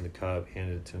 put it in the cup,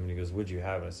 handed it to him, and he goes, "What'd you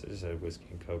have?" And I said, "I just had whiskey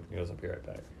and coke." And he goes, "I'll be right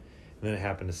back." And then it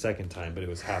happened a second time, but it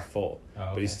was half full. Oh, But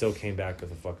he okay. still came back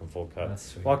with a fucking full cup.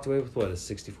 That's sweet. Walked away with what, a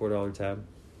 $64 tab?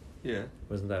 Yeah.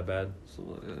 Wasn't that bad? So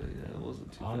yeah, it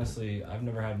wasn't too Honestly, I've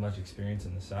never had much experience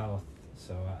in the South,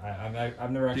 so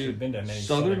I've never bad. actually Dude, been to many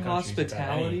Southern countries, if that any.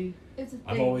 hospitality. It's a thing.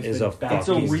 I've always Is been a back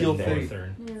fucking It's a real to thing.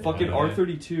 Northern. Yeah. Fucking Yeah.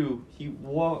 R32. He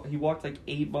walked like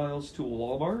 8 miles to a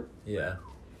Walmart, Yeah.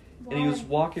 and he was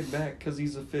Why? walking back because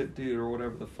he's a fit dude or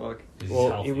whatever the fuck. He's Well,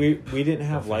 healthy. we didn't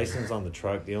have Healthy. license on the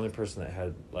truck. The only person that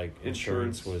had like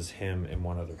insurance Insurance. was him and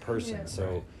one other person. Yeah. So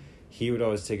Right. he would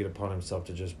always take it upon himself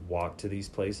to just walk to these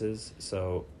places.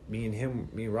 So me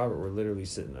and Robert were literally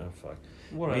sitting there.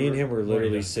 Whatever. Me and him were What he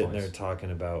literally does sitting twice. there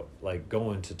talking about like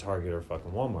going to Target or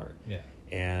fucking Walmart. Yeah.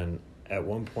 And at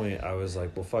one point I was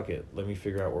like, well, fuck it. Let me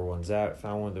figure out where one's at.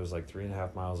 Found one that was like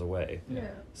 3.5 miles away. Yeah.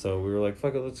 So we were like,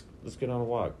 fuck it, let's get on a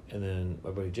walk. And then my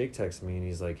buddy Jake texted me and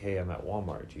he's like, hey, I'm at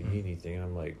Walmart. Do you need anything? And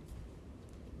I'm like,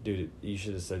 dude, you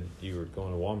should have said you were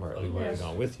going to Walmart. We would have Yeah.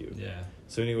 gone with you. Yeah.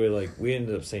 So anyway, like we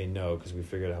ended up saying no because we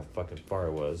figured out how fucking far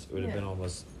it was. It would have Yeah. been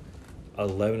almost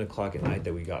 11 o'clock at night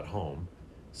that we got home.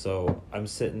 So I'm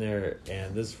sitting there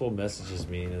and this fool messages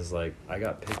me and is like, I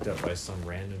got picked up by some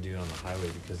random dude on the highway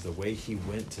because the way he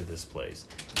went to this place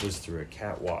was through a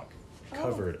catwalk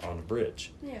covered on a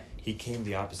bridge. Yeah. He came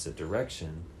the opposite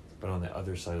direction, but on the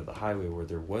other side of the highway where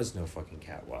there was no fucking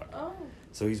catwalk. Oh.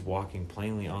 So he's walking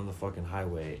plainly on the fucking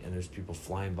highway, and there's people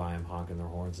flying by him, honking their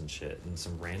horns and shit. And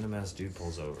some random ass dude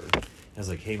pulls over. And I was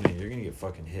like, hey man, you're gonna get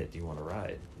fucking hit. Do you want to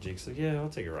ride? Jake's like, yeah, I'll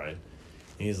take a ride.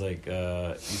 And he's like,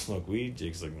 you smoke weed?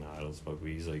 Jake's like, nah, I don't smoke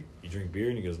weed. He's like, you drink beer?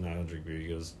 And he goes, no, I don't drink beer. He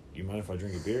goes, you mind if I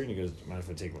drink a beer? And he goes, mind if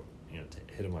I take,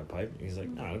 hit him my pipe? And he's like,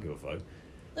 no, I don't give a fuck.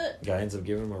 Guy ends up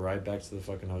giving him a ride back to the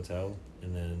fucking hotel,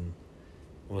 and then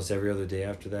almost every other day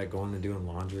after that, going and doing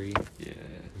laundry. Yeah.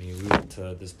 I mean, we went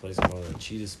to this place called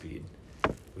Cheetah Speed.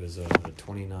 It was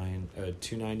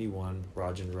 291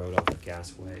 Rogen Road off of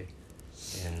Gasway,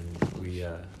 and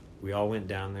we all went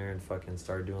down there and fucking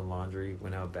started doing laundry.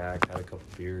 Went out back, had a couple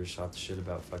beers, shot the shit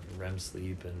about fucking REM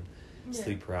sleep and Yeah.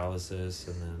 sleep paralysis,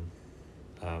 and then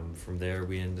from there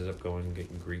we ended up going and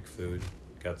getting Greek food.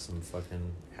 Got some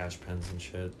fucking hash pens and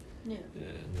shit. Yeah.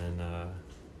 And then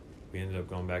we ended up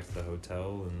going back to the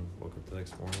hotel and woke up the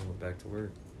next morning and went back to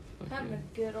work. Having a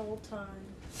good old time.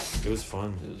 It was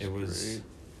fun. It was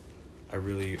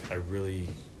great.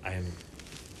 I am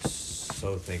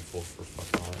so thankful for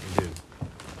fucking all that. And dude,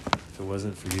 if it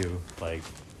wasn't for you, like,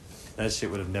 that shit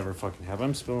would have never fucking happened.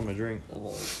 I'm spilling my drink.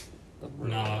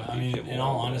 No, I mean, in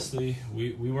all honesty,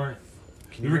 we weren't.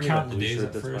 Can We you were bring me that counting the blue days shirt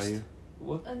at that's by first. you?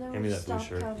 What? And then Hand me we that blue stopped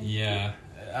shirt. counting. Yeah,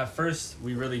 at first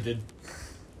we really did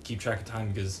keep track of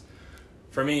time because,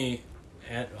 for me,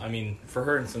 and I mean for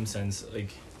her in some sense,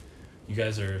 like you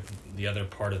guys are the other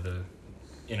part of the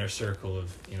inner circle of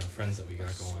friends that we got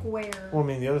going. Square. Well, I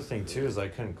mean, the other thing too is I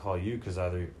couldn't call you because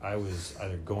I was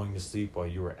either going to sleep while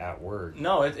you were at work.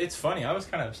 No, it's funny. I was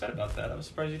kind of upset about that. I was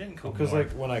surprised you didn't call. Because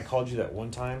like when I called you that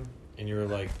one time and you were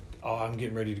like, oh, I'm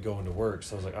getting ready to go into work.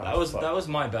 So I was like, oh, That was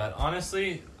my bad.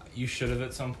 Honestly, you should have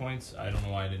at some points. I don't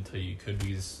know why I didn't tell you could,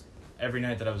 because every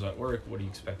night that I was at work, what do you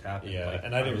expect to happen? Yeah, Like,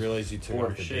 and I didn't was realize you took bored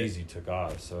off as the shit. days you took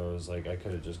off. So it was like, I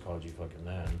could have just called you fucking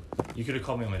then. You could have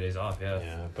called me on my days off, yeah.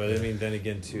 Yeah, but I mean, then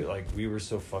again, too, like, we were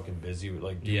so fucking busy.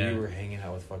 Like, dude, Yeah. we were hanging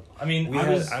out with fucking... I mean, I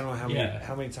don't know yeah.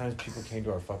 how many times people came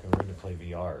to our fucking room to play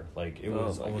VR. Like, it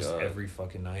was Oh my almost God. every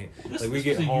fucking night. This- Like, we this get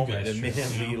was a you home guys and trip,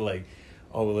 immediately, you know? like,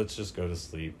 oh, well, let's just go to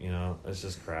sleep, you know? Let's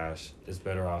just crash. It's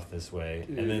better off this way.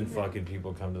 And then Dude. fucking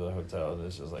people come to the hotel and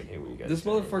it's just like, hey, what you guys This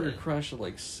doing? motherfucker crashed at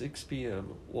like 6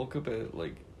 p.m. Woke up at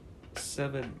like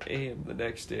 7 a.m. the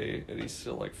next day, and he's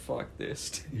still like, fuck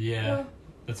this. Yeah,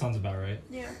 that sounds about right.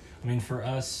 Yeah. I mean, for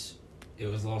us, it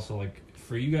was also like,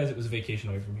 for you guys, it was a vacation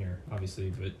away from here,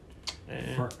 obviously, but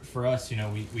Eh. for us, you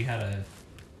know, we had a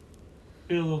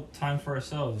little time for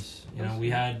ourselves. You know, we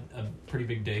had a pretty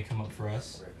big day come up for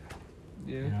us.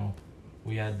 Yeah. You know,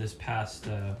 we had this past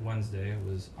Wednesday. It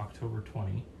was October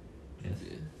 20th.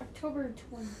 October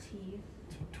 20th.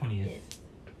 20th.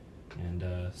 And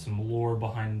some lore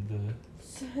behind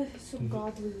Some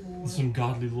godly lore. some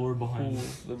godly lore behind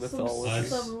Cool. The Some, mythology.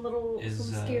 some little, is,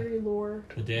 some scary lore.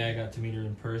 the day I got to meet her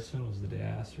in person was the day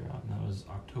I asked her out, and that was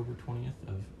October 20th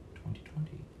of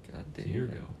 2020. God It's a damn. year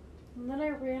ago. And then I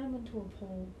ran him into a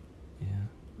pole. Yeah.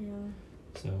 Yeah.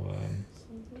 So So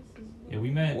this is yeah,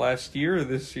 we met Last year or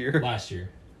this year? last year.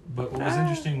 But what was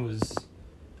interesting was,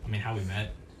 I mean, how we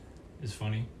met is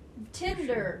funny.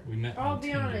 Tinder. We met I'll on be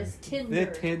Tinder. honest, The Tinder.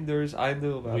 Tinders, I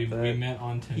know about We that. met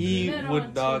on Tinder. He Met would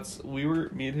on not. Tinder.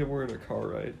 Me and him were in a car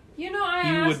ride. You know, I He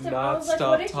asked would him, I not was like, stop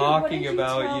what did talking you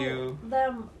about tell you.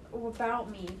 them about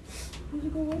me? He was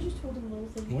like, oh, I just told them little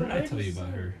things. What but did I did tell you say?"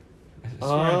 about her? I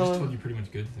swear I just Uh, told you pretty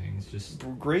much good things. Just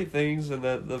Great things, and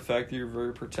that the fact that you're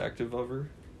very protective of her.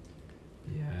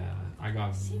 yeah, I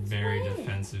got Seems very weird.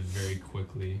 defensive very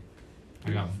quickly.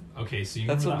 I got okay. So you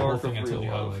That's remember a that whole mark thing I of told you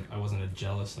real how love. like I wasn't a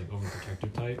jealous like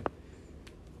overprotective type,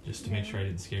 just to make Yeah. sure I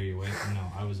didn't scare you away. No,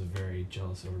 I was a very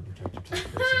jealous overprotective type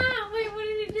person. Wait, what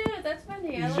did he do? That's funny.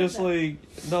 I He's love just that. like,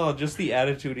 no, just the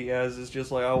attitude he has is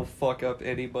just like, I'll fuck up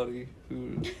anybody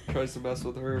who tries to mess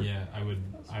with her. Yeah, I would.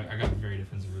 I got very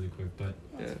defensive really quick, but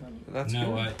That's Yeah. funny. That's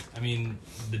no, good. I mean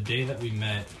the day that we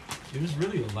met, it was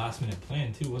really a last minute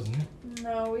plan too, wasn't it?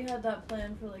 No, we had that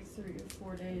planned for like 3 or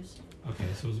 4 days. Okay,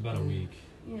 so it was about a week.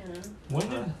 Yeah. When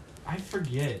did I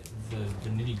forget the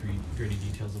nitty gritty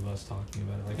details of us talking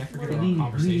about it? Like I forget What? about Nitty-gritty.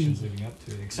 conversations leading up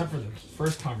to it, except for the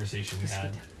first conversation we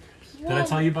had. Did I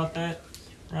tell you about that,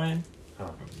 Ryan?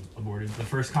 Huh. Aborted. The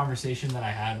first conversation that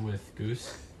I had with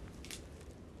Goose.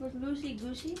 With Lucy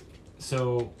Goosey?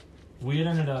 So we had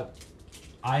ended up.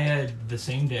 I had the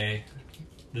same day,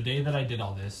 the day that I did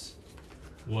all this,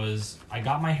 was I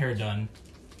got my hair done,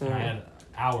 and I had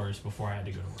hours before I had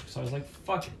to go to work. So I was like,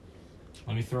 fuck it.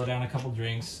 Let me throw down a couple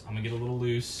drinks. I'm gonna get a little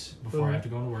loose before I have to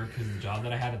go to work because the job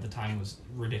that I had at the time was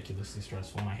ridiculously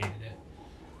stressful and I hated it.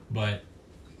 But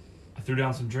I threw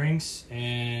down some drinks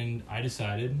and I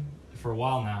decided for a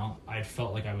while now I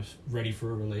felt like I was ready for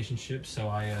a relationship, so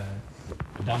I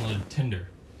downloaded Tinder.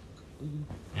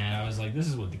 And I was like, this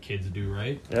is what the kids do,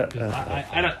 right? Yeah. 'Cause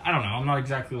I don't know. I'm not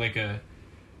exactly like a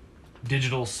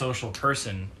digital social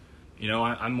person. You know,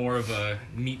 I'm more of a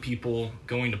meet people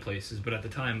going to places. But at the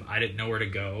time, I didn't know where to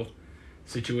go.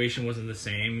 Situation wasn't the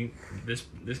same.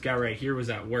 This guy right here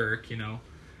was at work, you know.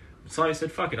 So I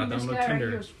said, fuck it, I'll This download guy right Tinder.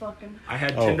 here was fucking. I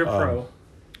had Oh, Tinder Pro.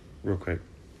 Real quick.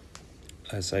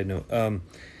 A side note.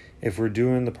 If we're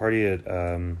doing the party at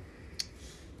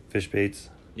Fish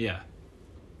Baits, Yeah.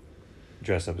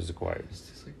 dress up as a choir. It's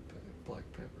just like black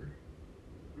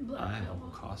pepper. I have a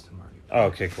costume already. Oh,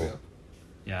 okay, cool.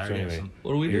 Yeah, I So already have anyway. some.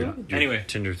 What are we Your- doing? your Anyway.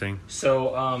 Tinder thing.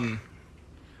 So,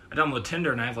 I download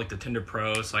Tinder and I have like the Tinder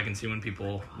Pro so I can see when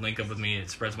people link up with me. It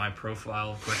spreads my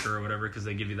profile quicker or whatever because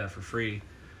they give you that for free.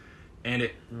 And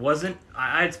it wasn't,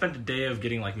 I had spent a day of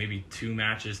getting like maybe 2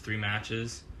 matches, 3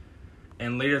 matches.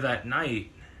 And later that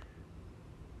night,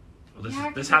 well,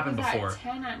 this happened before.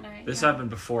 10 at night. This yeah. happened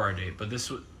before our date, but this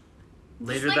was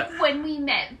later Just like that, when we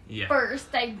met yeah. first,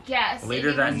 I guess. Later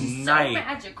and it that was night- so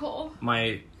magical.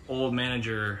 My old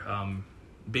manager,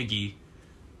 Biggie,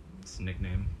 it's a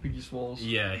nickname. Biggie Smalls.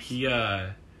 Yeah, he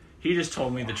just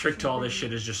told me the trick to all this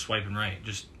shit is just swiping right,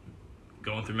 just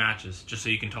going through matches, just so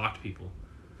you can talk to people.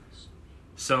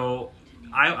 So,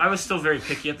 I was still very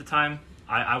picky at the time.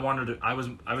 I wanted to, I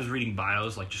was reading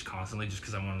bios like just constantly, just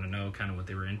because I wanted to know kind of what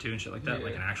they were into and shit like that, Yeah.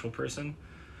 like an actual person.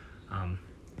 And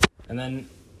then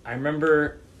I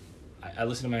remember I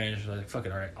listened to my manager. I was like, "Fuck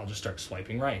it, all right, I'll just start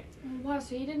swiping right." Oh, wow,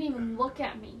 so you didn't even look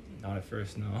at me. Not at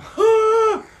first, no.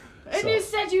 And So- you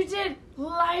said you did.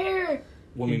 Liar.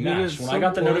 when we You did matched. at When I some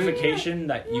got the point. notification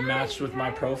that you matched with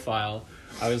my profile,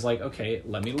 I was like, okay,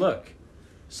 let me look.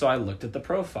 So I looked at the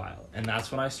profile, and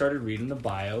that's when I started reading the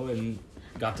bio and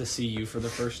got to see you for the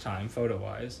first time,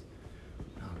 photo-wise.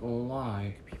 Not gonna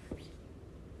lie.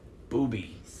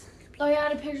 Boobies. Oh yeah, I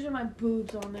had a picture of my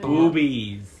boobs on there.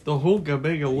 Boobies. The Hulka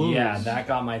Mega Loons. Yeah, that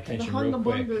got my The attention real Hunga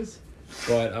quick. Bungas.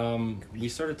 But we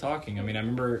started talking. I mean, I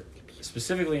remember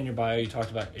specifically in your bio, you talked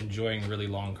about enjoying really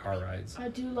long car rides. I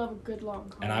do love a good long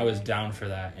car. And I was ride. down for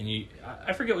that. And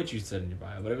I forget what you said in your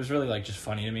bio, but it was really like just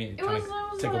funny to me. It It kind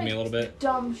was, of tickled me a little bit.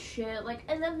 Dumb shit. Like,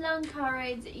 I love long car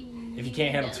rides. If you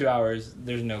can't handle 2 hours,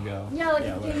 there's no go. Yeah, like if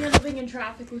you whatever. can't handle being in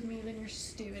traffic with me, then you're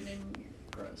stupid and you're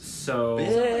gross. So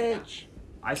Bitch.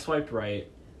 I swiped right,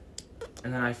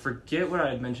 and then I forget what I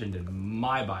had mentioned in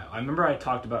my bio. I remember I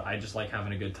talked about I just like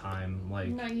having a good time. Like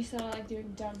No, you said I like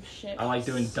doing dumb shit. I like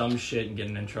doing dumb shit and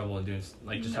getting in trouble and doing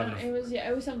like just No, having. it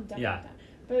was something dumb Yeah. like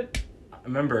that. But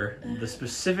Remember the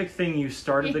specific thing you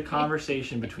started the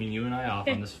conversation between you and I off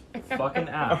on this fucking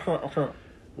app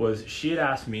was she had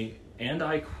asked me, and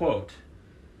I quote,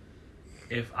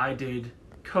 if I did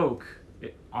coke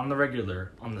on the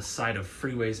regular on the side of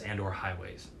freeways and or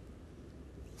highways.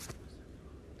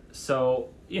 So,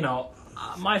 you know,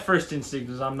 my first instinct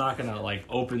is I'm not gonna like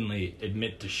openly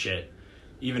admit to shit,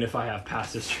 even if I have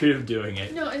past history of doing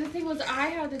it. no, and the thing was, I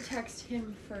had to text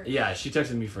him first. Yeah, she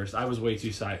texted me first. I was way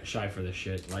too shy for this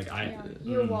shit. Like Yeah,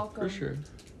 you're mm. welcome. For sure.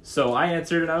 So I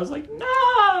answered and I was like, no,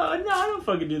 I don't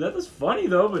fucking do that. That's funny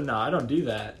though, but no, I don't do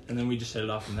that. And then we just hit it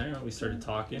off from there. We started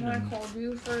talking. And I And called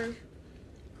you first.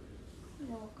 You're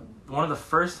welcome. one of the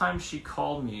first times she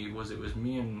called me it was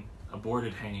me and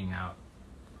Aborted hanging out.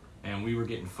 And we were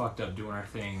getting fucked up doing our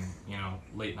thing, you know,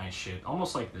 late night shit.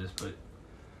 Almost like this, but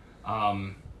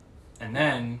and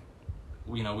then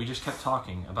you know, we just kept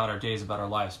talking about our days, about our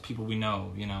lives, people we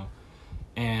know, you know.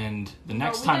 And the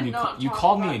next time you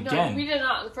called me again. No, we did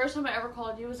not. The first time I ever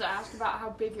called you was to ask about how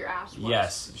big your ass was.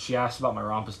 Yes, she asked about my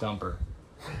Rompus Dumper.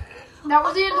 That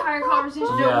was the entire conversation.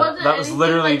 Yeah, it wasn't that was anything,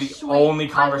 literally like, the sweet. only I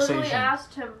conversation. literally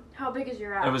asked him, how big is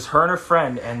your ass? It was her and her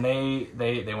friend, and they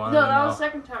wanted No, to that know. was the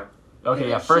second time. Okay,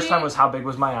 yeah. Because First she- time was how big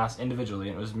was my ass individually,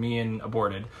 and it was me and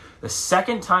Aborted. The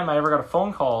second time I ever got a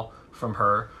phone call from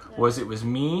her was it was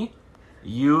me,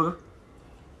 you,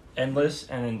 Endless,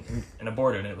 and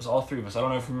Aborted, and it was all three of us. I don't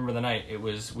know if you remember the night. It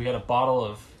was we had a bottle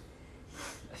of,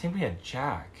 I think we had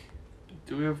Jack.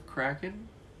 Do we have Kraken?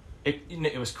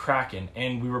 It was Kraken,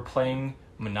 and we were playing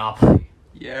Monopoly.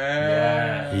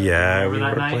 Yeah. Yeah, Remember we that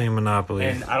were night? playing Monopoly.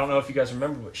 And I don't know if you guys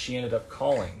remember, but she ended up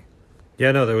calling.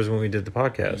 Yeah, no, that was when we did the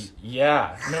podcast.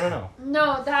 Yeah. No.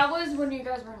 No, that was when you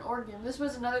guys were in Oregon. This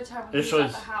was another time when This he was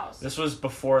was at the house. This was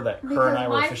before that because her and I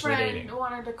were my officially friend dating.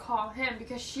 wanted to call him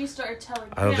because she started telling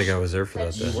him. I don't think I was there for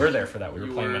that that You then. she- were there for that. We were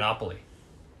You playing were. Monopoly.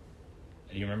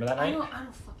 Do you remember that I night? don't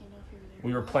fucking know if you were there.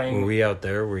 We were playing. Were we out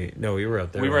there? No, we were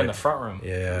out there. we were in the right? front room.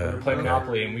 Yeah. We were playing Okay.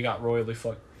 Monopoly and we got royally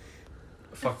fucked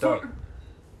up.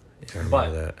 Yeah, I remember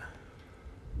but- that.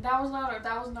 That was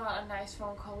not a nice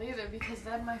phone call either because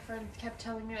then my friend kept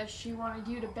telling me that she wanted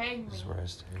you to bang me. This is where I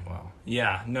stayed. Wow.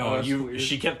 Yeah. No. Oh, that's weird.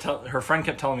 She kept her friend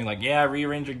kept telling me like, yeah,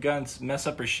 rearrange your guns, mess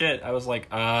up her shit. I was like,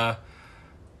 well,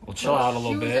 chill out a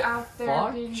little She was bit. out there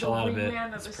Fuck. being Chill the out a bit. wingman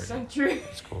of That's the pretty. century.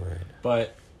 That's cool, right?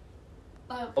 But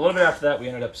a little bit after that, we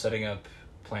ended up setting up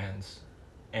plans,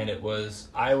 and it was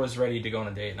I was ready to go on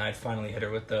a date, and I finally hit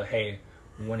her with the, hey,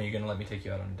 when are you gonna let me take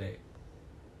you out on a date?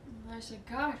 And I said,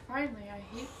 God, finally, I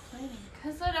hate planning.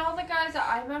 Because then all the guys that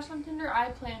I matched on Tinder, I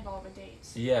planned all the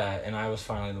dates. Yeah, and I was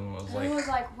finally the one that was And I like, was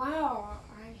like, wow,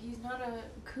 he's not a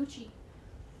coochie.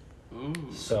 Ooh.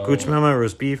 so Gooch Mama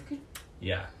roast beef.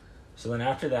 yeah. So then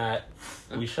after that,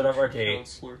 we set up our date,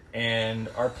 Counselor. and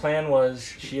our plan was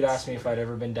she'd asked me if I'd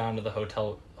ever been down to the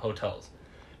hotels,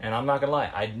 and I'm not gonna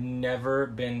lie, I'd never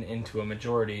been into a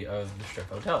majority of the strip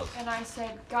hotels, And I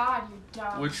said, God, you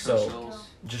dumb. Which So- hotels?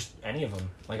 just any of them.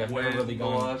 Like I've Wynn, never really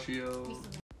gone. Bellagio.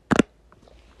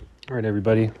 All right,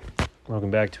 everybody.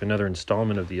 Welcome back to another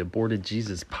installment of the Aborted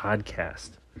Jesus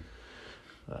podcast.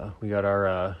 We got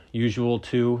our usual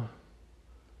two.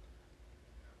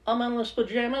 I'm Endless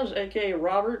Pajamas, aka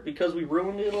Robert, because we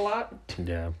ruined it a lot.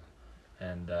 Yeah.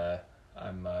 And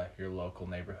I'm your local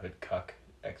neighborhood cuck,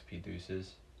 XP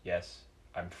Deuces. Yes,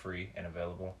 I'm free and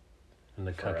available. And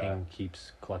the For, cucking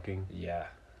keeps clucking. Yeah,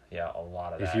 a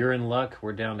lot of If that. you're in luck,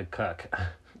 we're down to cuck.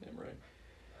 Damn right.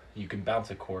 You can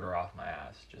bounce a quarter off my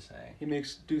ass, just saying. He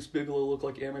makes Deuce Bigelow look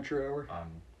like amateur hour.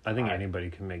 I think I-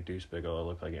 anybody can make Deuce Bigelow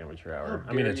look like amateur hour.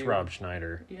 How I mean, dare it's you. Rob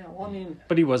Schneider. Yeah, well, I mean,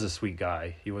 But he was a sweet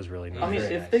guy. He was really nice. I mean,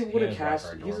 very if nice. they He would and have his wife cast,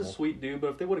 are he's a adorable. sweet dude, but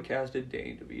if they would have casted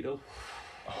Danny DeVito,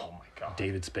 Oh my god.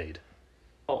 David Spade.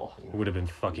 Oh, It would have been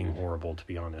fucking horrible, to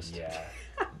be honest. Yeah,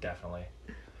 definitely.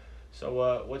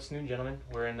 So, what's new, gentlemen?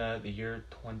 We're in the year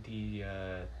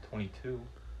 2022.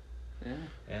 yeah.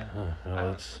 Yeah.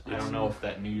 Well, I don't know if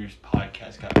that New Year's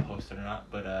podcast got posted or not,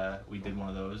 but we did one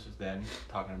of those then,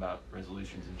 talking about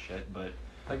resolutions and shit. But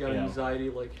I got You know. anxiety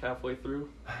like halfway through,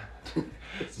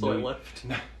 so I left.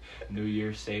 New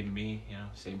Year saved me.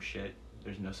 Same shit.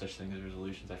 There's no such thing as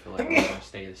resolutions. I feel like we're gonna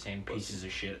stay the same pieces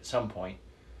of shit at some point.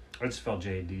 I just felt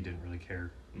J&D didn't really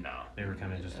care. No, They were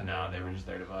kind of just they were just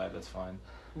there to vibe. That's fine.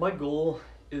 My goal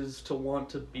is to want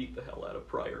to beat the hell out of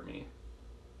prior me.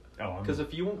 Oh, Because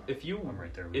if you I'm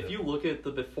right there with if it. you look at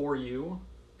the before you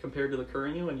compared to the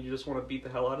current you, and you just want to beat the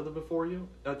hell out of the before you,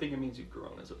 I think it means you've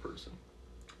grown as a person.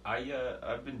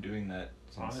 I've been doing that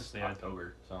since Honestly,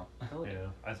 October. So Hell Yeah,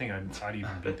 I think I'd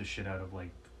even beat the shit out of like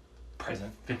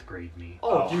present. 5th grade me.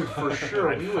 Oh, Oh. dude, for sure.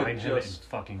 I'd We find would him and just,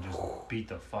 fucking just beat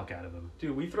the fuck out of him.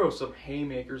 dude, we throw some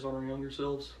haymakers on our younger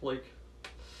selves. Like,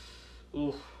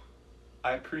 oof.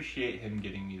 I appreciate him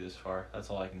getting me this far.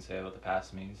 That's all I can say about the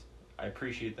past me's. I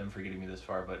appreciate them for getting me this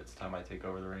far, but it's time I take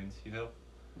over the reins. You feel?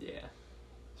 Yeah.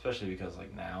 Especially because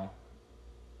like now,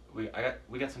 we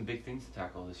got some big things to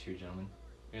tackle this year, gentlemen.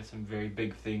 We got some very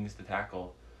big things to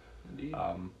tackle. Indeed.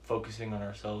 Focusing on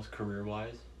ourselves career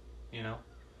wise,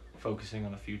 focusing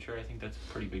on the future. I think that's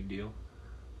a pretty big deal.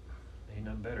 Ain't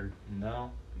nothing better. No,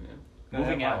 Yeah.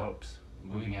 moving I have out. high hopes.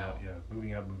 Moving out. Yeah,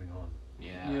 moving out, moving on.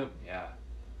 Yeah, Yep. yeah.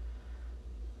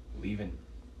 Leaving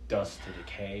dust to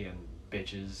decay and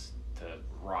bitches to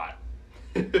rot.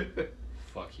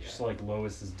 Fuck yeah. Just like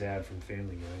Lois's dad from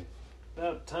Family Guy.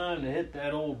 About time to hit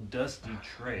that old dusty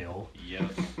trail.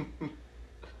 Yep.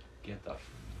 Get the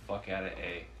fuck out of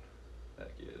A. Heck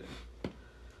yeah, dude.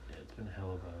 Yeah, it's been a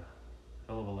hell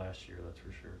of a last year, that's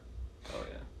for sure. Oh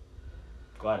yeah.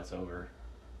 Glad it's over.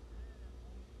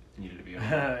 Needed to be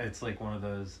over. It's like one of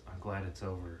those, I'm glad it's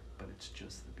over, but it's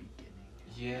just the beginning.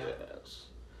 Yeah. Yes.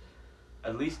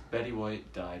 At least Betty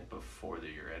White died before the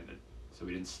year ended. So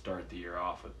we didn't start the year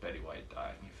off with Betty White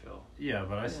dying, you feel? Yeah,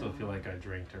 but I still feel like I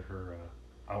drank to her,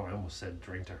 I almost said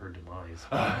drank to her demise.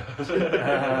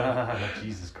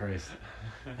 Jesus Christ.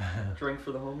 Drink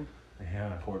for the homie.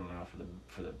 Yeah. Poured one out for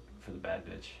the bad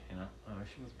bitch, Oh,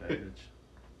 she was bad bitch.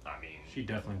 I mean, She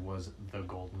definitely was the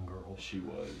golden girl. she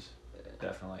was.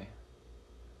 Definitely.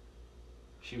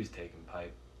 She was taking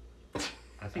pipe.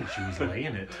 I think she was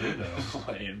laying it too,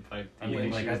 though. Laying pipe. I mean,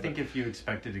 like, I think if you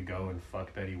expected to go and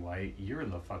fuck Betty White, you're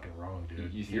in the fucking wrong,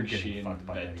 dude. You You're think she getting fucked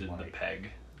by Betty invented the White. peg?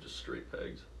 Just straight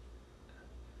pegs.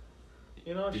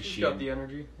 You know, Did she's she- got the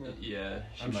energy. Yeah. Yeah.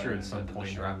 she I'm might sure have at some invented the point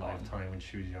in her strap-on. lifetime when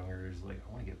she was younger, it was like,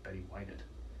 I want to get Betty Whited.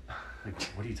 Like,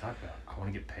 what are you talking about? I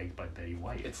want to get pegged by Betty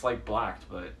White. It's like Blacked,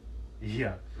 but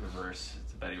Yeah. reverse.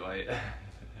 It's Betty White.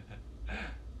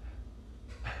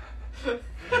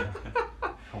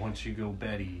 Once you go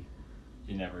Betty,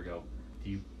 You never go.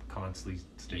 you constantly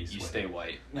stay You sweaty. stay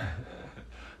white.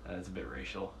 That's a bit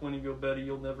racial. When you go Betty,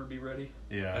 you'll never be ready.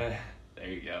 Yeah. There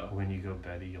you go. When you go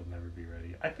Betty, you'll never be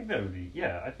ready. I think that would be,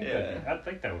 yeah, I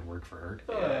think that would work for her.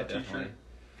 Oh, Yeah, t-shirt. definitely.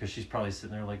 Because she's probably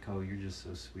sitting there like, oh, you're just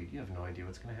so sweet. You have no idea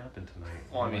what's going to happen tonight.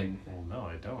 Well, I I'm like, mean- well, no,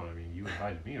 I don't. I mean, you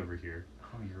invited me over here.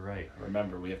 Oh, you're right.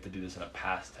 Remember, we have to do this in a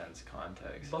past tense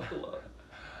context. Buckle up.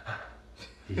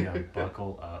 Yeah,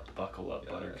 buckle up. Buckle up,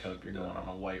 Yeah, Buttercup. You're going on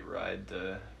a white ride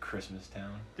to Christmas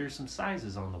Town. There's some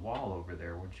sizes on the wall over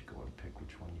there. Why don't you go and pick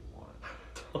which one you want?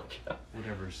 Okay.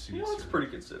 Whatever suits You know, that's her. pretty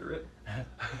considerate.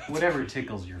 Whatever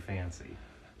tickles your fancy.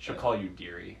 She'll call you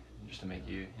Deary just to make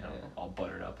you, Yeah. all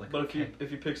buttered up. Like, But okay.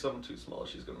 if you pick something too small,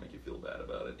 she's gonna make you feel bad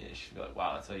about it. Yeah, she'll be like,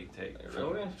 wow, that's all you can take.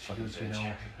 Really? She Fucking goes, you bitch.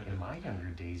 know, in my younger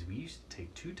days, we used to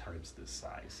take 2 times this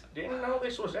size. Didn't know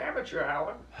this was amateur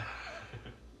hour.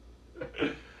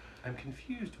 I'm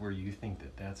confused where you think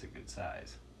that that's a good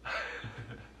size.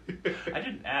 I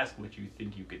didn't ask what you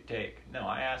think you could take. No,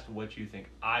 I asked what you think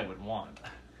I would want.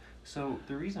 So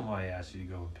the reason why I asked you to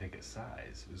go and pick a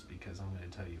size was because I'm going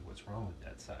to tell you what's wrong with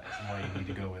that size and why you need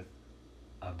to go with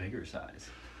a bigger size.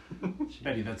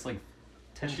 Betty, that's like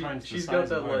 10 times the she's got size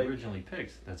that, of what I like- originally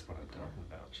picked. That's what I'm talking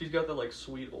about. She's got that like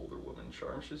sweet older woman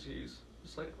charm. She's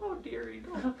just like, oh dearie,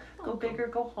 don't Go bigger,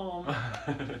 go home.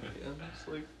 Yeah, it's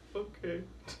like, okay.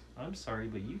 I'm sorry,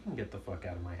 but you can get the fuck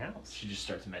out of my house. She just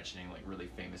starts mentioning like really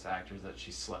famous actors that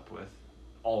she slept with.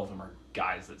 All of them are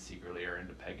guys that secretly are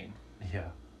into pegging. Yeah.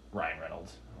 Ryan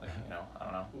Reynolds, like, I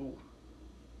don't know. Ooh.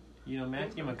 You know,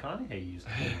 Matthew McConaughey used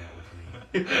to hang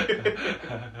out with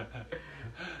me.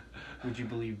 Would you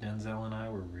believe Denzel and I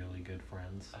were really good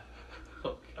friends?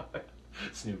 Oh god.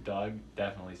 Snoop Dogg,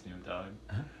 definitely Snoop Dogg.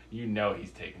 You know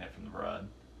he's taking it from the broad.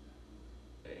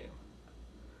 Damn.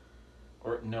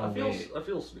 Or no, I feel wait. I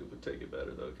feel Snoop would take it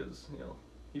better though, because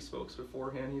he smokes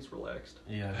beforehand. He's relaxed.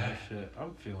 Yeah, that shit.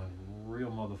 I'm feeling real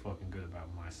motherfucking good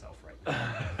about myself right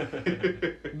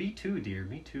now. Me too, dear.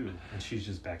 Me too. And she's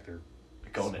just back there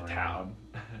Going to smiling. town.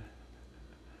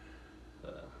 Uh,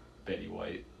 Betty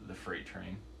White, the freight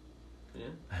train. yeah.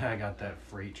 I got that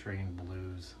freight train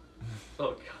blues.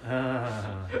 Oh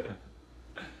god.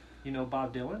 You know,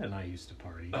 Bob Dylan and I used to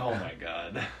party. Oh my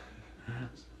god.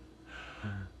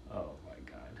 Oh my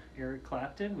god. Eric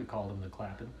Clapton, we called him the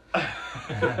Clappin'.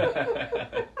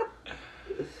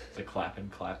 The Clappin'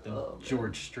 Clapton. Oh, man.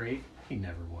 George Strait, he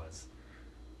never was.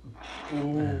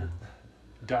 Ooh.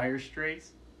 Dire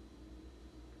Straits,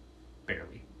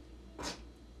 barely.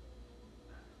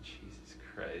 Jesus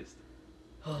Christ.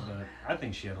 But I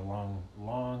think she had a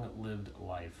long-lived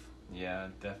life. Yeah,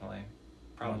 definitely.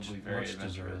 Probably very much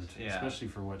adventurous. deserved, Yeah. especially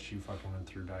for what she fucking went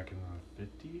through back in the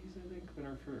 50s, I think, when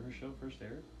her show first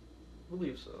aired. I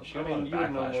believe so. She got a lot of you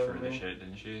would know backlash more for than this me. shit,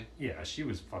 didn't she? Yeah, she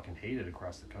was fucking hated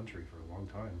across the country for a long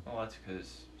time. Well, that's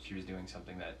because she was doing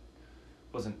something that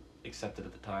wasn't accepted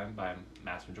at the time by a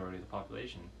mass majority of the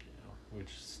population. You know, which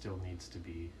still needs to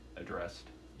be, Addressed.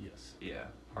 yes, Yeah,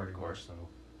 very hardcore. much so.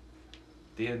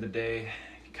 At the end of the day,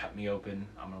 if you cut me open,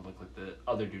 I'm gonna look like the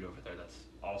other dude over there that's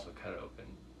also cut open.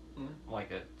 Mm.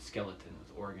 Like a skeleton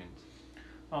with organs.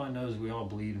 All I know is we all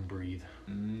bleed and breathe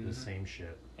the same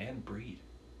shit. And breed.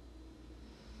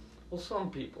 Well, some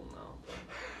people know.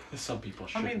 But Some people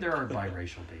should. I mean, there are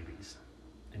biracial babies.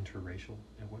 Interracial?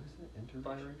 What is it?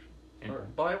 Interracial? or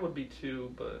bi would be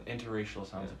two, but Interracial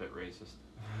sounds Yeah. a bit racist.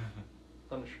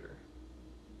 unsure.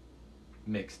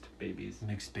 Mixed babies.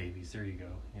 Mixed babies, there you go.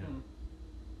 Yeah. Mm.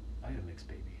 I had a mixed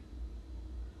baby.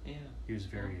 Yeah. He was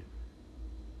very,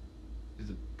 He's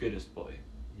the goodest boy.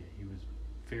 yeah, he was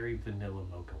very vanilla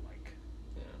mocha-like.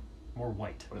 Yeah. More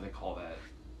white. What do they call that?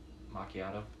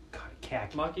 Macchiato? God,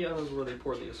 khaki. Macchiato is where they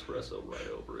pour the espresso right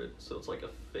over it, so it's like a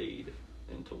fade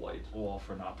into white. Well, if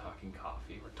we're not talking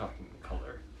coffee, we're talking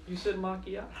color. You said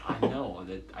macchiato? I know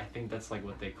that. I think that's like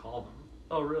what they call them.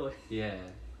 Oh, really? Yeah.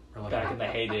 Or like Back in the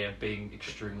heyday of being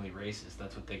extremely racist,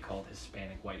 that's what they called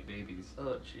Hispanic white babies.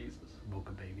 Oh, Jesus.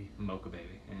 mocha baby. Mocha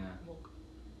baby. Yeah.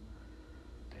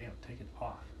 Damn, take it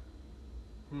off.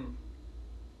 Hmm.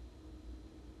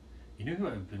 You know who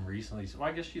I've been recently? Well,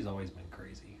 I guess she's always been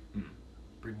crazy. Hmm.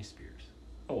 Britney Spears.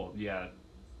 Oh well, yeah.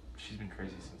 She's been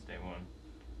crazy since day one.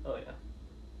 Oh, yeah.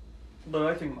 But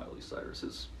I think Miley Cyrus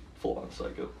is full-on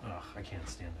psycho. Ugh, I can't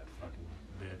stand that fucking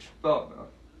bitch. Oh, no.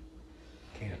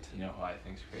 Can't. You know who I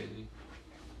think's crazy?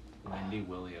 Wendy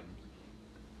Williams.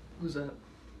 Who's that?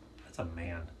 That's a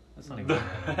man. That's not even a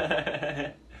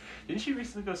man. Didn't she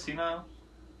recently go senile?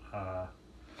 I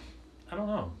don't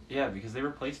know. Yeah, because they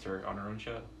replaced her on her own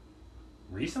show.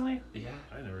 Recently? Yeah.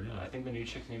 I never knew I that. think the new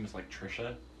chick's name is like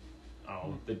Trisha.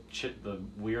 Oh. The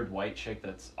weird white chick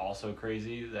that's also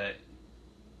crazy that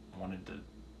wanted to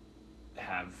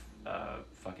have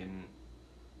fucking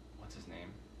what's his name?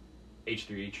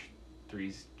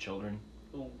 H3H3's children.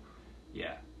 Oh,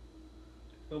 Yeah.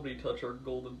 nobody touch our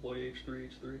golden boy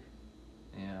H3H3.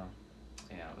 Yeah.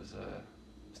 Yeah, it was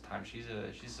time. She's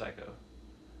a psycho.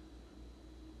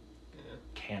 Yeah.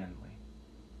 Canonly.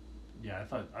 Yeah,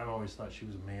 I've always thought she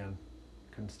was a man.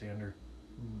 Couldn't stand her.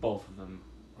 Both of them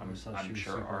I always thought I'm she was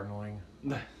sure super are. annoying.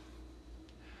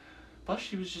 Plus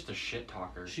she was just a shit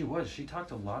talker. She was. She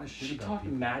talked a lot of shit She about talked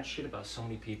people. mad shit about so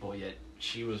many people, yet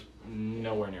she was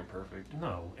nowhere near perfect.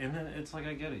 No, and then it's like,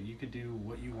 I get it. You could do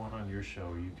what you want on your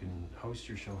show. You can host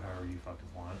your show however you fucking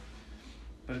want.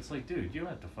 But it's like, dude, you don't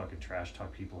have to fucking trash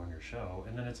talk people on your show.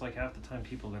 And then it's like half the time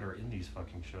people that are in these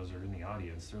fucking shows are in the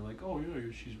audience. They're like, oh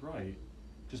yeah, she's right.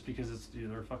 Just because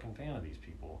they're a fucking fan of these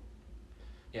people.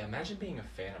 Yeah, imagine being a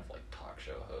fan of like talk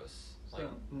show hosts. Like,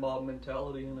 Mob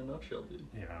mentality in a nutshell, dude.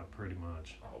 Yeah, pretty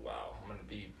much. oh wow, I'm gonna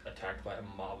be attacked by a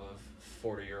mob of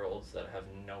 40-year-olds that have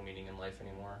no meaning in life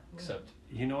anymore, except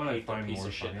You know what I hate their find piece more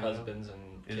of shit funny though? husbands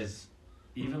and Is kids.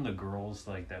 even the girls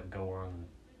like that go on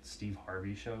Steve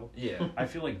Harvey show. Yeah. I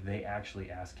feel like they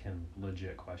actually ask him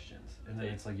legit questions, and then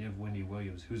They- it's like you have Wendy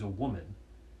Williams, who's a woman,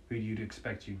 who you'd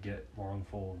expect you'd get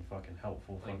longful and fucking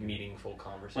helpful, Like fucking meaningful like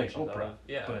conversations. out Oprah. of-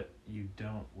 Yeah. But you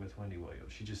don't with Wendy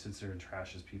Williams. She just sits there and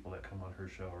trashes people that come on her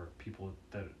show, or people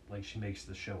that like she makes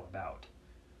the show about,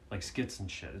 like skits and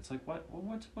shit. It's like what? Well,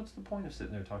 what's the point of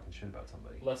sitting there talking shit about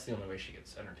somebody? Well, that's the only way she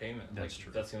gets entertainment. That's like,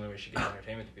 true. That's the only way she gets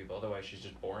entertainment to people. Otherwise, she's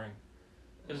just boring.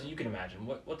 Because you can imagine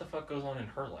what the fuck goes on in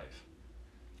her life.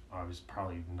 I was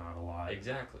probably not a lot.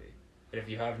 Exactly. And if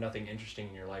you have nothing interesting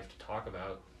in your life to talk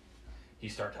about, you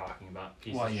start talking about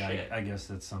pieces Well, of yeah, shit. I guess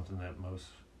that's something that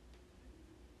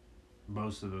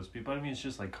most of those people. I mean, it's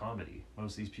just like comedy.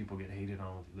 Most of these people get hated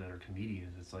on that are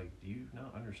comedians. It's like, do you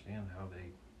not understand how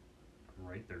they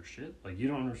write their shit? Like, you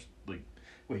don't understand. Like,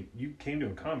 wait, you came to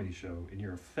a comedy show and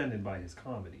you're offended by his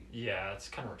comedy. Yeah, it's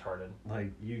kind of retarded.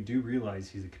 Like, you do realize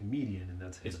he's a comedian and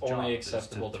that's his It's job. only is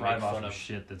acceptable to thrive make off fun of of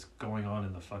shit that's going on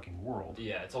in the fucking world.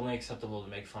 Yeah, it's only acceptable to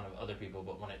make fun of other people,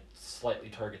 but when it slightly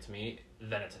targets me,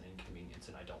 then it's an inconvenience,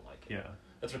 and I don't like it. Yeah.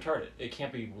 That's retarded. It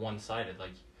can't be one-sided.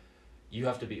 Like, you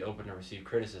have to be open to receive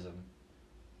criticism.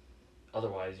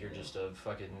 Otherwise, you're just a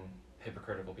fucking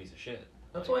hypocritical piece of shit.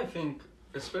 That's Like, why I think,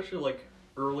 especially like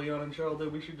early on in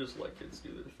childhood, we should just let kids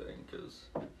do their thing, because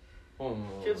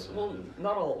kids, well,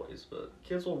 not always, but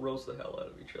kids will roast the hell out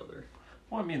of each other.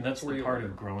 Well, I mean, that's Where the you part are.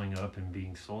 of growing up and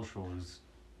being social is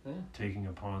Yeah. taking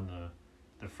upon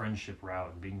the friendship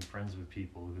route and being friends with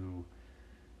people who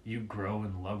you grow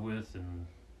in love with and,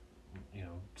 you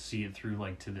know, see it through,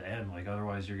 like, to the end. Like,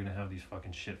 otherwise you're gonna have these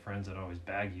fucking shit friends that always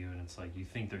bag you, and it's like, you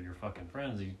think they're your fucking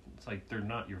friends. It's like, they're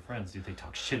not your friends, dude. They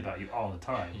talk shit about you all the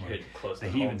time. You're Like, hitting close to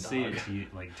they home, even say dog. it to you,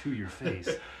 like, to your face.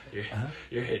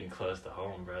 You're hitting close to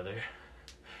home, brother.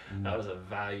 That was a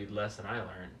valued lesson I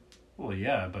learned. Well,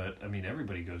 yeah, but, I mean,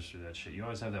 everybody goes through that shit. You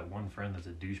always have that one friend that's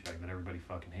a douchebag that everybody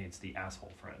fucking hates, the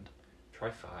asshole friend.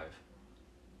 Try 5.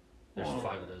 There's Well,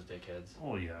 5 of those dickheads.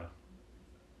 Well, yeah.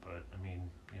 But, I mean,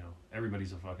 you know,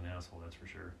 everybody's a fucking asshole, that's for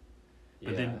sure.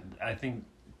 But Yeah. then, I think,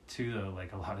 too, though,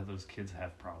 like, a lot of those kids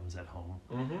have problems at home.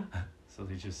 Mm-hmm. So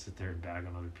they just sit there and bag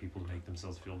on other people to make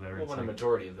themselves feel better. Well, It's when a like,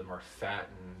 majority of them are fat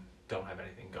and don't have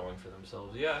anything going for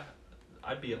themselves, yeah,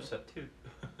 I'd be upset too.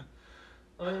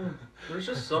 I mean, there's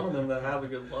just some of them that have a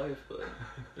good life, but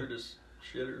they're just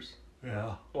shitters.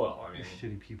 yeah. Well, I mean,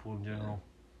 Shitty people in general.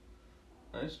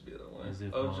 I used to be that way. As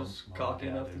if I was mom- just mom cocky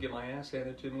and dad enough to did. get my ass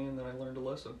handed to me, and then I learned a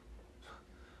lesson.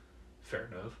 fair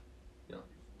enough.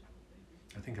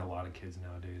 I think a lot of kids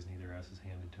nowadays need their asses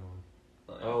handed to them.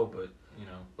 Like, Oh, but, you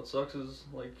know, what sucks is,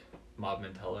 like, mob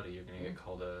mentality, you're gonna get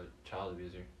called a child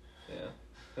abuser. yeah.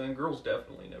 And then girls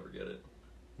definitely never get it.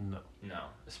 No. No,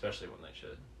 especially when they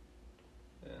should.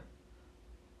 Yeah.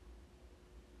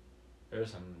 There's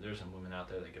some women out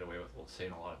there that get away with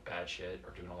saying a lot of bad shit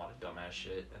or doing a lot of dumbass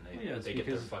shit, and Well, yeah, it's they get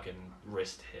their because- fucking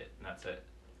wrist hit, and that's it.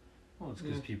 Well, it's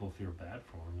because Yeah. people feel bad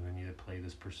for them. And then you play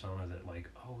this persona that, like,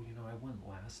 oh, you know, I went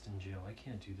last in jail. I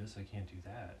can't do this. I can't do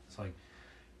that. It's like,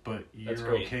 but you're That's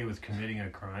great. okay with committing a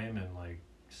crime and, like,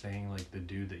 saying, like, the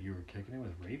dude that you were kicking it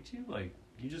with raped you? Like,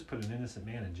 you just put an innocent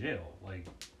man in jail. Like,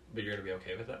 But you're gonna be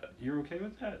okay with that? you're okay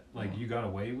with that? Like, you got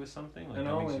away with something? Like, And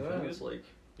that not makes only you feel that, good? it's like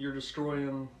you're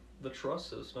destroying the trust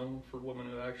system for women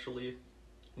who actually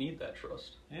need that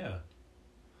trust. Yeah.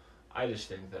 I just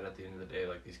think that at the end of the day,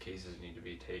 like, these cases need to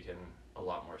be taken a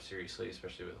lot more seriously,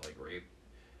 especially with, like, rape,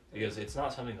 because it's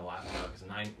not something to laugh about.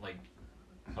 Because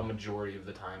a majority of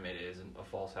the time, it is a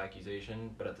false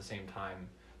accusation, but at the same time,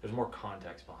 there's more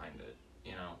context behind it.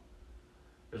 You know,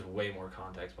 there's way more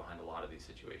context behind a lot of these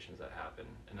situations that happen.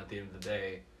 And at the end of the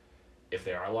day, if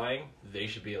they are lying, they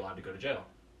should be allowed to go to jail.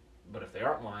 But if they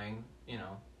aren't lying, you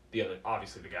know,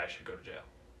 obviously the guy should go to jail.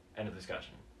 End of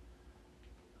discussion.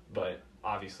 But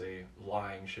obviously,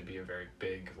 lying should be a very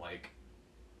big, like,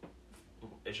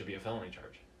 it should be a felony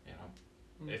charge, you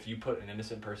know? Mm. If you put an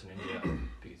innocent person in jail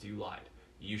because you lied,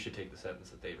 you should take the sentence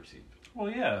that they received.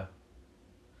 Well, yeah.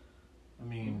 I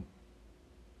mean,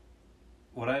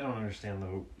 what I don't understand,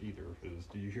 though, either, is,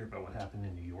 do you hear about what happened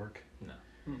in New York?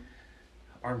 No.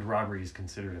 Armed robbery is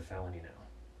considered a felony now.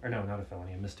 Or no, not a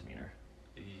felony, a misdemeanor.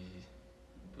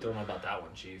 Don't know about that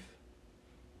one, Chief.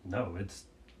 No, it's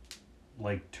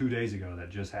like 2 days ago that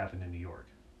just happened in New York.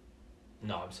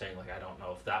 No, I'm saying, like, I don't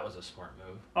know if that was a smart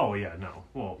move. Oh, yeah, no.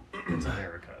 Well, it's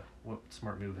America. What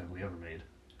smart move have we ever made?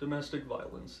 Domestic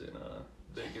violence in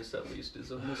Vegas, at least, is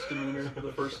a misdemeanor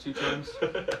the first 2 times.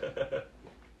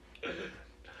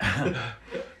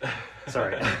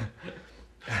 Sorry.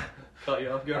 Caught you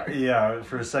off guard. Yeah,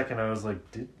 for a second I was like,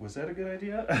 was that a good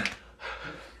idea?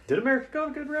 Did America go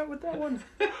a good route with that one?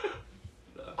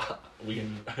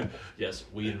 Yes,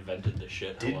 we invented the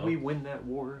shit. Did Hello? we win that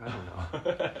war? I don't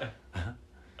know.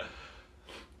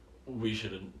 We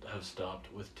shouldn't have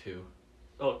stopped with 2.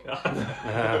 Oh,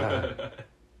 God.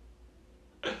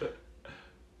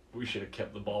 We should have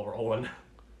kept the ball rolling.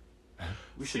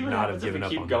 We See should what not happens have if given we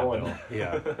up keep on going. that, Bill.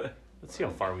 Yeah. Let's see how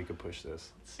far we could push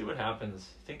this. Let's see what happens.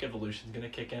 Think evolution's gonna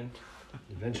kick in?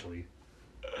 Eventually.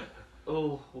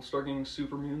 Oh, we'll start getting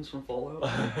super mutants from Fallout.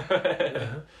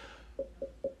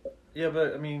 Yeah,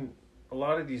 but I mean, a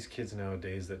lot of these kids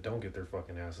nowadays that don't get their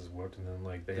fucking asses whooped, and then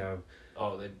like they have,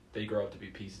 Oh, they grow up to be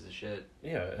pieces of shit.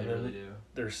 yeah, They and then really do.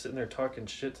 they're sitting there talking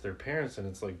shit to their parents, and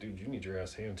it's like, dude, you need your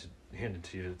ass handed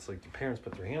to you. It's like your parents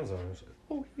put their hands on it. It's like,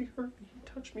 oh, he hurt me. He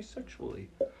touched me sexually.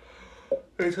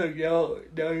 It's like, now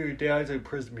your dad's in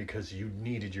prison because you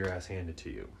needed your ass handed to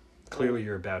you. Clearly,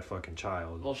 you're a bad fucking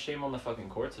child. Well, shame on the fucking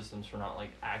court systems for not,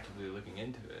 like, actively looking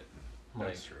into it. Like,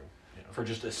 That's true. Yeah. For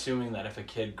just assuming that if a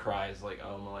kid cries, like,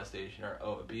 oh, molestation or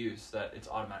oh, abuse, that it's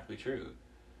automatically true.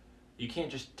 You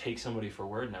can't just take somebody for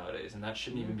word nowadays, and that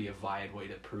shouldn't even be a viable way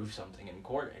to prove something in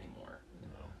court anymore.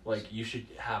 No. Like, you should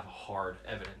have hard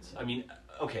evidence. I mean,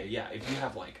 okay, yeah, if you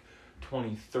have, like,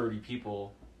 20, 30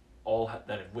 people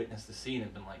that have witnessed the scene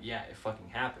and been like, yeah, it fucking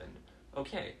happened,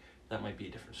 okay, that might be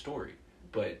a different story.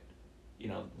 But, you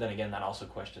know, then again, that also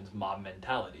questions mob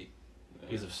mentality.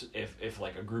 Because if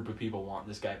like, a group of people want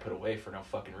this guy put away for no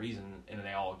fucking reason, and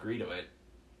they all agree to it,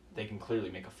 they can clearly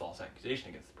make a false accusation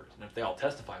against the person. If they all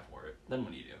testify for it, then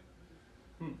what do you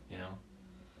do? You know?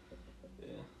 Yeah.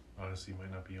 Honestly, you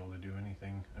might not be able to do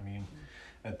anything. I mean,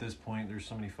 at this point, there's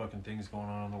so many fucking things going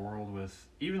on in the world with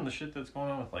even the shit that's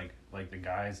going on with like the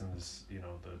guys and this, you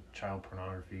know, the child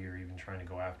pornography, or even trying to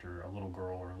go after a little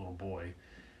girl or a little boy.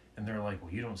 And they're like,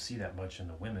 well, you don't see that much in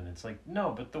the women. It's like,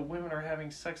 no, but the women are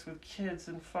having sex with kids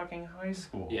in fucking high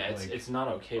school. Yeah, it's not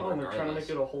okay. Oh, and they're trying to regardless.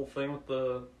 make it a whole thing with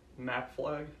the MAC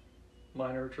flag.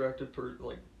 Minor attracted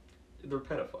like, they're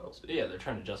pedophiles. Dude. Yeah, they're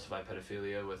trying to justify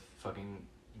pedophilia with fucking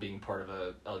being part of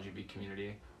a LGBT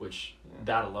community, which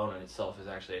that alone in itself is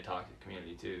actually a toxic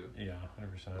community too. Yeah,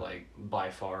 100%. Like, by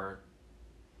far,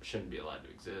 shouldn't be allowed to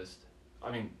exist.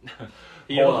 I mean,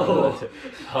 Yo.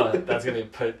 hold on, that's gonna be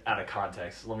put out of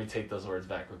context. Let me take those words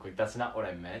back real quick. That's not what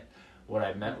I meant. What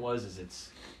I meant was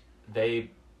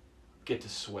they get to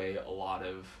sway a lot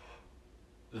of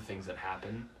the things that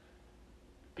happen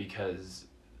because,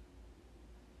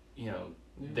 you know,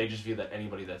 they just view that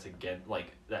anybody that's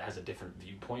that has a different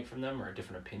viewpoint from them or a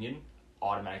different opinion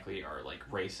automatically are like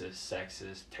racist,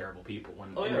 sexist, terrible people. When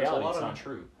in reality, it's not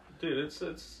true. Dude,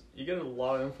 it's you get a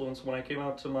lot of influence. When I came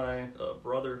out to my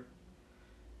brother,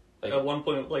 Like, at one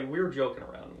point, like, we were joking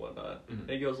around and whatnot, and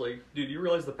he goes like, dude, you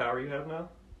realize the power you have now?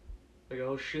 I go,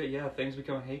 oh shit, yeah, things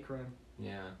become a hate crime.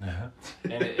 Yeah.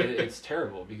 And it's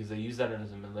terrible because they use that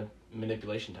as a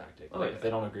manipulation tactic. Like, if they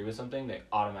don't agree with something, they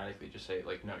automatically just say,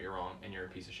 like, no, you're wrong, and you're a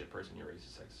piece of shit person, you're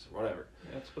racist, sexist, or whatever.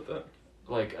 Yeah, it's pathetic.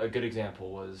 Like, a good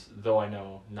example was, though I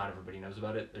know not everybody knows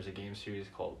about it, there's a game series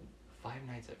called Five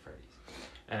Nights at Freddy's.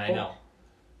 And I know,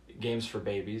 games for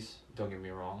babies, don't get me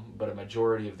wrong, but a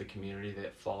majority of the community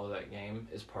that follow that game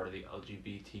is part of the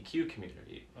LGBTQ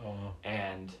community. Oh.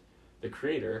 And the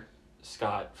creator,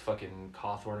 Scott fucking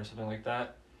Cawthorn or something like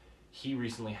that, he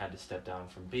recently had to step down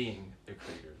from being the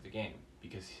creator of the game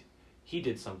because he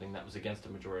did something that was against the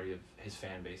majority of his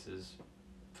fan base's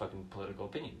fucking political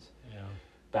opinions. Yeah.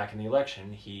 Back in the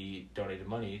election, he donated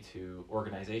money to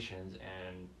organizations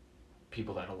and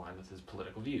people that align with his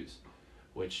political views,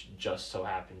 which just so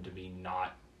happened to be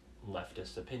not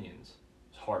leftist opinions.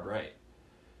 It's hard right.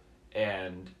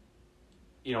 And,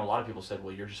 you know, a lot of people said,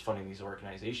 well, you're just funding these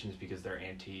organizations because they're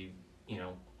anti, you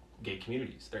know, gay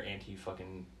communities. They're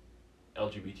anti-fucking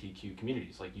LGBTQ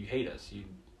communities. Like, you hate us.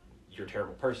 You're a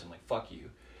terrible person. Like, fuck you.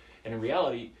 And in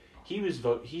reality, he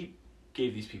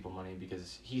gave these people money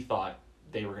because he thought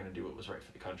they were going to do what was right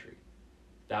for the country.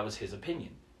 That was his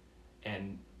opinion.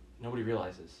 And nobody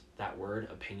realizes that word,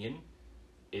 opinion,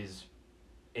 is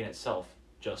in itself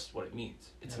just what it means.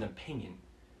 It's an opinion.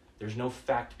 There's no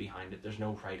fact behind it. There's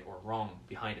no right or wrong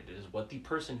behind it. It is what the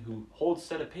person who holds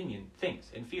said opinion thinks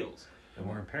and feels. And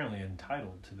we're apparently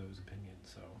entitled to those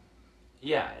opinions, so...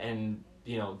 Yeah, and,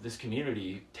 you know, this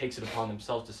community takes it upon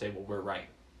themselves to say, well, we're right,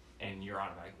 and you're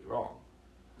automatically wrong.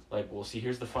 Like, well, see,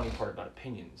 here's the funny part about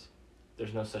opinions.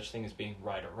 There's no such thing as being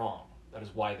right or wrong. That is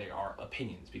why they are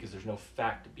opinions, because there's no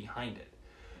fact behind it.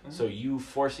 Mm-hmm. So you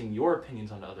forcing your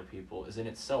opinions onto other people is in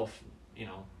itself, you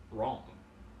know, wrong.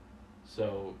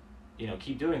 So, you know,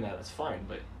 keep doing that, that's fine,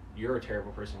 but you're a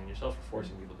terrible person in yourself for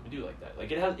forcing people to do like that.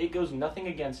 Like, it goes nothing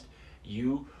against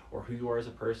you or who you are as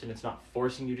a person. It's not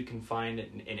forcing you to confine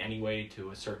it in any way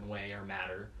to a certain way or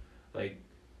matter. Like,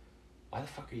 why the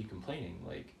fuck are you complaining?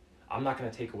 Like, I'm not going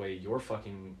to take away your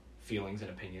fucking feelings and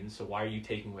opinions, so why are you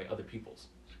taking away other people's?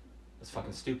 That's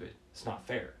fucking stupid. It's not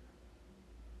fair.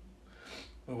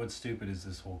 But what's stupid is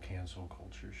this whole cancel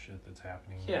culture shit that's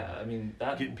happening. Yeah, I mean,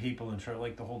 that... Getting people in trouble,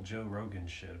 like the whole Joe Rogan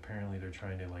shit. Apparently they're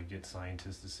trying to, like, get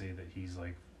scientists to say that he's,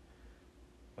 like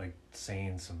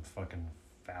saying some fucking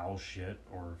foul shit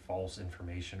or false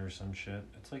information or some shit.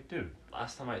 It's like, dude.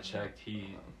 Last time I checked,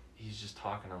 he's just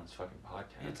talking on his fucking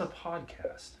podcast. It's a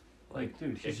podcast. Like,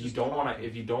 dude, if you don't want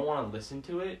to listen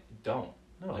to it, don't.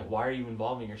 No. Like, why are you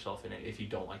involving yourself in it if you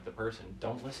don't like the person?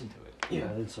 Don't listen to it. Yeah,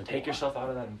 it's like Take yourself out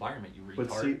of that environment, you retard.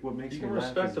 But see, what makes You me can laugh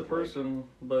respect is the like- person,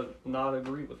 but not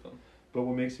agree with them. But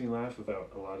what makes me laugh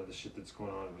about a lot of the shit that's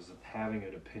going on was having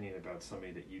an opinion about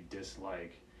somebody that you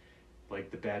dislike,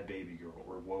 like the Bad Baby Girl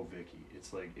or Whoa Vicky.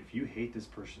 It's like, if you hate this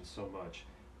person so much,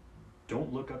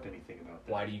 don't look up anything about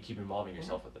them. Why do you keep involving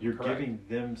yourself with them? You're Correct. giving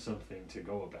them something to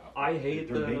go about. I hate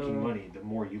They're that, making money the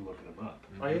more you look them up.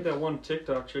 Mm-hmm. I hate that one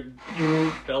TikTok chick,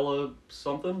 Bella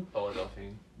something.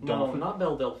 Philadelphia. No, Dolphin? not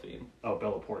Belle Delphine. Oh,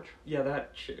 Bella Porch. Yeah,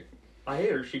 that chick. I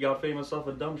hate her. She got famous off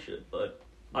of dumb shit, but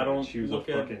I Yeah, don't she was a look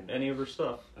at fucking- any of her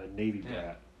stuff. A Navy Yeah.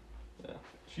 brat. Yeah.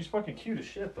 She's fucking cute as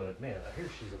shit, but man, I hear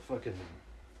she's a fucking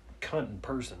cunt in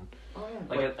person. Oh yeah.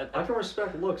 Like, Like, I can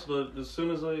respect looks, but as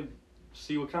soon as I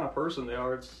see what kind of person they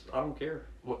are, I don't care.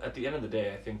 Well, at the end of the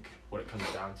day, I think what it comes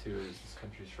down to is this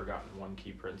country's forgotten one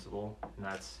key principle, and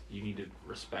that's you need to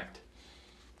respect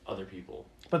other people.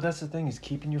 But that's the thing, is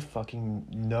keeping your fucking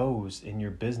nose in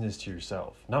your business to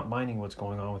yourself, not minding what's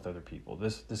going on with other people.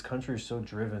 This country is so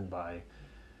driven by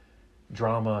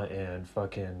drama and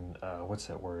fucking what's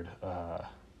that word?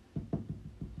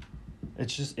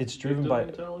 It's driven by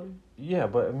Mentality? yeah,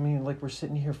 but I mean, like, we're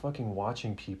sitting here fucking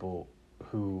watching people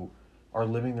who are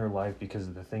living their life because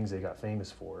of the things they got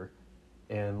famous for,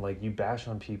 and like, you bash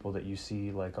on people that you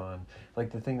see like on like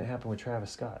the thing that happened with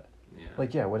Travis Scott. Yeah.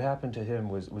 Like, yeah, what happened to him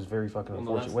was very fucking Well,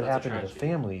 no, unfortunate. What that's a happened to the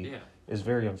tragedy. family Yeah. is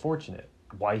very unfortunate.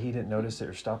 Why he didn't notice it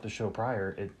or stop the show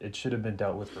prior, it should have been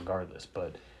dealt with regardless.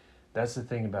 But that's the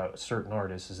thing about certain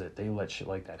artists, is that they let shit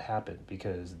like that happen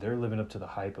because they're living up to the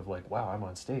hype of like, wow, I'm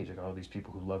on stage. I got all these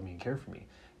people who love me and care for me.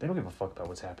 They don't give a fuck about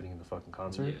what's happening in the fucking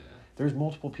concert. Yeah. There's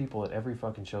multiple people at every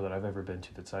fucking show that I've ever been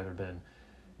to that's either been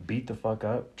beat the fuck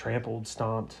up, trampled,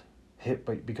 stomped, hit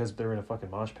because they're in a fucking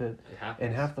mosh pit. It happens.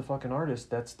 And half the fucking artists,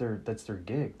 that's their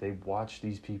gig. They watch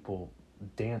these people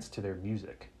dance to their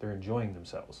music. They're enjoying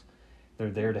themselves. They're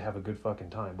there to have a good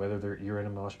fucking time, whether you're in a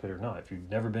mosh pit or not. If you've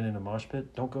never been in a mosh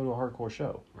pit, don't go to a hardcore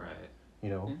show. Right. You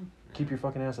know, Mhm. keep your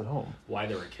fucking ass at home. Why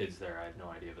there were kids there, I have no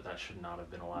idea, but that should not have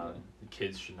been allowed. The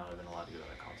kids should not have been allowed to go to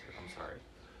that concert. I'm sorry.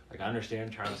 Like, I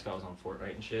understand Travis Scott was on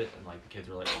Fortnite and shit, and like the kids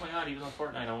were like, "Oh my god, he was on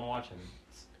Fortnite! I want to watch him."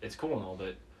 It's cool and all,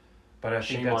 but But I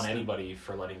think shame that's on anybody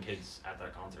for letting kids at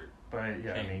that concert. But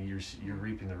yeah, I Shame. mean, you're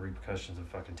reaping the repercussions of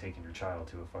fucking taking your child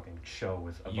to a fucking show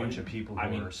with a You- bunch of people who I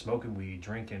mean- are smoking weed,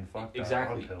 drinking, fucked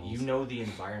Exactly. up on pills. You know the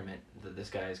environment that this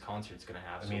guy's concert's gonna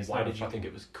have. I So mean, it's why not a did you think fucking-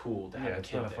 it was cool to yeah, have a it's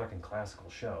kid not a there? fucking classical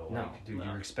show. No, Like, dude, no.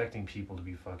 you're expecting people to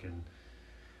be fucking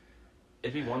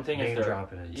It'd be one thing name if there,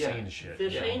 dropping and yeah, saying shit.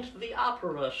 This Yeah. ain't the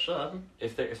opera, son.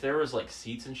 if there was like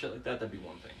seats and shit like that, that'd be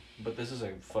one thing. But this is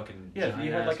a fucking Yeah, if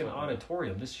you had giant-ass like an fucking-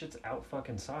 auditorium, this shit's out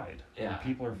fucking side. Yeah. Where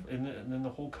people are, and then the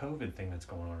whole COVID thing that's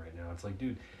going on right now. It's like,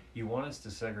 dude, you want us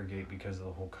to segregate because of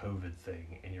the whole COVID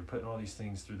thing, and you're putting all these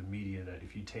things through the media that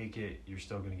if you take it, you're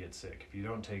still going to get sick. If you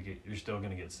don't take it, you're still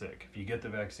going to get sick. If you get the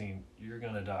vaccine, you're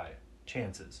going to die.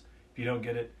 Chances. If you don't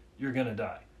get it, you're going to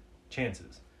die.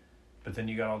 Chances. But then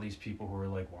you got all these people who are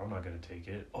like, well, I'm not going to take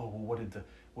it. Oh, well,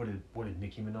 what did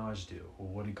Nicki Minaj do? Well,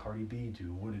 what did Cardi B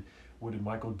do? What did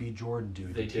Michael B. Jordan do?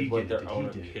 They Did he did what get it? their Did own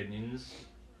he get it? opinions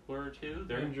were too.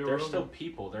 They're And Joe they're Rogan. still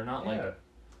people. They're not Yeah. like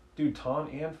Dude, Tom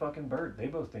and fucking Bert, they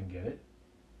both didn't get it.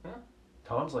 Yeah.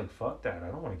 Tom's like, fuck that. I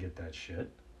don't want to get that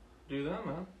shit. Do that,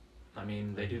 man. I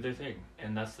mean, they do their thing,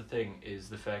 and that's the thing is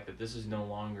the fact that this is no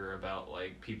longer about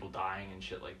like people dying and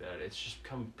shit like that. It's just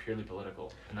become purely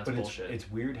political, and that's But bullshit.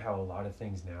 it's weird how a lot of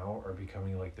things now are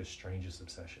becoming like the strangest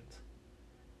obsessions.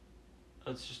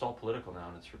 It's just all political now,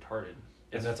 and it's retarded.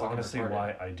 And It's that's fucking honestly retarded.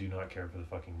 why I do not care for the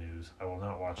fucking news. I will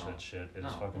not watch Oh, that shit. It's no.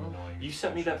 fucking annoying. You as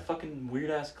sent me that bullshit. fucking weird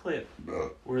ass clip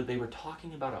where they were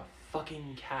talking about a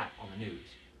fucking cat on the news.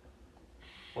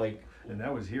 Like, And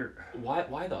that was here.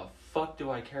 why the fuck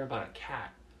do I care about a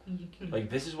cat? Like,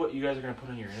 this is what you guys are gonna put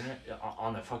on your internet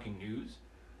on the fucking news?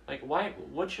 Like, why?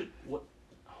 What?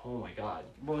 Oh my god.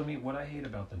 Well, I mean, what I hate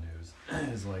about the news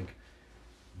is like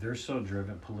they're so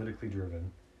politically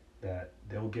driven, that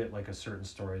they'll get like a certain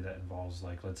story that involves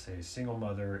like, let's say, a single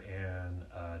mother and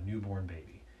a newborn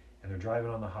baby, and they're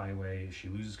driving on the highway. She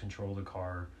loses control of the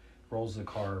car, rolls the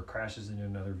car, crashes into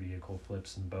another vehicle,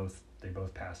 flips, and they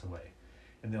both pass away.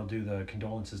 And they'll do the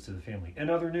condolences to the family. In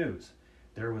other news,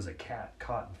 there was a cat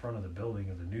caught in front of the building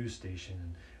of the news station,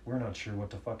 and we're not sure what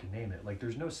to fucking name it. Like,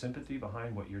 there's no sympathy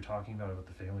behind what you're talking about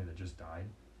the family that just died.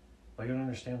 Like, I don't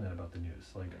understand that about the news.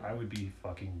 Like, I would be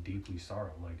fucking deeply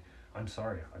sorrow. Like, I'm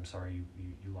sorry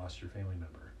you lost your family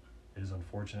member. It is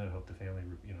unfortunate. I hope the family,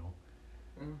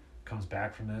 comes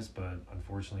back from this, but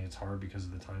unfortunately it's hard because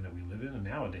of the time that we live in. And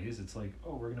nowadays it's like,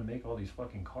 oh, we're going to make all these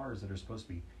fucking cars that are supposed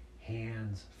to be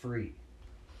hands-free.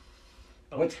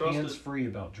 I don't What's trust hands it. free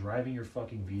about driving your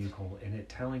fucking vehicle and it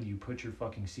telling you put your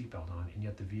fucking seatbelt on and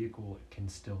yet the vehicle can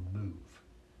still move?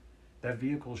 That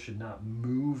vehicle should not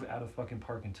move out of fucking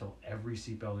park until every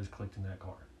seatbelt is clicked in that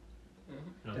car. On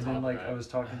And top then, of like, that- I was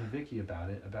talking to Vicky about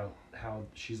it, about how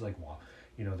she's like, well,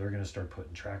 you know, they're going to start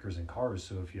putting trackers in cars,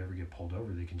 so if you ever get pulled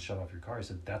over, they can shut off your car. I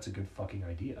said, that's a good fucking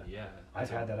idea. Yeah. I've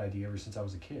had that idea ever since I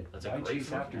was a kid. That's a Why great chase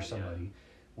fucking after idea. somebody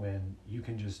when you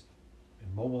can just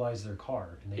immobilize their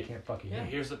car and they Here- can't fucking Yeah,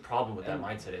 move? here's the problem with that And-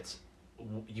 mindset. It's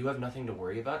you have nothing to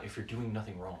worry about if you're doing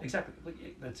nothing wrong. Exactly.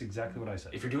 Like, that's exactly what I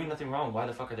said. If you're doing nothing wrong, why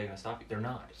the fuck are they gonna stop you? They're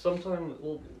not. Sometimes,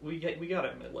 well, we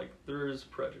gotta admit, like, there is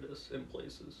prejudice in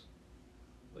places.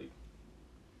 Like,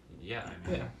 Yeah, I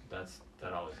mean, Yeah.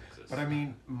 that always exists. But I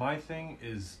mean, my thing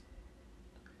is,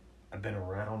 I've been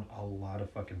around a lot of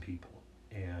fucking people,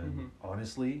 and Mhm.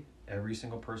 honestly, every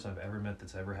single person I've ever met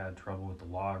that's ever had trouble with the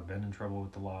law or been in trouble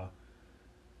with the law,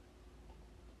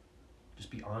 just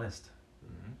be honest.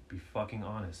 Mhm. Be fucking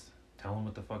honest. Tell them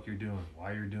what the fuck you're doing,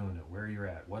 why you're doing it, where you're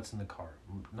at, what's in the car.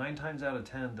 9 times out of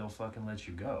 10, they'll fucking let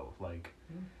you go. Like,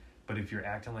 but if you're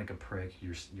acting like a prick,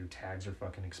 your tags are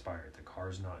fucking expired. The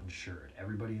car's not insured.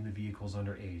 Everybody in the vehicle's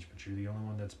underage, but you're the only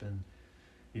one that's been,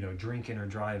 you know, drinking or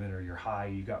driving, or you're high.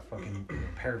 You got fucking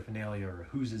paraphernalia, or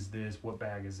whose is this? What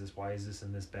bag is this? Why is this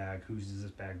in this bag? Whose does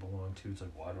this bag belong to? It's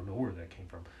like, well, I don't know where that came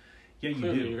from. Yeah, you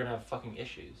Clearly, do. you're gonna have fucking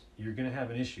issues. You're gonna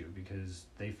have an issue because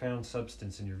they found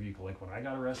substance in your vehicle. Like when I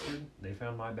got arrested, they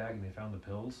found my bag and they found the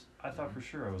pills. I thought for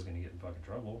sure I was gonna get in fucking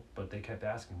trouble, but they kept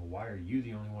asking, well, why are you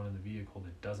the only one in the vehicle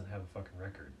that doesn't have a fucking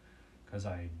record? Because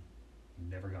I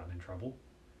never gotten in trouble.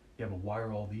 Yeah, but why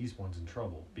are all these ones in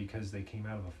trouble? Because they came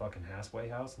out of a fucking halfway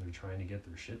house and they're trying to get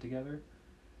their shit together?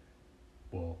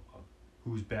 Well,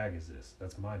 whose bag is this?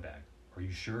 That's my bag. Are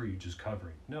you sure? You're just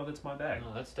covering? No, that's my bag.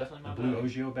 No, that's definitely my The blue bag.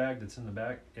 Ogio bag that's in the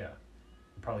back, yeah.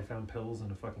 You probably found pills in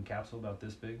a fucking capsule about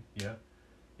this big, yeah.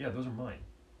 Yeah, those are mine.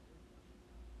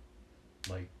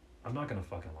 Like, I'm not gonna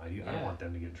fucking lie to you. I don't Yeah. want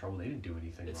them to get in trouble. They didn't do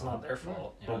anything It's wrong. not their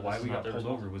fault. you know, But why this we is not got their pulled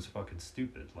responsibility. over was fucking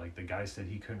stupid. Like, the guy said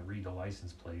he couldn't read the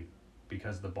license plate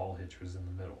because the ball hitch was in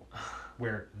the middle.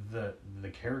 Where the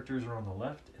characters are on the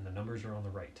left and the numbers are on the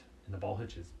right. And the ball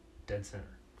hitch is dead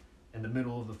center. In the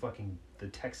middle of the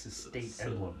Texas state So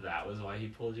emblem. That was why he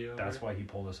pulled you over. That's why he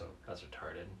pulled us over. That's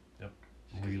retarded. Yep.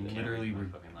 Just 'cause We you can't literally read my were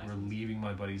fucking license. leaving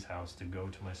my buddy's house to go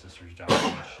to my sister's job and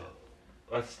that shit.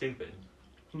 That's stupid.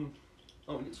 I'm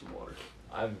gonna get some water.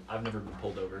 I've never been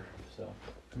pulled over, so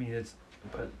I mean, it's,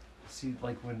 but see,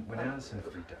 like when Addison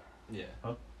freaked out. yeah.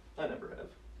 I never have.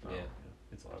 Yeah.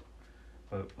 It's loud.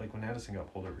 But like when Addison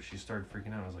got pulled over, she started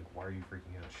freaking out. I was like, why are you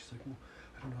freaking out? She's like, well,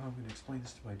 I don't know how I'm going to explain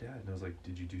this to my dad. And I was like,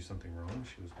 did you do something wrong?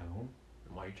 She goes, no.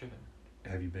 Why are you tripping?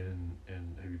 Have you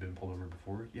been pulled over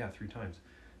before? Yeah, 3 times.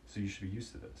 So you should be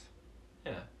used to this.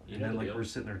 Yeah. You And know then the like deal. we're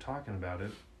sitting there talking about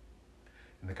it,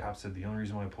 and the cop said the only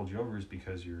reason why I pulled you over is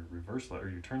because your reverse light or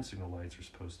your turn signal lights are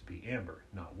supposed to be amber,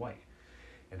 not white.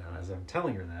 And as I'm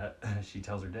telling her that, she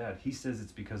tells her dad, he says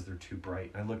it's because they're too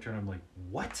bright. And I looked at her and I'm like,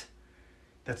 what?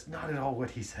 That's not at all what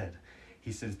he said.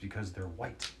 He says because they're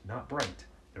white, not bright.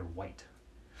 They're white.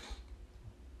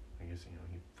 I guess, you know,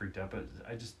 he freaked out, but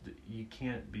you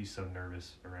can't be so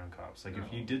nervous around cops. Like,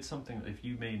 if you No. did something, if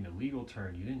you made an illegal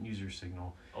turn, you didn't use your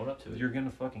signal, Own up to it. you're gonna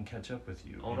fucking catch up with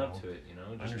you. Own you up know? to it, you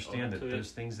know? Just Understand own that up to it.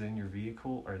 those things in your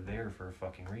vehicle are there for a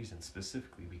fucking reason,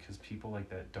 specifically because people like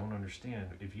that don't understand.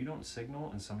 If you don't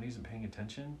signal and somebody isn't paying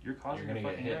attention, you're causing You're a gonna get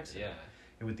fucking hit, accident. yeah.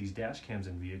 And with these dash cams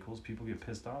in vehicles, people get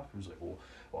pissed off. It was like,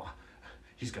 well,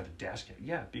 he's got a dash cam.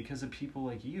 Yeah, because of people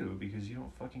like you, because you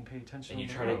don't fucking pay attention. And you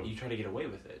on try the to road. you try to get away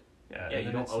with it. Yeah, Yeah, and you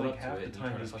then don't it's own like up to half it, the and you time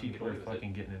try to these fucking get people are away with it.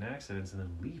 fucking getting in accidents and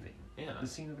then leaving Yeah. the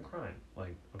scene of the crime.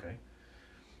 Like, okay.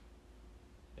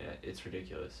 Yeah, it's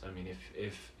ridiculous. I mean,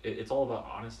 if it's all about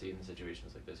honesty in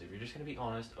situations like this. If you're just gonna be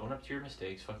honest, own up to your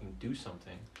mistakes, fucking do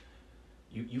something.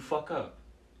 You fuck up,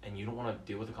 and you don't want to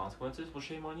deal with the consequences. Well,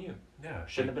 shame on you. Yeah.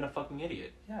 Shouldn't have been a fucking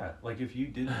idiot. Yeah, like if you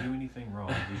didn't do anything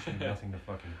wrong, you should have nothing to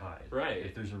fucking hide. Right.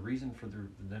 If there's a reason for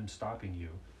them stopping you,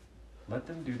 let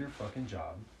them do their fucking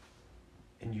job,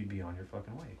 and you'd be on your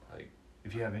fucking way. Like,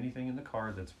 If you have anything in the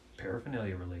car that's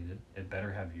paraphernalia related, it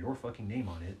better have your fucking name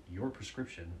on it, your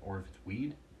prescription, or if it's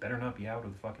weed, better not be out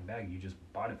of the fucking bag. You just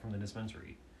bought it from the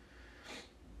dispensary.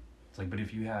 It's like, but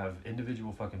if you have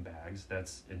individual fucking bags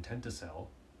that's intent to sell,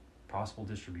 possible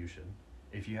distribution,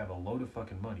 if you have a load of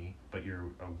fucking money, but you're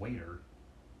a waiter,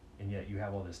 and yet you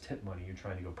have all this tip money you're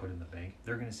trying to go put in the bank,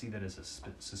 they're going to see that as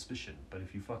a suspicion. But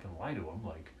if you fucking lie to them,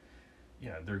 like,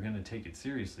 yeah, they're going to take it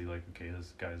seriously. Like, okay,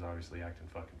 this guy's obviously acting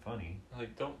fucking funny.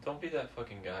 Like, don't be that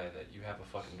fucking guy that you have a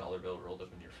fucking dollar bill rolled up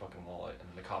in your fucking wallet,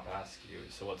 and the cop asks you,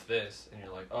 so what's this? And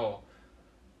you're like, oh,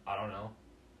 I don't know.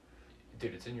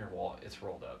 dude, it's in your wallet. It's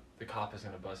rolled up. The cop is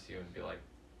gonna bust you and be like,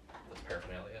 "That's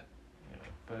paraphernalia." Yeah,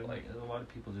 but Like- a lot of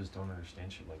people just don't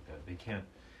understand shit like that. They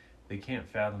can't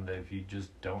fathom that if you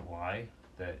just don't lie,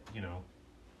 that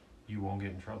you won't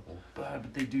get in trouble.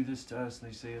 But they do this to us, and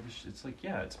they say other shit. It's like,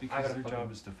 yeah, it's because gotta their fucking-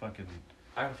 job is to fucking.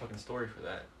 I have a fucking story for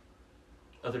that.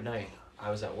 Other night, I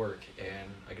was at work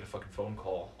and I get a fucking phone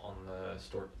call on the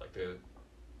store, like the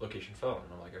location phone.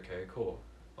 And I'm like, okay, cool.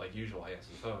 Like usual, I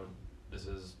answer the phone. This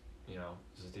is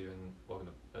Steven. Welcome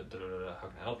to da-da-da-da. How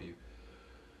can I help you?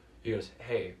 He goes,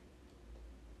 hey,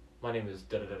 my name is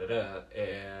da-da-da-da-da,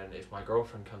 and if my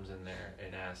girlfriend comes in there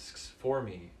and asks for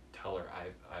me, tell her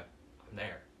I'm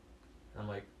there. And I'm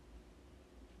like,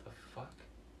 the fuck?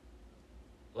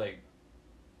 Like,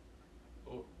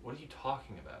 what are you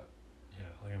talking about? Yeah,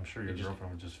 like I'm sure your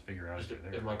girlfriend would just figure out if you're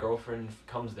there. If my girlfriend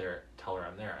comes there, tell her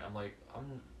I'm there. I'm like,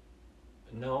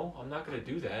 no, I'm not gonna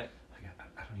do that. Like,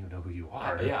 I don't even know who you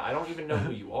are. I don't even know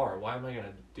who you are. Why am I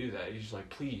gonna do that? He's just like,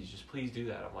 please do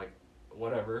that. I'm like,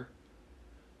 whatever.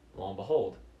 Lo and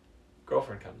behold,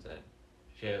 girlfriend comes in.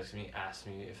 She asks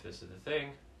me if this is the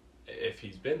thing, if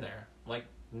he's been there. I'm like,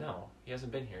 no, he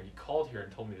hasn't been here. He called here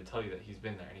and told me to tell you that he's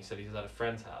been there, and he said he's at a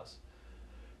friend's house.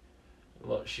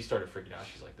 Well, she started freaking out.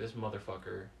 She's like, this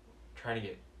motherfucker trying to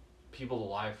get people to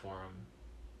lie for him.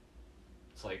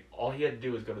 It's like, all he had to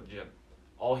do was go to the gym.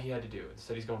 All he had to do.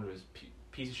 Instead, he's going to his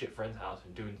piece of shit friend's house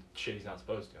and doing shit he's not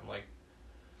supposed to. I'm like,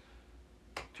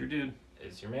 It's your dude.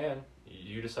 it's your man.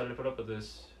 You decided to put up with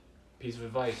this piece of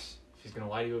advice. If he's going to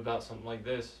lie to you about something like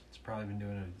this, He's probably been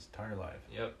doing it his entire life.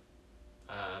 yep.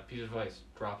 Piece of advice,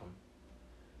 drop him.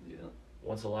 Yeah.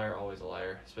 Once a liar, always a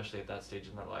liar, especially at that stage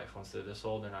in their life. Once they're this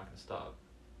old, they're not going to stop.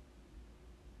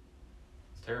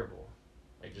 It's terrible.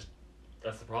 Like, just,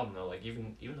 that's the problem, though. Like,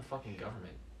 even the fucking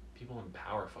government, people in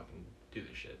power fucking do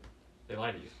this shit. They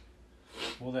lie to you.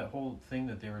 Well, that whole thing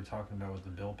that they were talking about with the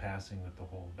bill passing with the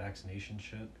whole vaccination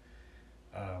shit,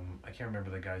 I can't remember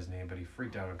the guy's name, but he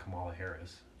freaked out on Kamala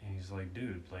Harris. And he's like,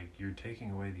 dude, like, you're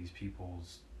taking away these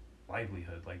people's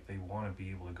livelihood. Like, they want to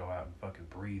be able to go out and fucking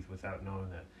breathe without knowing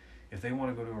that if they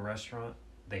want to go to a restaurant,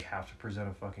 they have to present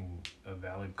a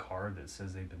valid card that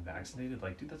says they've been vaccinated.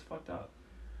 Like, dude, that's fucked up.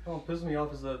 Oh, what pisses me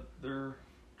off is that they're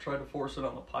trying to force it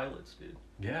on the pilots, dude.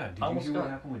 Yeah, did you Almost hear what got-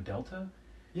 happened with Delta?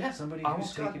 Yeah, Somebody I who's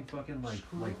almost got taken fucking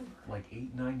screwed like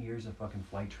 8-9 years of fucking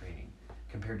flight training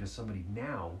compared to somebody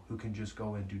now who can just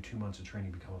go and do 2 months of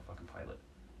training and become a fucking pilot.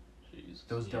 Jeez.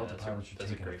 Those Yeah, Delta that's pilots are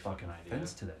that's a taking great fucking fucking idea.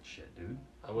 offense to that shit, dude.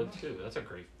 I would too.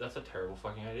 That's a terrible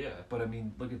fucking idea. But I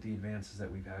mean, look at the advances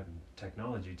that we've had in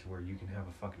technology to where you can have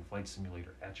a fucking flight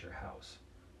simulator at your house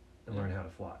and learn how to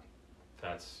fly.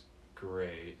 That's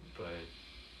great, but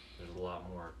there's a lot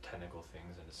more technical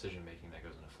things and decision making that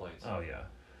goes into flights. Oh yeah.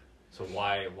 So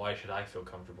why should I feel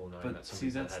comfortable knowing But that see,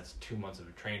 somebody that that's- has 2 months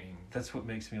of training? That's what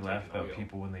makes me Taking laugh the about wheel.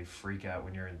 people when they freak out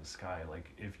when you're in the sky. Like,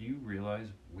 if you realize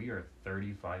we are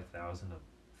 35,000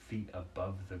 feet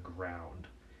above the ground,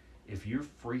 if you're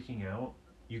freaking out,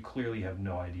 you clearly have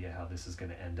no idea how this is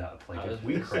going to end up. Like, if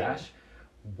we crash,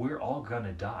 we're all going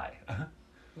to die.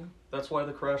 That's why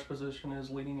the crash position is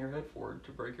leaning your head forward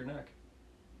to break your neck.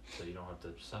 So you don't have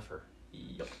to suffer.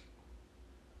 Yep.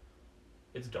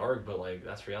 It's dark, but like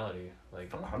that's reality.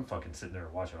 Like I'm fucking sitting there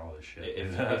watching all this shit.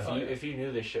 if you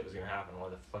knew this shit was gonna happen, why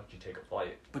the fuck did you take a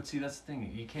flight? But see, that's the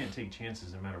thing. You can't take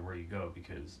chances no matter where you go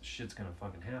because shit's gonna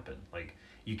fucking happen. Like,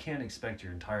 you can't expect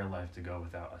your entire life to go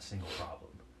without a single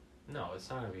problem. No, it's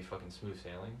not gonna be fucking smooth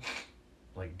sailing.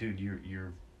 Like, dude,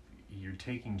 you're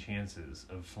taking chances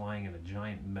of flying in a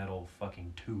giant metal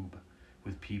fucking tube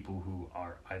with people who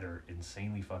are either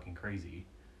insanely fucking crazy,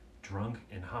 drunk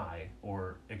and high,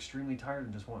 or extremely tired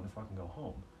and just wanting to fucking go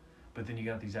home. But then you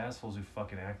got these assholes who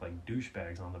fucking act like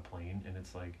douchebags on the plane, and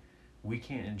it's like, we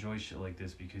can't enjoy shit like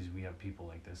this because we have people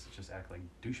like this that just act like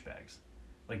douchebags.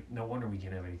 Like, no wonder we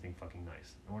can't have anything fucking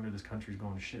nice. No wonder this country's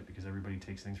going to shit because everybody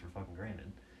takes things for fucking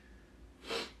granted.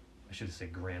 I should have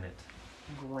said granite.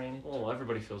 Granted. Well,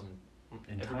 everybody feels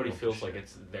Entitled to like shit.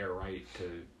 it's their right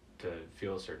to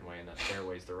feel a certain way, and that their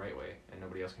way is the right way, and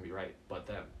nobody else can be right but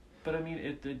them. But I mean,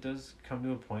 it does come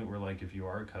to a point where, like, if you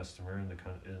are a customer in the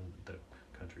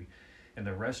country, and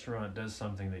the restaurant does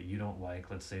something that you don't like,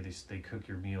 let's say they cook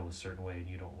your meal a certain way and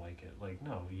you don't like it, like,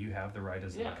 no, you have the right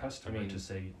as Yeah, a customer I mean- to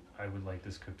say, I would like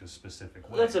this cooked a specific way.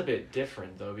 Well, that's a bit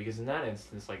different though, because in that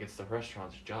instance, like it's the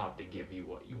restaurant's job to give you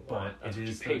what you but want. That's it what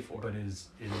you is pay for. But it is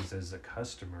as a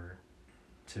customer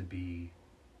to be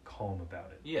calm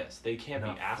about it. Yes, they can't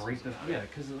Not be assholes. freak the- about yeah, it.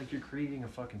 because like you're creating a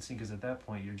fucking scene. Because at that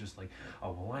point you're just like,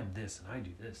 oh well, I'm this and I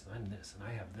do this and I'm this and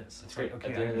I have this. It's Great. like,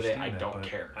 okay, At the end of the day, understand I that, don't but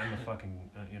care. I'm a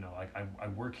fucking like I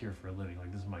work here for a living.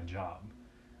 Like, this is my job.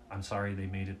 I'm sorry they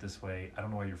made it this way. I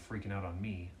don't know why you're freaking out on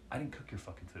me. I didn't cook your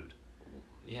fucking food.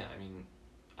 Yeah, I mean,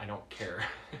 I don't care.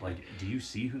 Like, do you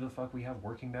see who the fuck we have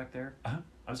working back there?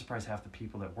 I'm surprised half the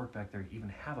people that work back there even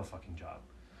have a fucking job.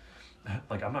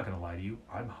 Like, I'm not gonna lie to you.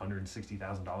 I'm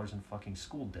 $160,000 in fucking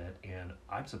school debt, and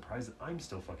I'm surprised that I'm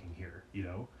still fucking here, you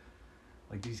know?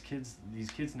 Like, these kids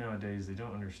nowadays, they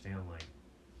don't understand, like,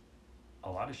 a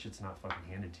lot of shit's not fucking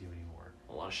handed to you anymore.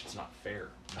 A lot of shit's not fair.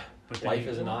 But Life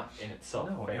is not in itself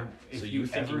fair. So you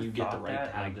thinking you get the right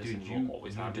to have this, and you'll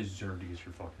always have it. You deserve to get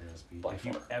your fucking ass beat. By If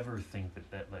you far. ever think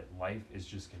that life is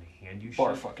just gonna hand you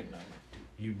Bar shit, fucking none.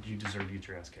 you deserve to get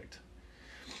your ass kicked.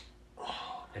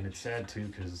 And it's sad too,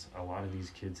 because a lot of these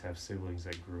kids have siblings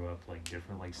that grew up like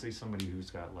different. Like, say somebody who's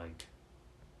got like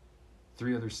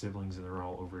 3 other siblings and they're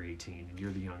all over 18, and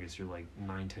you're the youngest. You're like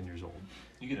 9, 10 years old.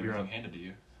 You get You're everything up- handed to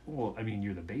you. Well, I mean,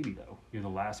 you're the baby though. You're the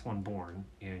last one born,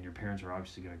 and your parents are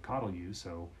obviously going to coddle you.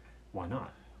 So why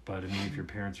not? But I mean, if your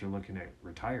parents are looking at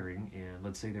retiring, and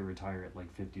let's say they retire at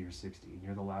like 50 or 60, and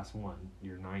you're the last one,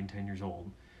 you're 9, 10 years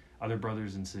old. Other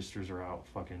brothers and sisters are out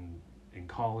fucking in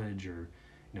college, or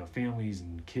families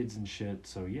and kids and shit.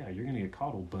 So yeah, you're gonna get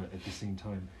coddled, but at the same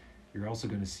time, you're also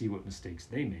gonna see what mistakes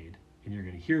they made, and you're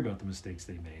gonna hear about the mistakes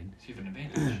they made. So you have an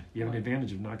advantage. You have an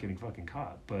advantage of not getting fucking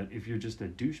caught. But if you're just a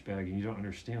douchebag and you don't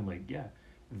understand, like, yeah,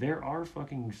 there are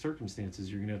fucking circumstances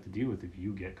you're gonna have to deal with if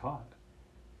you get caught.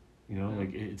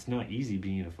 Like, it's not easy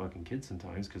being a fucking kid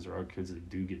sometimes, because there are kids that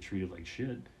do get treated like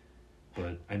shit.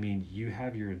 But I mean, you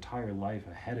have your entire life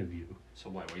ahead of you. So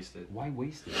why waste it? Why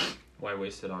waste it? Why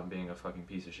waste it on being a fucking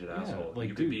piece of shit Yeah, asshole? like,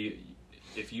 You could dude. be,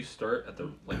 if you start at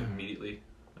the immediately,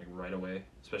 like right away,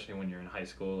 especially when you're in high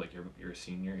school, like you're a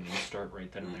senior, and you start right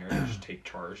then and there and just take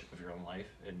charge of your own life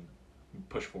and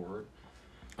push forward.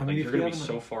 I mean, Like, if you're you gonna be have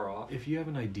so far off. If you have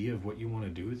an idea of what you want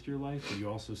to do with your life, but you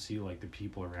also see like the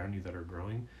people around you that are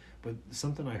growing. But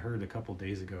something I heard a couple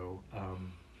days ago,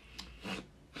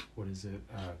 what is it?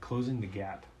 Closing the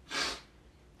Gap,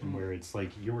 and where it's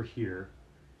like you're here,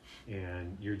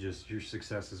 and your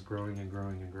success is growing and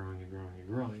growing and growing and growing and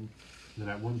growing. And then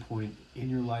at one point in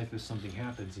your life, if something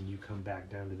happens and you come back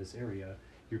down to this area,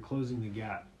 you're closing the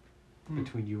gap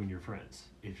between you and your friends.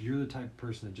 If you're the type of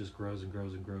person that just grows and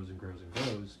grows and grows and grows and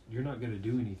grows, you're not going to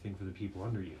do anything for the people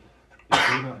under you. If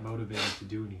they're not motivated to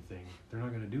do anything, they're not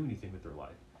going to do anything with their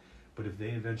life. But if they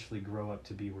eventually grow up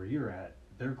to be where you're at,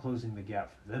 they're closing the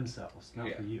gap for themselves,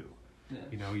 not for you.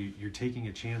 Yeah. You're taking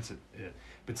a chance at it.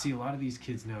 But see, a lot of these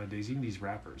kids nowadays, even these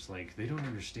rappers, like, they don't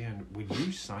understand, when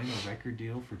you sign a record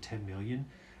deal for $10 million,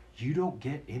 you don't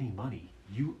get any money.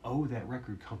 You owe that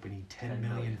record company $10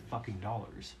 million fucking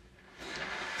dollars.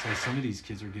 So some of these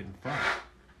kids are getting fucked.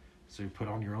 So you put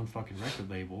on your own fucking record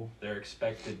label. They're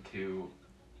expected to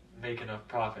make enough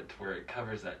profit to where it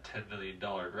covers that $10 million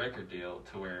record deal,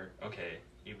 to where, okay,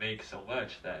 you make so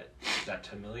much that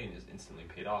 $10 million is instantly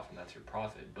paid off, and that's your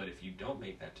profit. But if you don't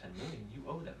make that $10 million, you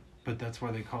owe them. But that's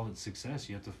why they call it success.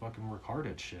 You have to fucking work hard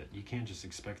at shit. You can't just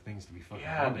expect things to be fucking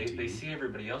Yeah, handed to they you. see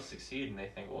everybody else succeed, and they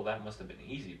think, well, that must have been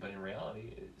easy. But in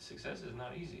reality, success is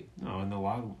not easy. No, and a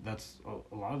lot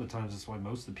of the times that's why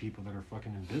most of the people that are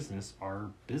fucking in business are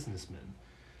businessmen.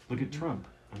 Look at Trump.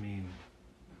 I mean,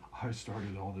 I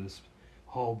started all this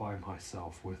all by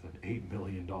myself with an $8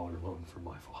 million loan from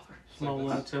my father. Small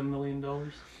little $10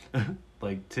 million.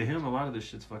 Like, to him, a lot of this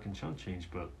shit's fucking chump change,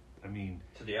 but I mean,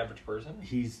 To the average person,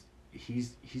 he's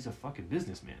a fucking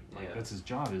businessman. Like, Yeah. that's his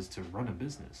job, is to run a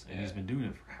business, and he's Yeah. been doing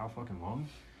it for how fucking long?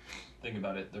 think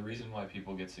about it. The reason why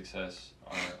people get success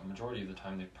are, a majority of the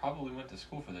time, they probably went to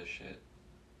school for this shit.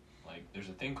 Like, there's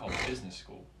a thing called business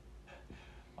school.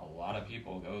 A lot of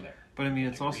people go there. But I mean,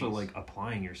 it's also Degrees. like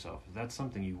applying yourself. If that's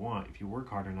something you want, if you work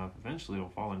hard enough, eventually it'll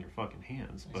fall in your fucking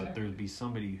hands. But Exactly. there'd be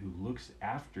somebody who looks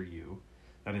after you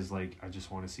that is like, I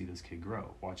just want to see this kid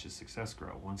grow, watch his success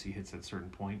grow. Once he hits that certain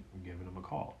point, I'm giving him a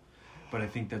call. But I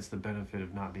think that's the benefit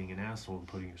of not being an asshole and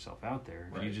putting yourself out there.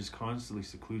 If you Right. just constantly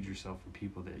seclude yourself from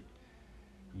people that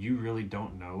you really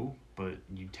don't know, but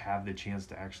you have the chance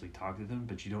to actually talk to them,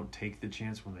 but you don't take the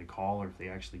chance when they call or if they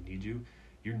actually need you,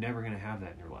 you're never going to have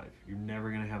that in your life. You're never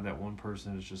going to have that one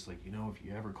person that's just like, if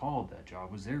you ever called, that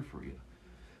job was there for you.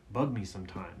 Bug me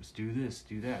sometimes. Do this,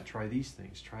 do that. Try these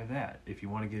things. Try that. If you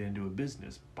want to get into a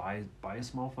business, buy a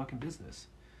small fucking business.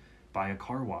 Buy a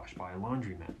car wash. Buy a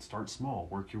laundromat. Start small.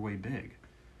 Work your way big.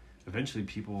 Eventually,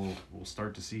 people will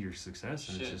start to see your success,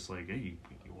 and it's Shit. just like, hey,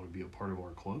 you want to be a part of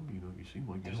our club? You seem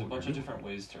like you There's know a what bunch you're of doing. different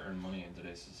ways to earn money in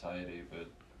today's society, but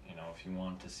if you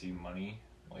want to see money,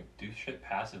 like, do shit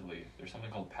passively. There's something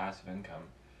called passive income.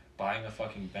 Buying a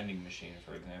fucking vending machine,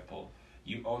 for example.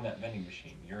 You own that vending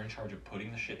machine. You're in charge of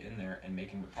putting the shit in there and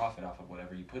making the profit off of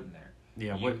whatever you put in there.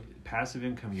 Yeah, what passive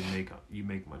income you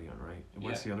make money on, right?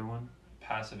 What's the other one?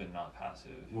 Passive and not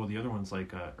passive. Well, the other one's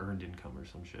like earned income or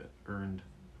some shit. Earned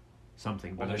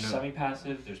something. Well, But there's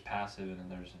semi-passive, there's passive, and then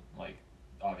there's like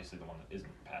obviously the one that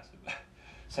isn't passive.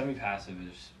 Semi-passive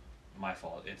is my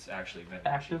fault. It's actually vending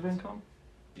Active machines. income?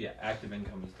 Yeah, active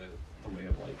income is the way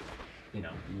of like, you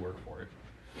work for it.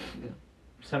 Yeah.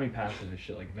 Semi-passive is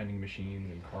shit like vending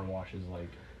machines and car washes. Like,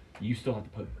 you still have to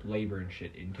put labor and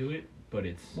shit into it, but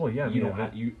it's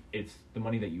it's the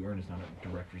money that you earn is not a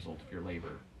direct result of your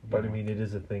labor. But I mean, it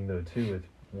is a thing though too with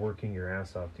working your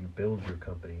ass off to build your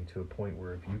company to a point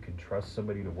where if you can trust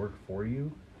somebody to work for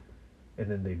you, and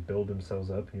then they build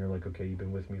themselves up, and you're like, okay, you've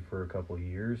been with me for a couple of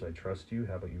years, I trust you.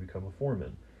 How about you become a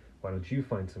foreman? Why don't you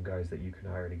find some guys that you can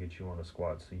hire to get you on a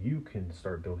squad so you can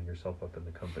start building yourself up in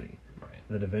the company? Right.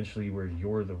 And then eventually, where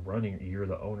you're the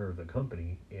owner of the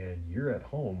company, and you're at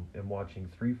home and watching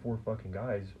 3-4 fucking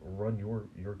guys run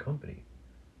your company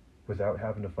without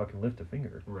having to fucking lift a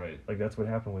finger. Right. Like that's what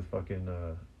happened with fucking,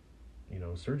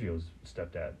 Sergio's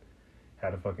stepdad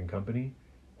had a fucking company,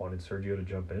 wanted Sergio to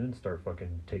jump in and start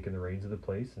fucking taking the reins of the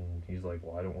place, and he's like,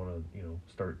 well, I don't want to,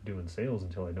 start doing sales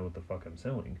until I know what the fuck I'm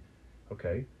selling.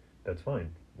 Okay, that's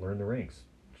fine. Learn the ranks.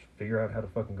 Figure out how to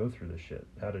fucking go through this shit.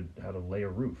 How to lay a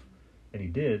roof. And he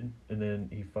did, and then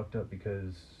he fucked up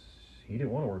because he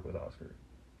didn't want to work with Oscar.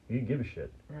 He didn't give a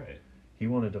shit. Right. He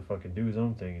wanted to fucking do his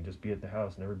own thing and just be at the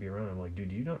house, never be around. I'm like, dude,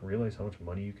 do you not realize how much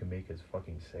money you can make as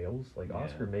fucking sales? Like, Yeah.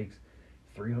 Oscar makes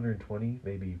 320,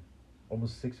 maybe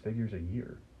almost 6 figures a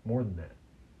year. More than that.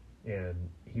 And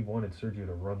he wanted Sergio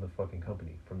to run the fucking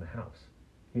company from the house.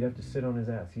 He'd have to sit on his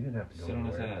ass. He didn't have to go Sit on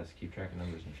his anywhere. ass, keep track of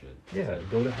numbers and shit. Yeah,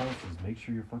 go to houses, make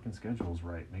sure your fucking schedule's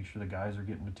right, make sure the guys are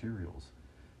getting materials.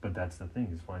 But that's the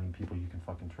thing, is finding people you can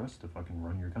fucking trust to fucking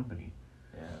run your company.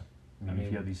 Yeah. I mean,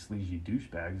 if you have these sleazy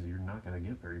douchebags, you're not going to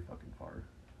get very fucking far.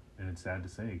 And it's sad to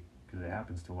say, because it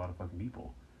happens to a lot of fucking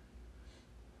people.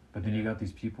 But then you got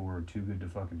these people who are too good to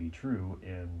fucking be true,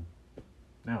 and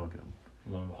now look at them.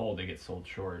 Lo and behold, they get sold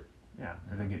short. Yeah,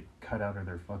 or they get cut out of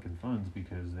their fucking funds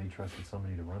because they trusted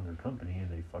somebody to run their company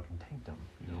and they fucking tanked them,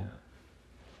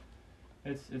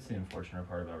 Yeah. It's the unfortunate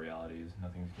part about reality is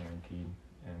nothing's guaranteed,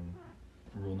 and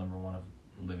rule number one of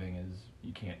living is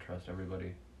you can't trust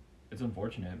everybody. It's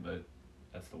unfortunate, but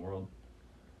that's the world.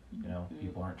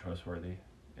 People aren't trustworthy.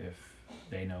 If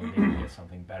they know they can get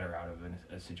something better out of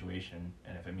a situation,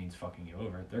 and if it means fucking you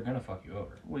over, they're gonna fuck you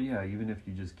over. Well, yeah, even if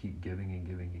you just keep giving and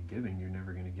giving and giving, you're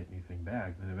never going to get anything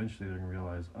back. Then eventually they're going to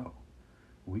realize, oh,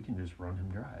 we can just run him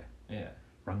dry. Yeah.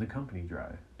 Run the company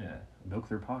dry. Yeah. Milk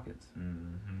their pockets.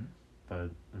 Mm-hmm. But,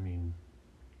 I mean...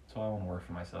 So I want to work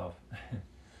for myself.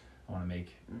 I want to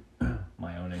make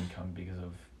my own income because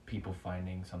of people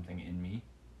finding something in me,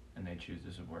 and they choose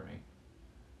to support me.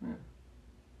 Yeah.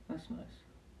 That's nice.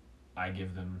 I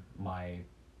give them my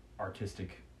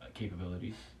artistic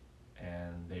capabilities,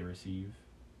 and they receive,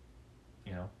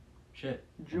 shit.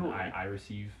 Joy. I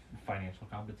receive financial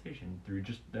compensation through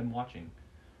just them watching.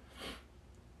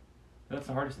 That's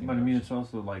the hardest thing. But, I mean, it's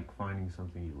also like finding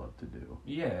something you love to do.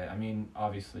 Yeah, I mean,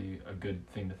 obviously, a good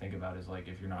thing to think about is, like,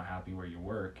 if you're not happy where you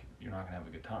work, you're not going to have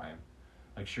a good time.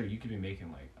 Like, sure, you could be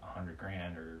making, like,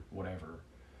 $100,000 or whatever.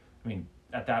 I mean,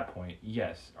 at that point,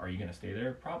 yes. Are you going to stay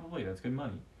there? Probably. That's good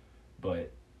money.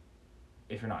 But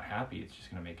if you're not happy, it's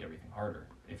just going to make everything harder.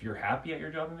 If you're happy at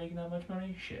your job and making that much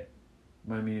money, shit.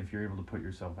 But, I mean, if you're able to put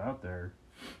yourself out there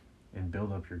and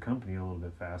build up your company a little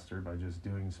bit faster by just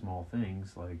doing small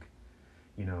things, like,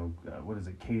 what is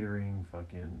it, catering,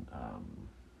 fucking,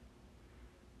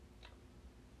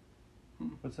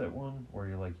 what's that one where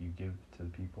you give to the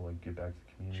people, like, give back to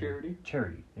the community?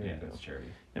 Charity. There you go. It's charity.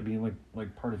 Yeah, being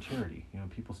like part of charity.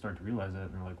 People start to realize that,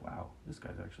 and they're like, wow, this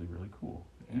guy's actually really cool.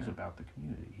 He's Yeah. about the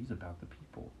community. He's about the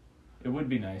people. It would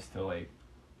be nice to, like,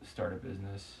 start a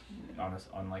business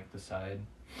on like, the side.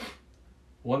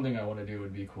 One thing I want to do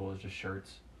would be cool is just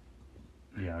shirts.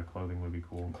 Yeah, clothing would be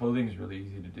cool. Clothing is really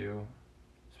easy to do,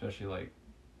 especially, like,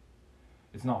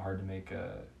 it's not hard to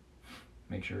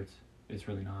make shirts. It's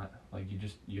really not. Like,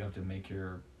 you have to make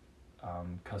your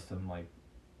custom, like,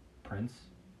 prints,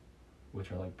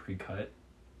 which are, like, pre-cut,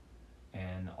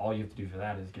 and all you have to do for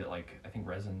that is get, like, I think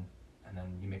resin, and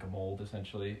then you make a mold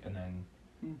essentially, and then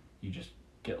you just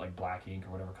get, like, black ink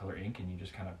or whatever color ink, and you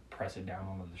just kind of press it down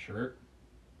onto the shirt,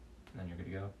 and then you're good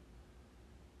to go.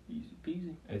 Easy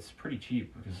peasy. It's pretty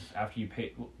cheap because after you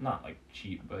pay, well, not like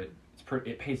cheap, but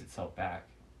it pays itself back,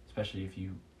 especially if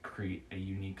you create a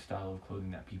unique style of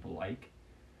clothing that people like.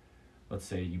 Let's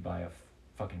say you buy a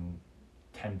fucking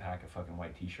 10-pack of fucking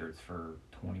white t-shirts for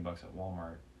 $20 at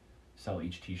Walmart, sell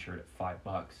each t-shirt at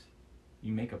 $5,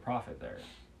 you make a profit there.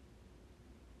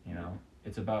 You know,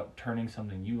 it's about turning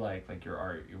something you like your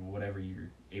art, whatever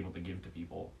you're able to give to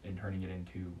people, and turning it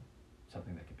into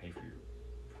something that can pay for your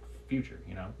future.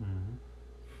 You know,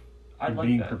 I'd And like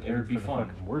being that. It prepared would be for the fun.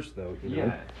 fucking worst, though. You know?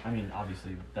 Yeah, I mean,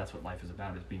 obviously that's what life is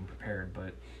about, is being prepared.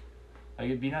 But like,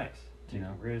 it'd be nice, you Taking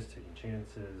know. risks, taking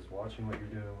chances, watching what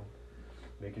you're doing,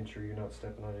 making sure you're not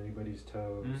stepping on anybody's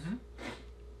toes.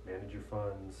 Manage your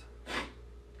funds.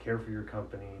 Care for your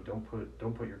company. Don't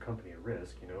put your company at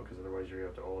risk, you know, because otherwise you're gonna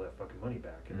have to owe that fucking money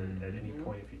back. And then at any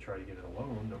point, if you try to get a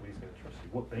loan, nobody's gonna trust you.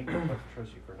 What bank will fucking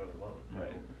trust you for another loan?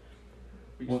 Right.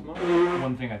 Be Well, smart.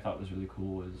 one thing I thought was really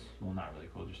cool is, well, not really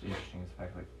cool, just interesting, is the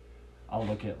fact, like, I'll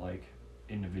look at, like,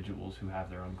 individuals who have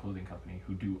their own clothing company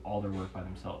who do all their work by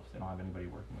themselves. They don't have anybody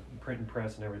working with them. Print and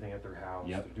press and everything at their house.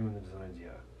 Yep. They're doing the designs. Yeah.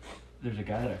 There's a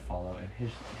guy that I follow, and his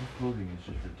clothing is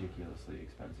just ridiculously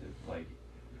expensive. Like,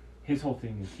 his whole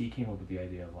thing is he came up with the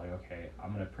idea of, like, okay,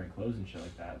 I'm going to print clothes and shit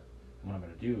like that. And what I'm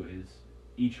going to do is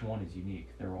each one is unique.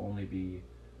 There will only be,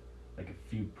 like, a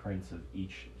few prints of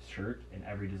each shirt, and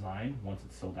every design, once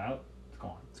it's sold out, it's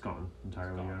gone. It's gone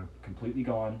entirely. Gone. Yeah. Completely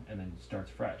gone, and then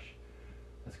starts fresh.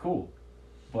 That's cool.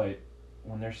 But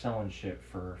when they're selling shit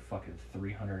for fucking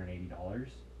 $380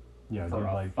 Yeah, for dude,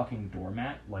 a like fucking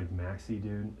doormat, Maxi,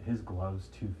 dude. His gloves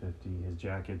 $250. His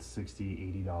jacket's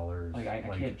 $60, $80. like I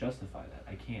can't justify that.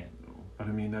 I can't. But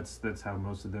I mean, that's how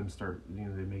most of them start. You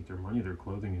know, they make their money. Their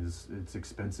clothing it's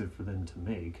expensive for them to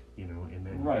make. You know, and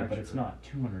manufacture. Right, but it's not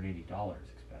 $280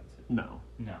 expensive. No,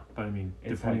 No. but I mean,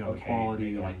 It's depending like, on the okay, quality,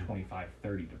 maybe like and- 25,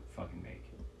 30 to fucking make.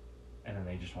 And then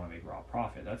they just want to make raw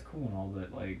profit. That's cool and all,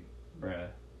 but like, bruh,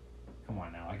 come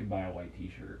on now. I could buy a white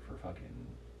t-shirt for fucking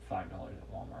 $5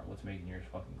 at Walmart. What's making yours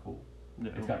fucking cool?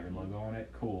 No. It's got your logo on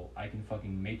it. Cool. I can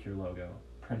fucking make your logo,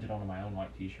 print it onto my own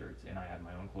white t-shirts, and I have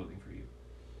my own clothing for you.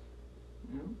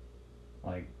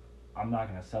 Like, I'm not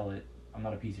gonna sell it. I'm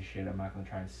not a piece of shit. I'm not gonna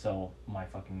try and sell my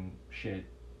fucking shit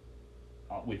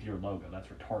with your logo. That's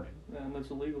retarded. Yeah, and that's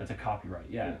illegal. That's a copyright.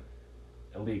 Yeah.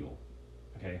 Illegal.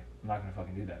 Okay, I'm not gonna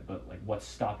fucking do that. But like, what's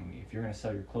stopping me? If you're gonna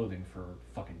sell your clothing for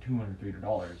fucking $200,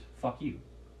 $300, fuck you.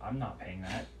 I'm not paying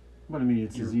that. But I mean,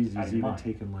 it's You're as easy out as of your even mind.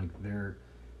 taking like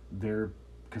their,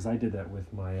 because I did that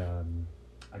with my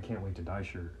I Can't Wait to Die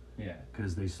shirt. Yeah.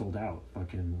 Because they sold out.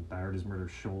 Fucking Die Hard is Murder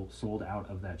sold out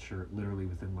of that shirt literally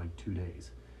within like 2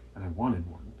 days, and I wanted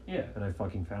one. Yeah. And I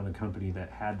fucking found a company that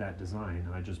had that design,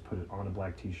 and I just put it on a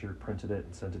black T-shirt, printed it,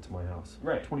 and sent it to my house.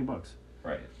 Right. $20.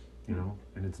 Right. You know,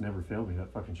 and it's never failed me.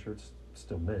 That fucking shirt's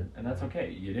still mint. And that's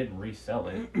okay. You didn't resell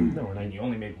it. No, And you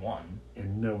only made one.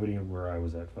 and nobody where I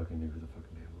was at fucking knew who the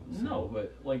fucking man was. so- No,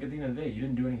 but like, at the end of the day, you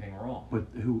didn't do anything wrong. But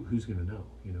who's gonna know?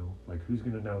 You know, like who's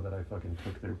gonna know that I fucking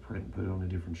took their print and put it on a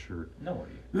different shirt?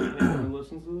 Nobody. Anyone who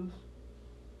listens to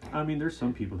this? I mean, there's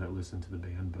some people that listen to the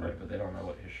band, but Right, but they don't know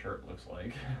what his shirt looks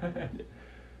like.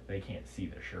 They can't see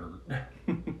the shirt.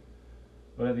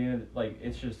 But at the end, like,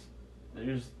 it's just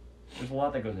there's a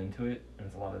lot that goes into it, and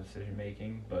it's a lot of decision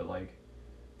making. But like,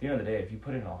 at the end of the day, if you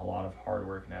put in a lot of hard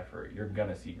work and effort, you're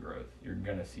gonna see growth. You're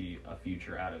gonna see a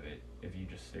future out of it if you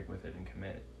just stick with it and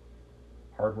commit.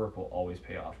 Hard work will always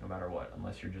pay off, no matter what,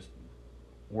 unless you're just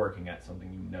working at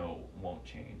something you know won't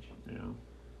change. you know,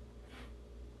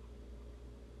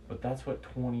 But that's what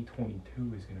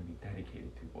 2022 is going to be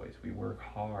dedicated to, boys. We work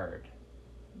hard.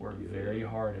 Work very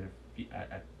hard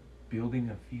at building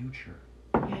a future.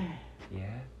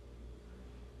 Yeah?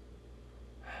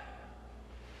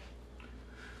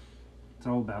 it's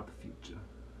all about the future.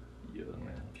 Yeah.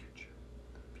 Yeah. Future.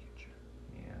 The future.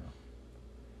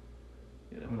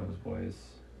 Yeah. Who knows, boys?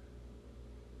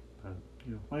 But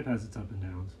you know, life has its up and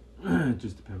downs. It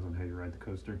just depends on how you ride the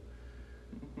coaster.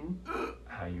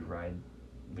 How you ride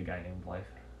the guy named Life.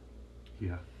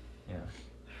 Yeah. Yeah.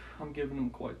 I'm giving him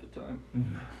quite the time.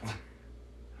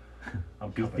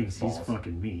 I'm He cupping thinks his he's balls.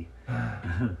 fucking me.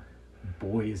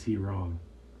 Boy, is he wrong.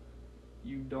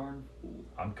 You darn fool.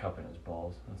 I'm cupping his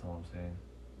balls. That's all I'm saying.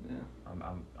 Yeah.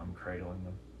 I'm cradling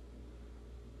them.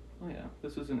 Oh yeah.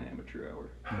 This is an amateur hour.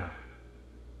 Yeah.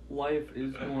 Life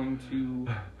is going to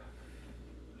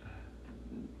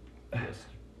just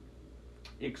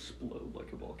explode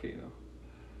like a volcano.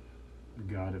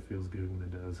 God, it feels good when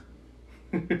it does.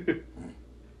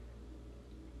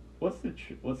 What's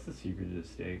the secret to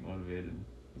staying motivated?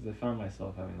 Because I found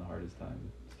myself having the hardest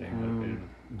time staying motivated.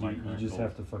 with my You current just goals.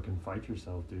 have to fucking fight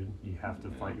yourself, dude. You have to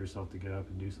fight yourself to get up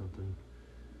and do something.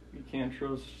 You can't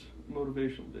trust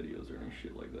motivational videos or any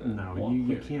shit like that. No, Well, you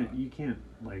clearly can't. You can't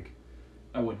like.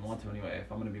 I wouldn't want to anyway. If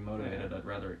I'm gonna be motivated, I'd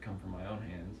rather it come from my own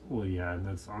hands. Well, yeah, and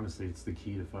that's honestly, it's the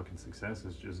key to fucking success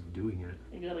is just doing it.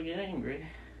 You gotta get angry.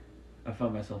 I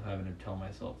found myself having to tell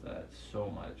myself that so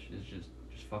much. It's just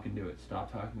Just fucking do it.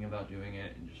 Stop talking about doing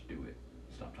it and just do it.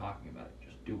 Stop talking about it.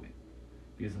 Just do it.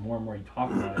 Because the more and more you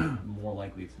talk about it, the more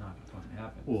likely it's not going to fucking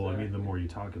happen. Well, I mean, the more you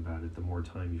talk about it, the more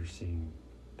time you're seeing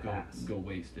pass. Go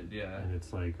wasted, yeah. And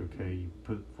it's like, okay, you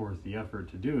put forth the effort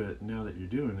to do it. Now that you're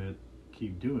doing it,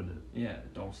 keep doing it. Yeah,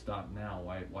 don't stop now.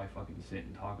 Why fucking sit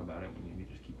and talk about it when you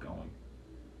can just keep going?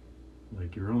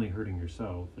 Like, you're only hurting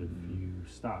yourself if you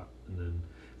stop. And then,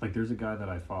 like, there's a guy that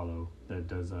I follow that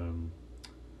does, you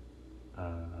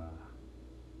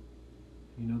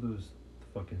know those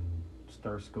fucking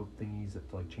star scope thingies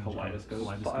that, like, change Kaleidoscopes?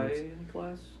 Spy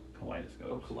class? Kaleidoscopes.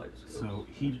 Oh, kaleidoscopes. So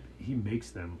he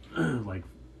makes them,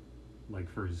 like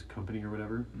for his company or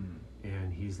whatever.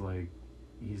 And he's like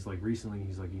recently,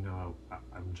 he's like, you know,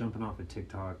 I'm jumping off of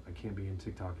TikTok. I can't be in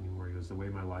TikTok anymore. He goes, the way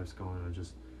my life's going,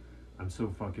 I'm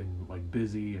so fucking like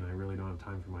busy, and I really don't have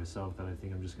time for myself that I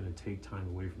think I'm just going to take time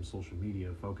away from social media,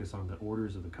 focus on the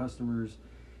orders of the customers,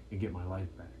 and get my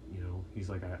life back. You know, he's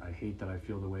like, I hate that I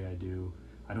feel the way I do.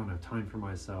 I don't have time for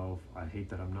myself. I hate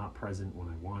that I'm not present when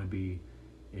I want to be,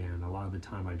 and a lot of the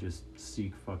time I just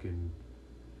seek fucking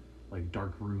like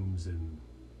dark rooms and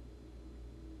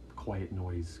quiet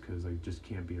noise because I just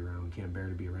can't bear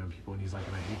to be around people. And he's like,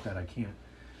 and I hate that I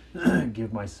can't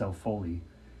give myself fully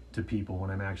to people when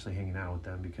I'm actually hanging out with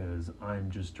them because I'm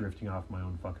just drifting off my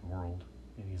own fucking world.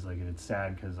 And he's like, and it's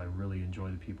sad because I really enjoy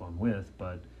the people I'm with,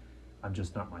 but I'm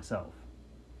just not myself.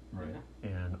 Right.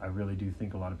 And I really do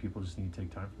think a lot of people just need to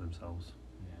take time for themselves.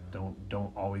 Yeah.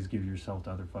 Don't always give yourself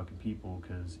to other fucking people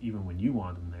because even when you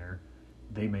want them there,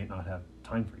 they may not have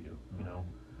time for you, you know?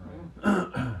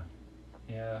 Right.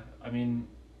 Yeah, I mean,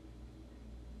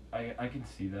 I can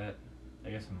see that. I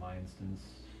guess in my instance,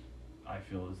 I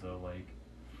feel as though, like,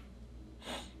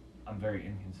 I'm very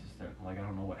inconsistent. Like, I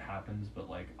don't know what happens, but,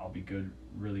 like, I'll be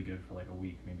really good for, like, a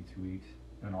week, maybe 2 weeks,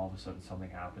 and all of a sudden something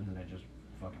happens and it just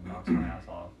fucking knocks my ass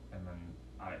off, and then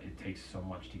it takes so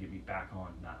much to get me back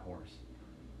on that horse.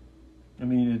 I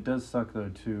mean, it does suck, though,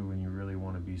 too, when you really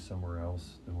want to be somewhere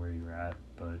else than where you're at,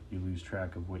 but you lose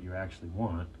track of what you actually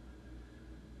want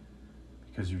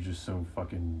because you're just so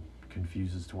fucking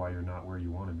confused as to why you're not where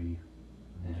you want to be.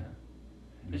 Yeah.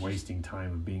 You're wasting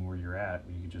time of being where you're at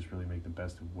when you could just really make the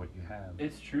best of what you have.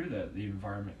 It's true that the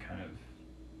environment kind of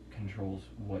controls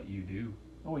what you do.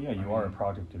 Oh, yeah, you are a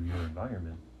product of your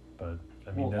environment, but,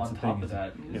 I mean, well, that's on the top thing of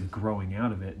that is growing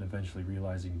out of it and eventually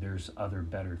realizing there's other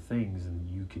better things and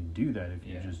you can do that if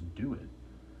you just do it.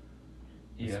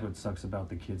 That's what sucks about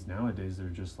the kids nowadays. They're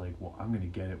just like, well, I'm going to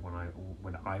get it when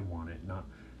I want it,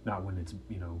 not when it's,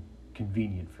 you know,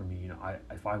 convenient for me. You know,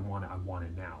 if I want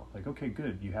it now. Like, okay,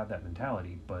 good, you have that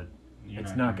mentality, but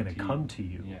it's not going to come to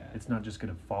you. Yeah. It's not just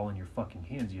going to fall in your fucking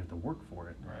hands. You have to work for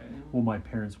it. Right. Well, my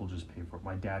parents will just pay for it.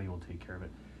 My daddy will take care of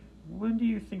it. When do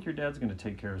you think your dad's going to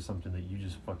take care of something that you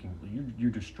just fucking...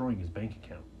 You're destroying his bank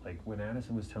account? Like, when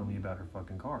Addison was telling me about her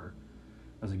fucking car,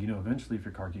 I was like, you know, eventually if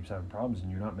your car keeps having problems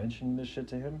and you're not mentioning this shit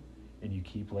to him and you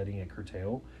keep letting it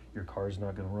curtail, your car's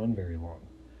not going to run very long.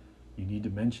 You need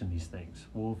to mention these things.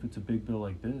 Well, if it's a big bill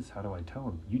like this, how do I tell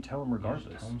him? You tell him regardless.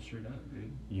 You just tell him straight up,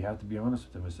 dude. You have to be honest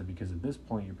with them. I said, because at this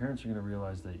point, your parents are going to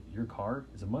realize that your car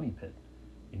is a money pit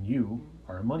and you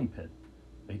are a money pit.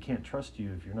 They can't trust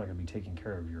you if you're not going to be taking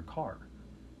care of your car.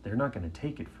 They're not going to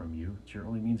take it from you. It's your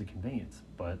only means of conveyance.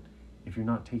 But if you're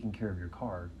not taking care of your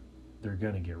car, they're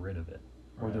going to get rid of it.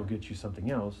 Or they'll get you something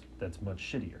else that's much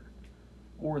shittier.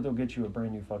 Or they'll get you a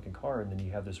brand new fucking car and then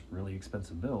you have this really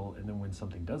expensive bill, and then when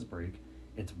something does break,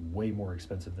 it's way more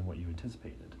expensive than what you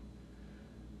anticipated.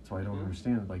 So I don't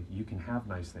understand, like, you can have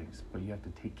nice things, but you have to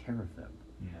take care of them.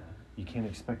 Yeah. You can't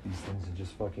expect these things to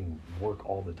just fucking work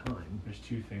all the time. There's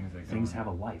two things that things have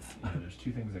a life. Yeah, there's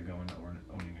two things that go into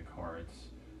owning a car. It's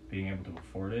being able to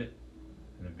afford it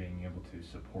and then being able to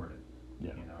support it.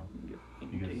 Yeah. You know?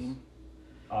 Because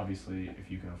obviously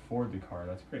if you can afford the car,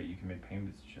 that's great. You can make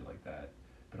payments and shit like that.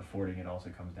 But affording it also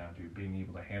comes down to being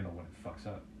able to handle when it fucks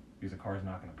up. Because the car is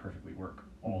not going to perfectly work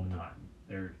all the time.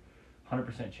 There's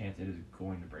 100% chance it is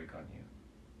going to break on you.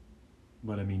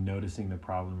 But I mean, noticing the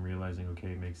problem, realizing,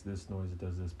 okay, it makes this noise, it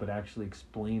does this, but actually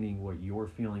explaining what you're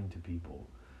feeling to people.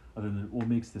 Other than, well, it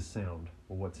makes this sound.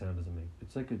 Well, what sound does it make?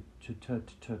 It's like a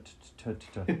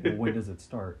well, when does it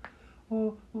start?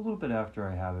 Well, a little bit after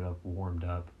I have it up, warmed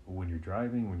up. When you're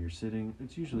driving, when you're sitting,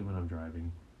 it's usually when I'm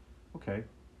driving. Okay,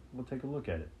 we'll take a look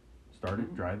at it. Start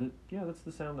it, drive it. Yeah, that's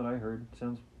the sound that I heard.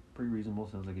 Sounds pretty reasonable.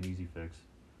 Sounds like an easy fix.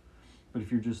 But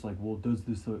if you're just like, well, does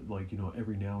this, like, you know,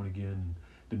 every now and again,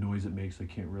 the noise it makes, I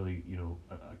can't really, you know,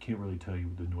 I can't really tell you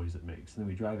the noise it makes. And then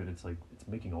we drive it, it's like, it's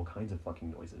making all kinds of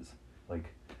fucking noises.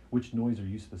 Like, which noise are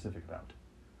you specific about?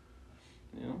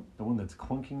 Yeah. The one that's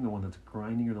clunking, the one that's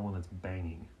grinding, or the one that's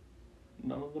banging?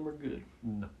 None of them are good.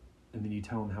 No. And then you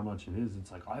tell them how much it is.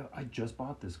 It's like, I just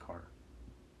bought this car.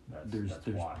 There's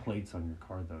why. plates on your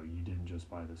car, though. You didn't just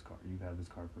buy this car. You've had this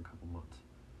car for a couple months.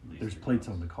 At least There's 3 plates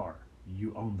months. on the car.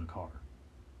 You own the car.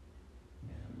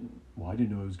 Yeah. Well, I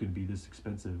didn't know it was going to be this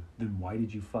expensive. Then why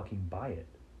did you fucking buy it?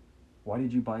 Why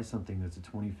did you buy something that's a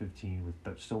 2015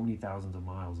 with so many thousands of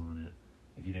miles on it?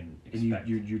 If you didn't And expect.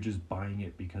 you're just buying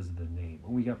it because of the name.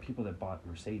 Well, we got people that bought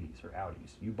Mercedes or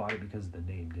Audis. You bought it because of the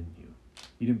name, didn't you?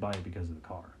 You didn't buy it because of the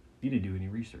car. You didn't do any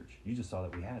research. You just saw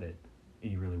that we had it,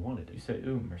 and you really wanted You it. say,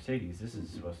 ooh, Mercedes, this is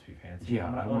supposed to be fancy.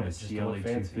 Yeah, I want a it just to CLA look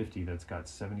fancy. 250 that's got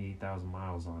 78,000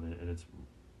 miles on it, and it's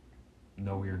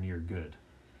nowhere near good.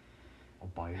 I'll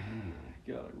buy it immediately.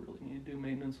 God, I really need to do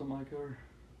maintenance on my car.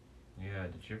 Yeah,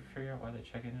 did you ever figure out why the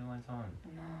check engine light's on?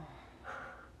 No.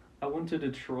 I went to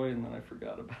Detroit and then I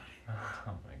forgot about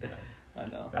Oh my god. it. I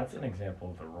know. That's an example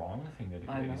of the wrong thing to do,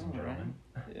 I ladies and know, right? gentlemen.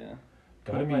 Yeah.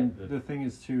 But Don't I mean, let the thing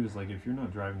is too is like if you're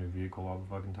not driving a vehicle all the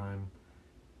fucking time,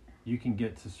 you can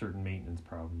get to certain maintenance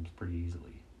problems pretty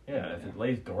easily. Yeah, if it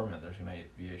lays dormant, there's gonna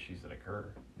be issues that occur.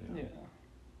 Yeah.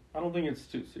 I don't think it's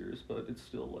too serious, but it's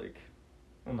still like,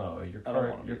 Well, no, your I don't car,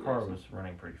 wanna your be car racing. was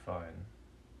running pretty fine.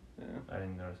 yeah, I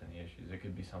didn't notice any issues. It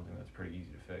could be something that's pretty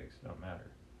easy to fix. It don't matter.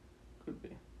 could be.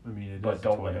 I mean, it But is a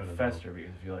don't let Toyota, it though. fester,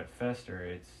 because if you let it fester,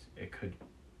 it could,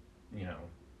 you know,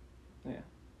 Yeah.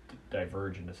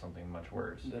 diverge into something much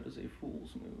worse. That is a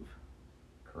fool's move.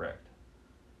 Correct.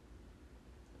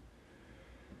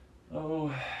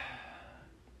 Oh,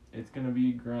 it's gonna be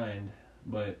a grind,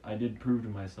 but I did prove to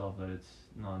myself that it's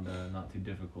not too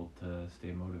difficult to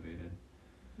stay motivated.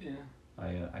 Yeah.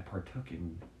 I partook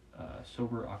in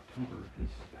sober October this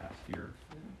past year.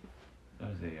 That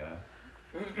was a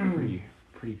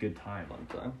pretty good time. Fun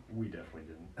time. We definitely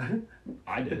didn't.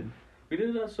 I did. We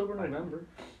did sober November.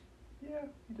 Yeah,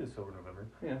 we did sober November.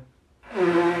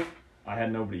 Yeah. I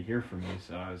had nobody here for me,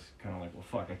 so I was kind of like, well,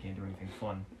 fuck, I can't do anything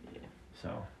fun.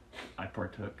 So I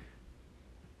partook.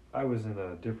 I was in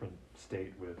a different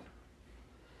state with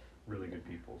really good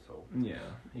people, so Yeah,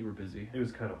 you were busy. it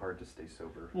was kind of hard to stay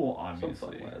sober. Well, fun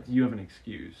obviously, lads. you have an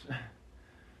excuse.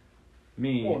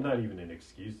 Me, Well, not even an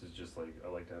excuse. It's just like I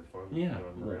like to have fun. Yeah, you know,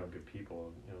 I'm right. around good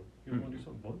people. And, you want to do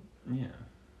something fun? yeah.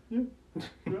 Yeah.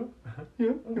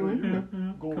 Yeah.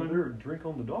 Go over there and drink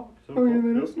on the dock. So Oh yeah,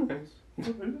 fun. that is nice. It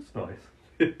is nice.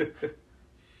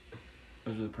 I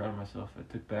was really proud of myself. I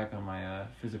took back on my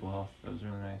physical health. That was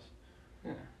really nice.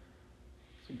 Yeah.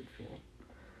 It's a good feeling.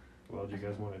 Well, do you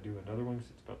guys want to do another one? 'Cause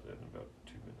it's about to end in about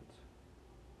 2 minutes.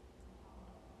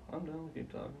 I'm down to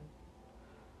keep talking.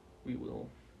 We will.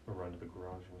 We'll run to the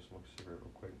garage and smoke a cigarette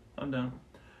real quick. I'm down.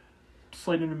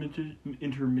 Slight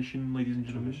intermission, ladies and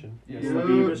gentlemen. Intermission. Yes.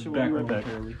 We'll be back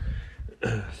momentarily.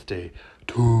 Stay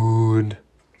tuned.